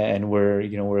and we're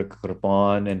a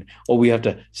Qurban, and we have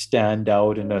to stand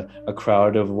out in a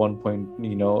crowd of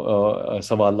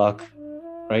 1.7 lakh,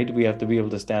 right? We have to be able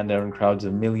to stand out in crowds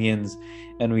of millions,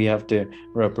 and we have to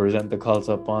represent the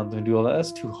Khalsa Panth and do all that.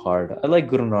 That's too hard. I like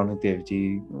Guru Nanak Dev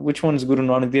Ji. Which one is Guru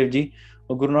Nanak Dev Ji?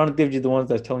 Well, Guru Nanak Dev Ji is the one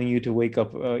that's telling you to wake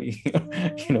up,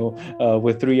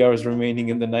 with 3 hours remaining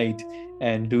in the night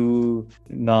and do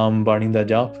Naam Bani da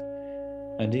Jap.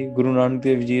 And Guru Nanak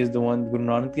Dev Ji is the one. Guru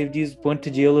Nanak Dev Ji went to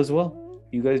jail as well.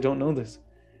 You guys don't know this.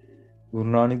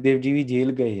 Guru Nanak Dev Ji bhi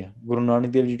jail gaye. Guru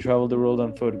Nanak Dev Ji traveled the world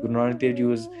on foot. Guru Nanak Dev Ji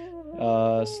was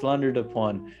slandered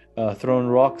upon, thrown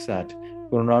rocks at.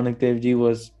 Guru Nanak Dev Ji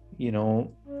was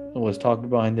talked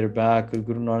behind their back.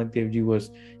 Guru Nanak Dev Ji was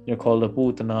called a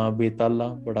putana,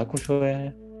 betala, bada kuch hoya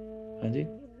hai. Hanji.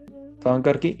 ਤਾਂ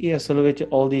ਕਰਕੇ ਇਹ ਅਸਲ ਵਿੱਚ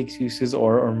all the excuses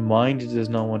our mind does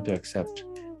not want to accept.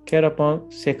 ਖੈਰ ਆਪਾਂ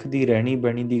ਸਿੱਖ ਦੀ ਰਹਿਣੀ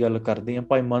ਬਹਿਣੀ ਦੀ ਗੱਲ ਕਰਦੇ ਹਾਂ.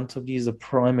 ਭਾਈ ਮਨਸੁਖ ਜੀ is a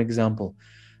prime example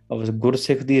of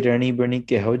ਗੁਰਸਿੱਖ ਦੀ ਰਹਿਣੀ ਬਹਿਣੀ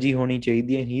ਕਿਹੋ ਜਿਹੀ ਹੋਣੀ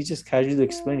ਚਾਹੀਦੀ ਹੈ. He's just casually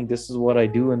explaining, this is what I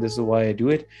do and this is why I do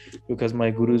it, because my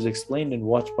gurus explained, and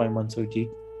watch Bhai Mansukh ji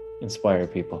inspire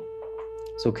people.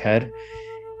 So ਖੈਰ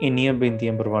ਇੰਨੀਆਂ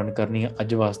ਬੇਨਤੀਆਂ ਪ੍ਰਵਾਨ ਕਰਨੀਆਂ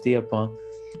ਅੱਜ ਵਾਸਤੇ. ਆਪਾਂ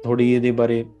ਥੋੜ੍ਹੀ ਇਹਦੇ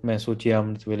ਬਾਰੇ ਮੈਂ ਸੋਚਿਆ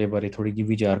ਅੰਮ੍ਰਿਤ ਵੇਲੇ ਬਾਰੇ ਥੋੜ੍ਹੀ ਜਿਹੀ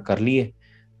ਵਿਚਾਰ ਕਰ ਲਈਏ,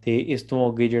 ਤੇ ਇਸ ਤੋਂ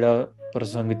ਅੱਗੇ ਜਿਹੜਾ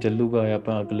ਪ੍ਰਸੰਗ ਚੱਲੂਗਾ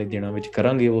ਆਪਾਂ ਅਗਲੇ ਦਿਨਾਂ ਵਿੱਚ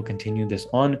ਕਰਾਂਗੇ. We'll continue this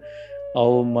on.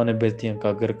 ਆਓ ਮਨ ਬੇਨਤੀਆਂ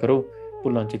ਕਾਗਰ ਕਰੋ,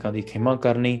 ਭੁੱਲਾਂ ਚੁੱਕਾਂ ਦੀ ਖਿਮਾ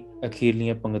ਕਰਨੀ,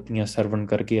 ਅਖੀਰਲੀਆਂ ਪੰਗਤੀਆਂ ਸਰਵਣ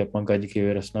ਕਰਕੇ ਆਪਾਂ ਗੱਜ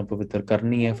ਕੇ ਰਸਨਾ ਪਵਿੱਤਰ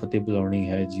ਕਰਨੀ ਹੈ, ਫਤਿਹ ਬੁਲਾਉਣੀ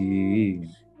ਹੈ ਜੀ.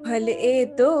 ਫਲ ਏ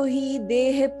ਤੋ ਹੀ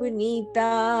ਦੇਹ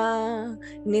ਪੁਨੀਤਾ,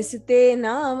 ਨਿਸਤੇ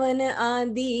ਨਾਵਨ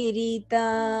ਆਦੀ ਰੀਤਾ.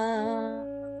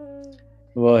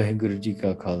 ਵਾਹਿਗੁਰੂ ਜੀ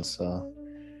ਕਾ ਖਾਲਸਾ,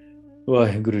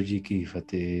 ਵਾਹਿਗੁਰੂ ਜੀ ਕੀ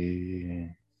ਫਤਿਹ.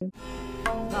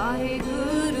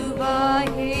 ਵਾਹਿਗੁਰੂ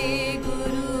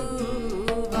ਵਾਹਿਗੁਰੂ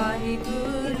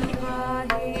ਵਾਹਿਗੁਰੂ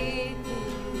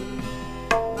ਵਾਹਿਗੁਰੂ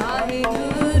ਵਾਹਿਗੁਰੂ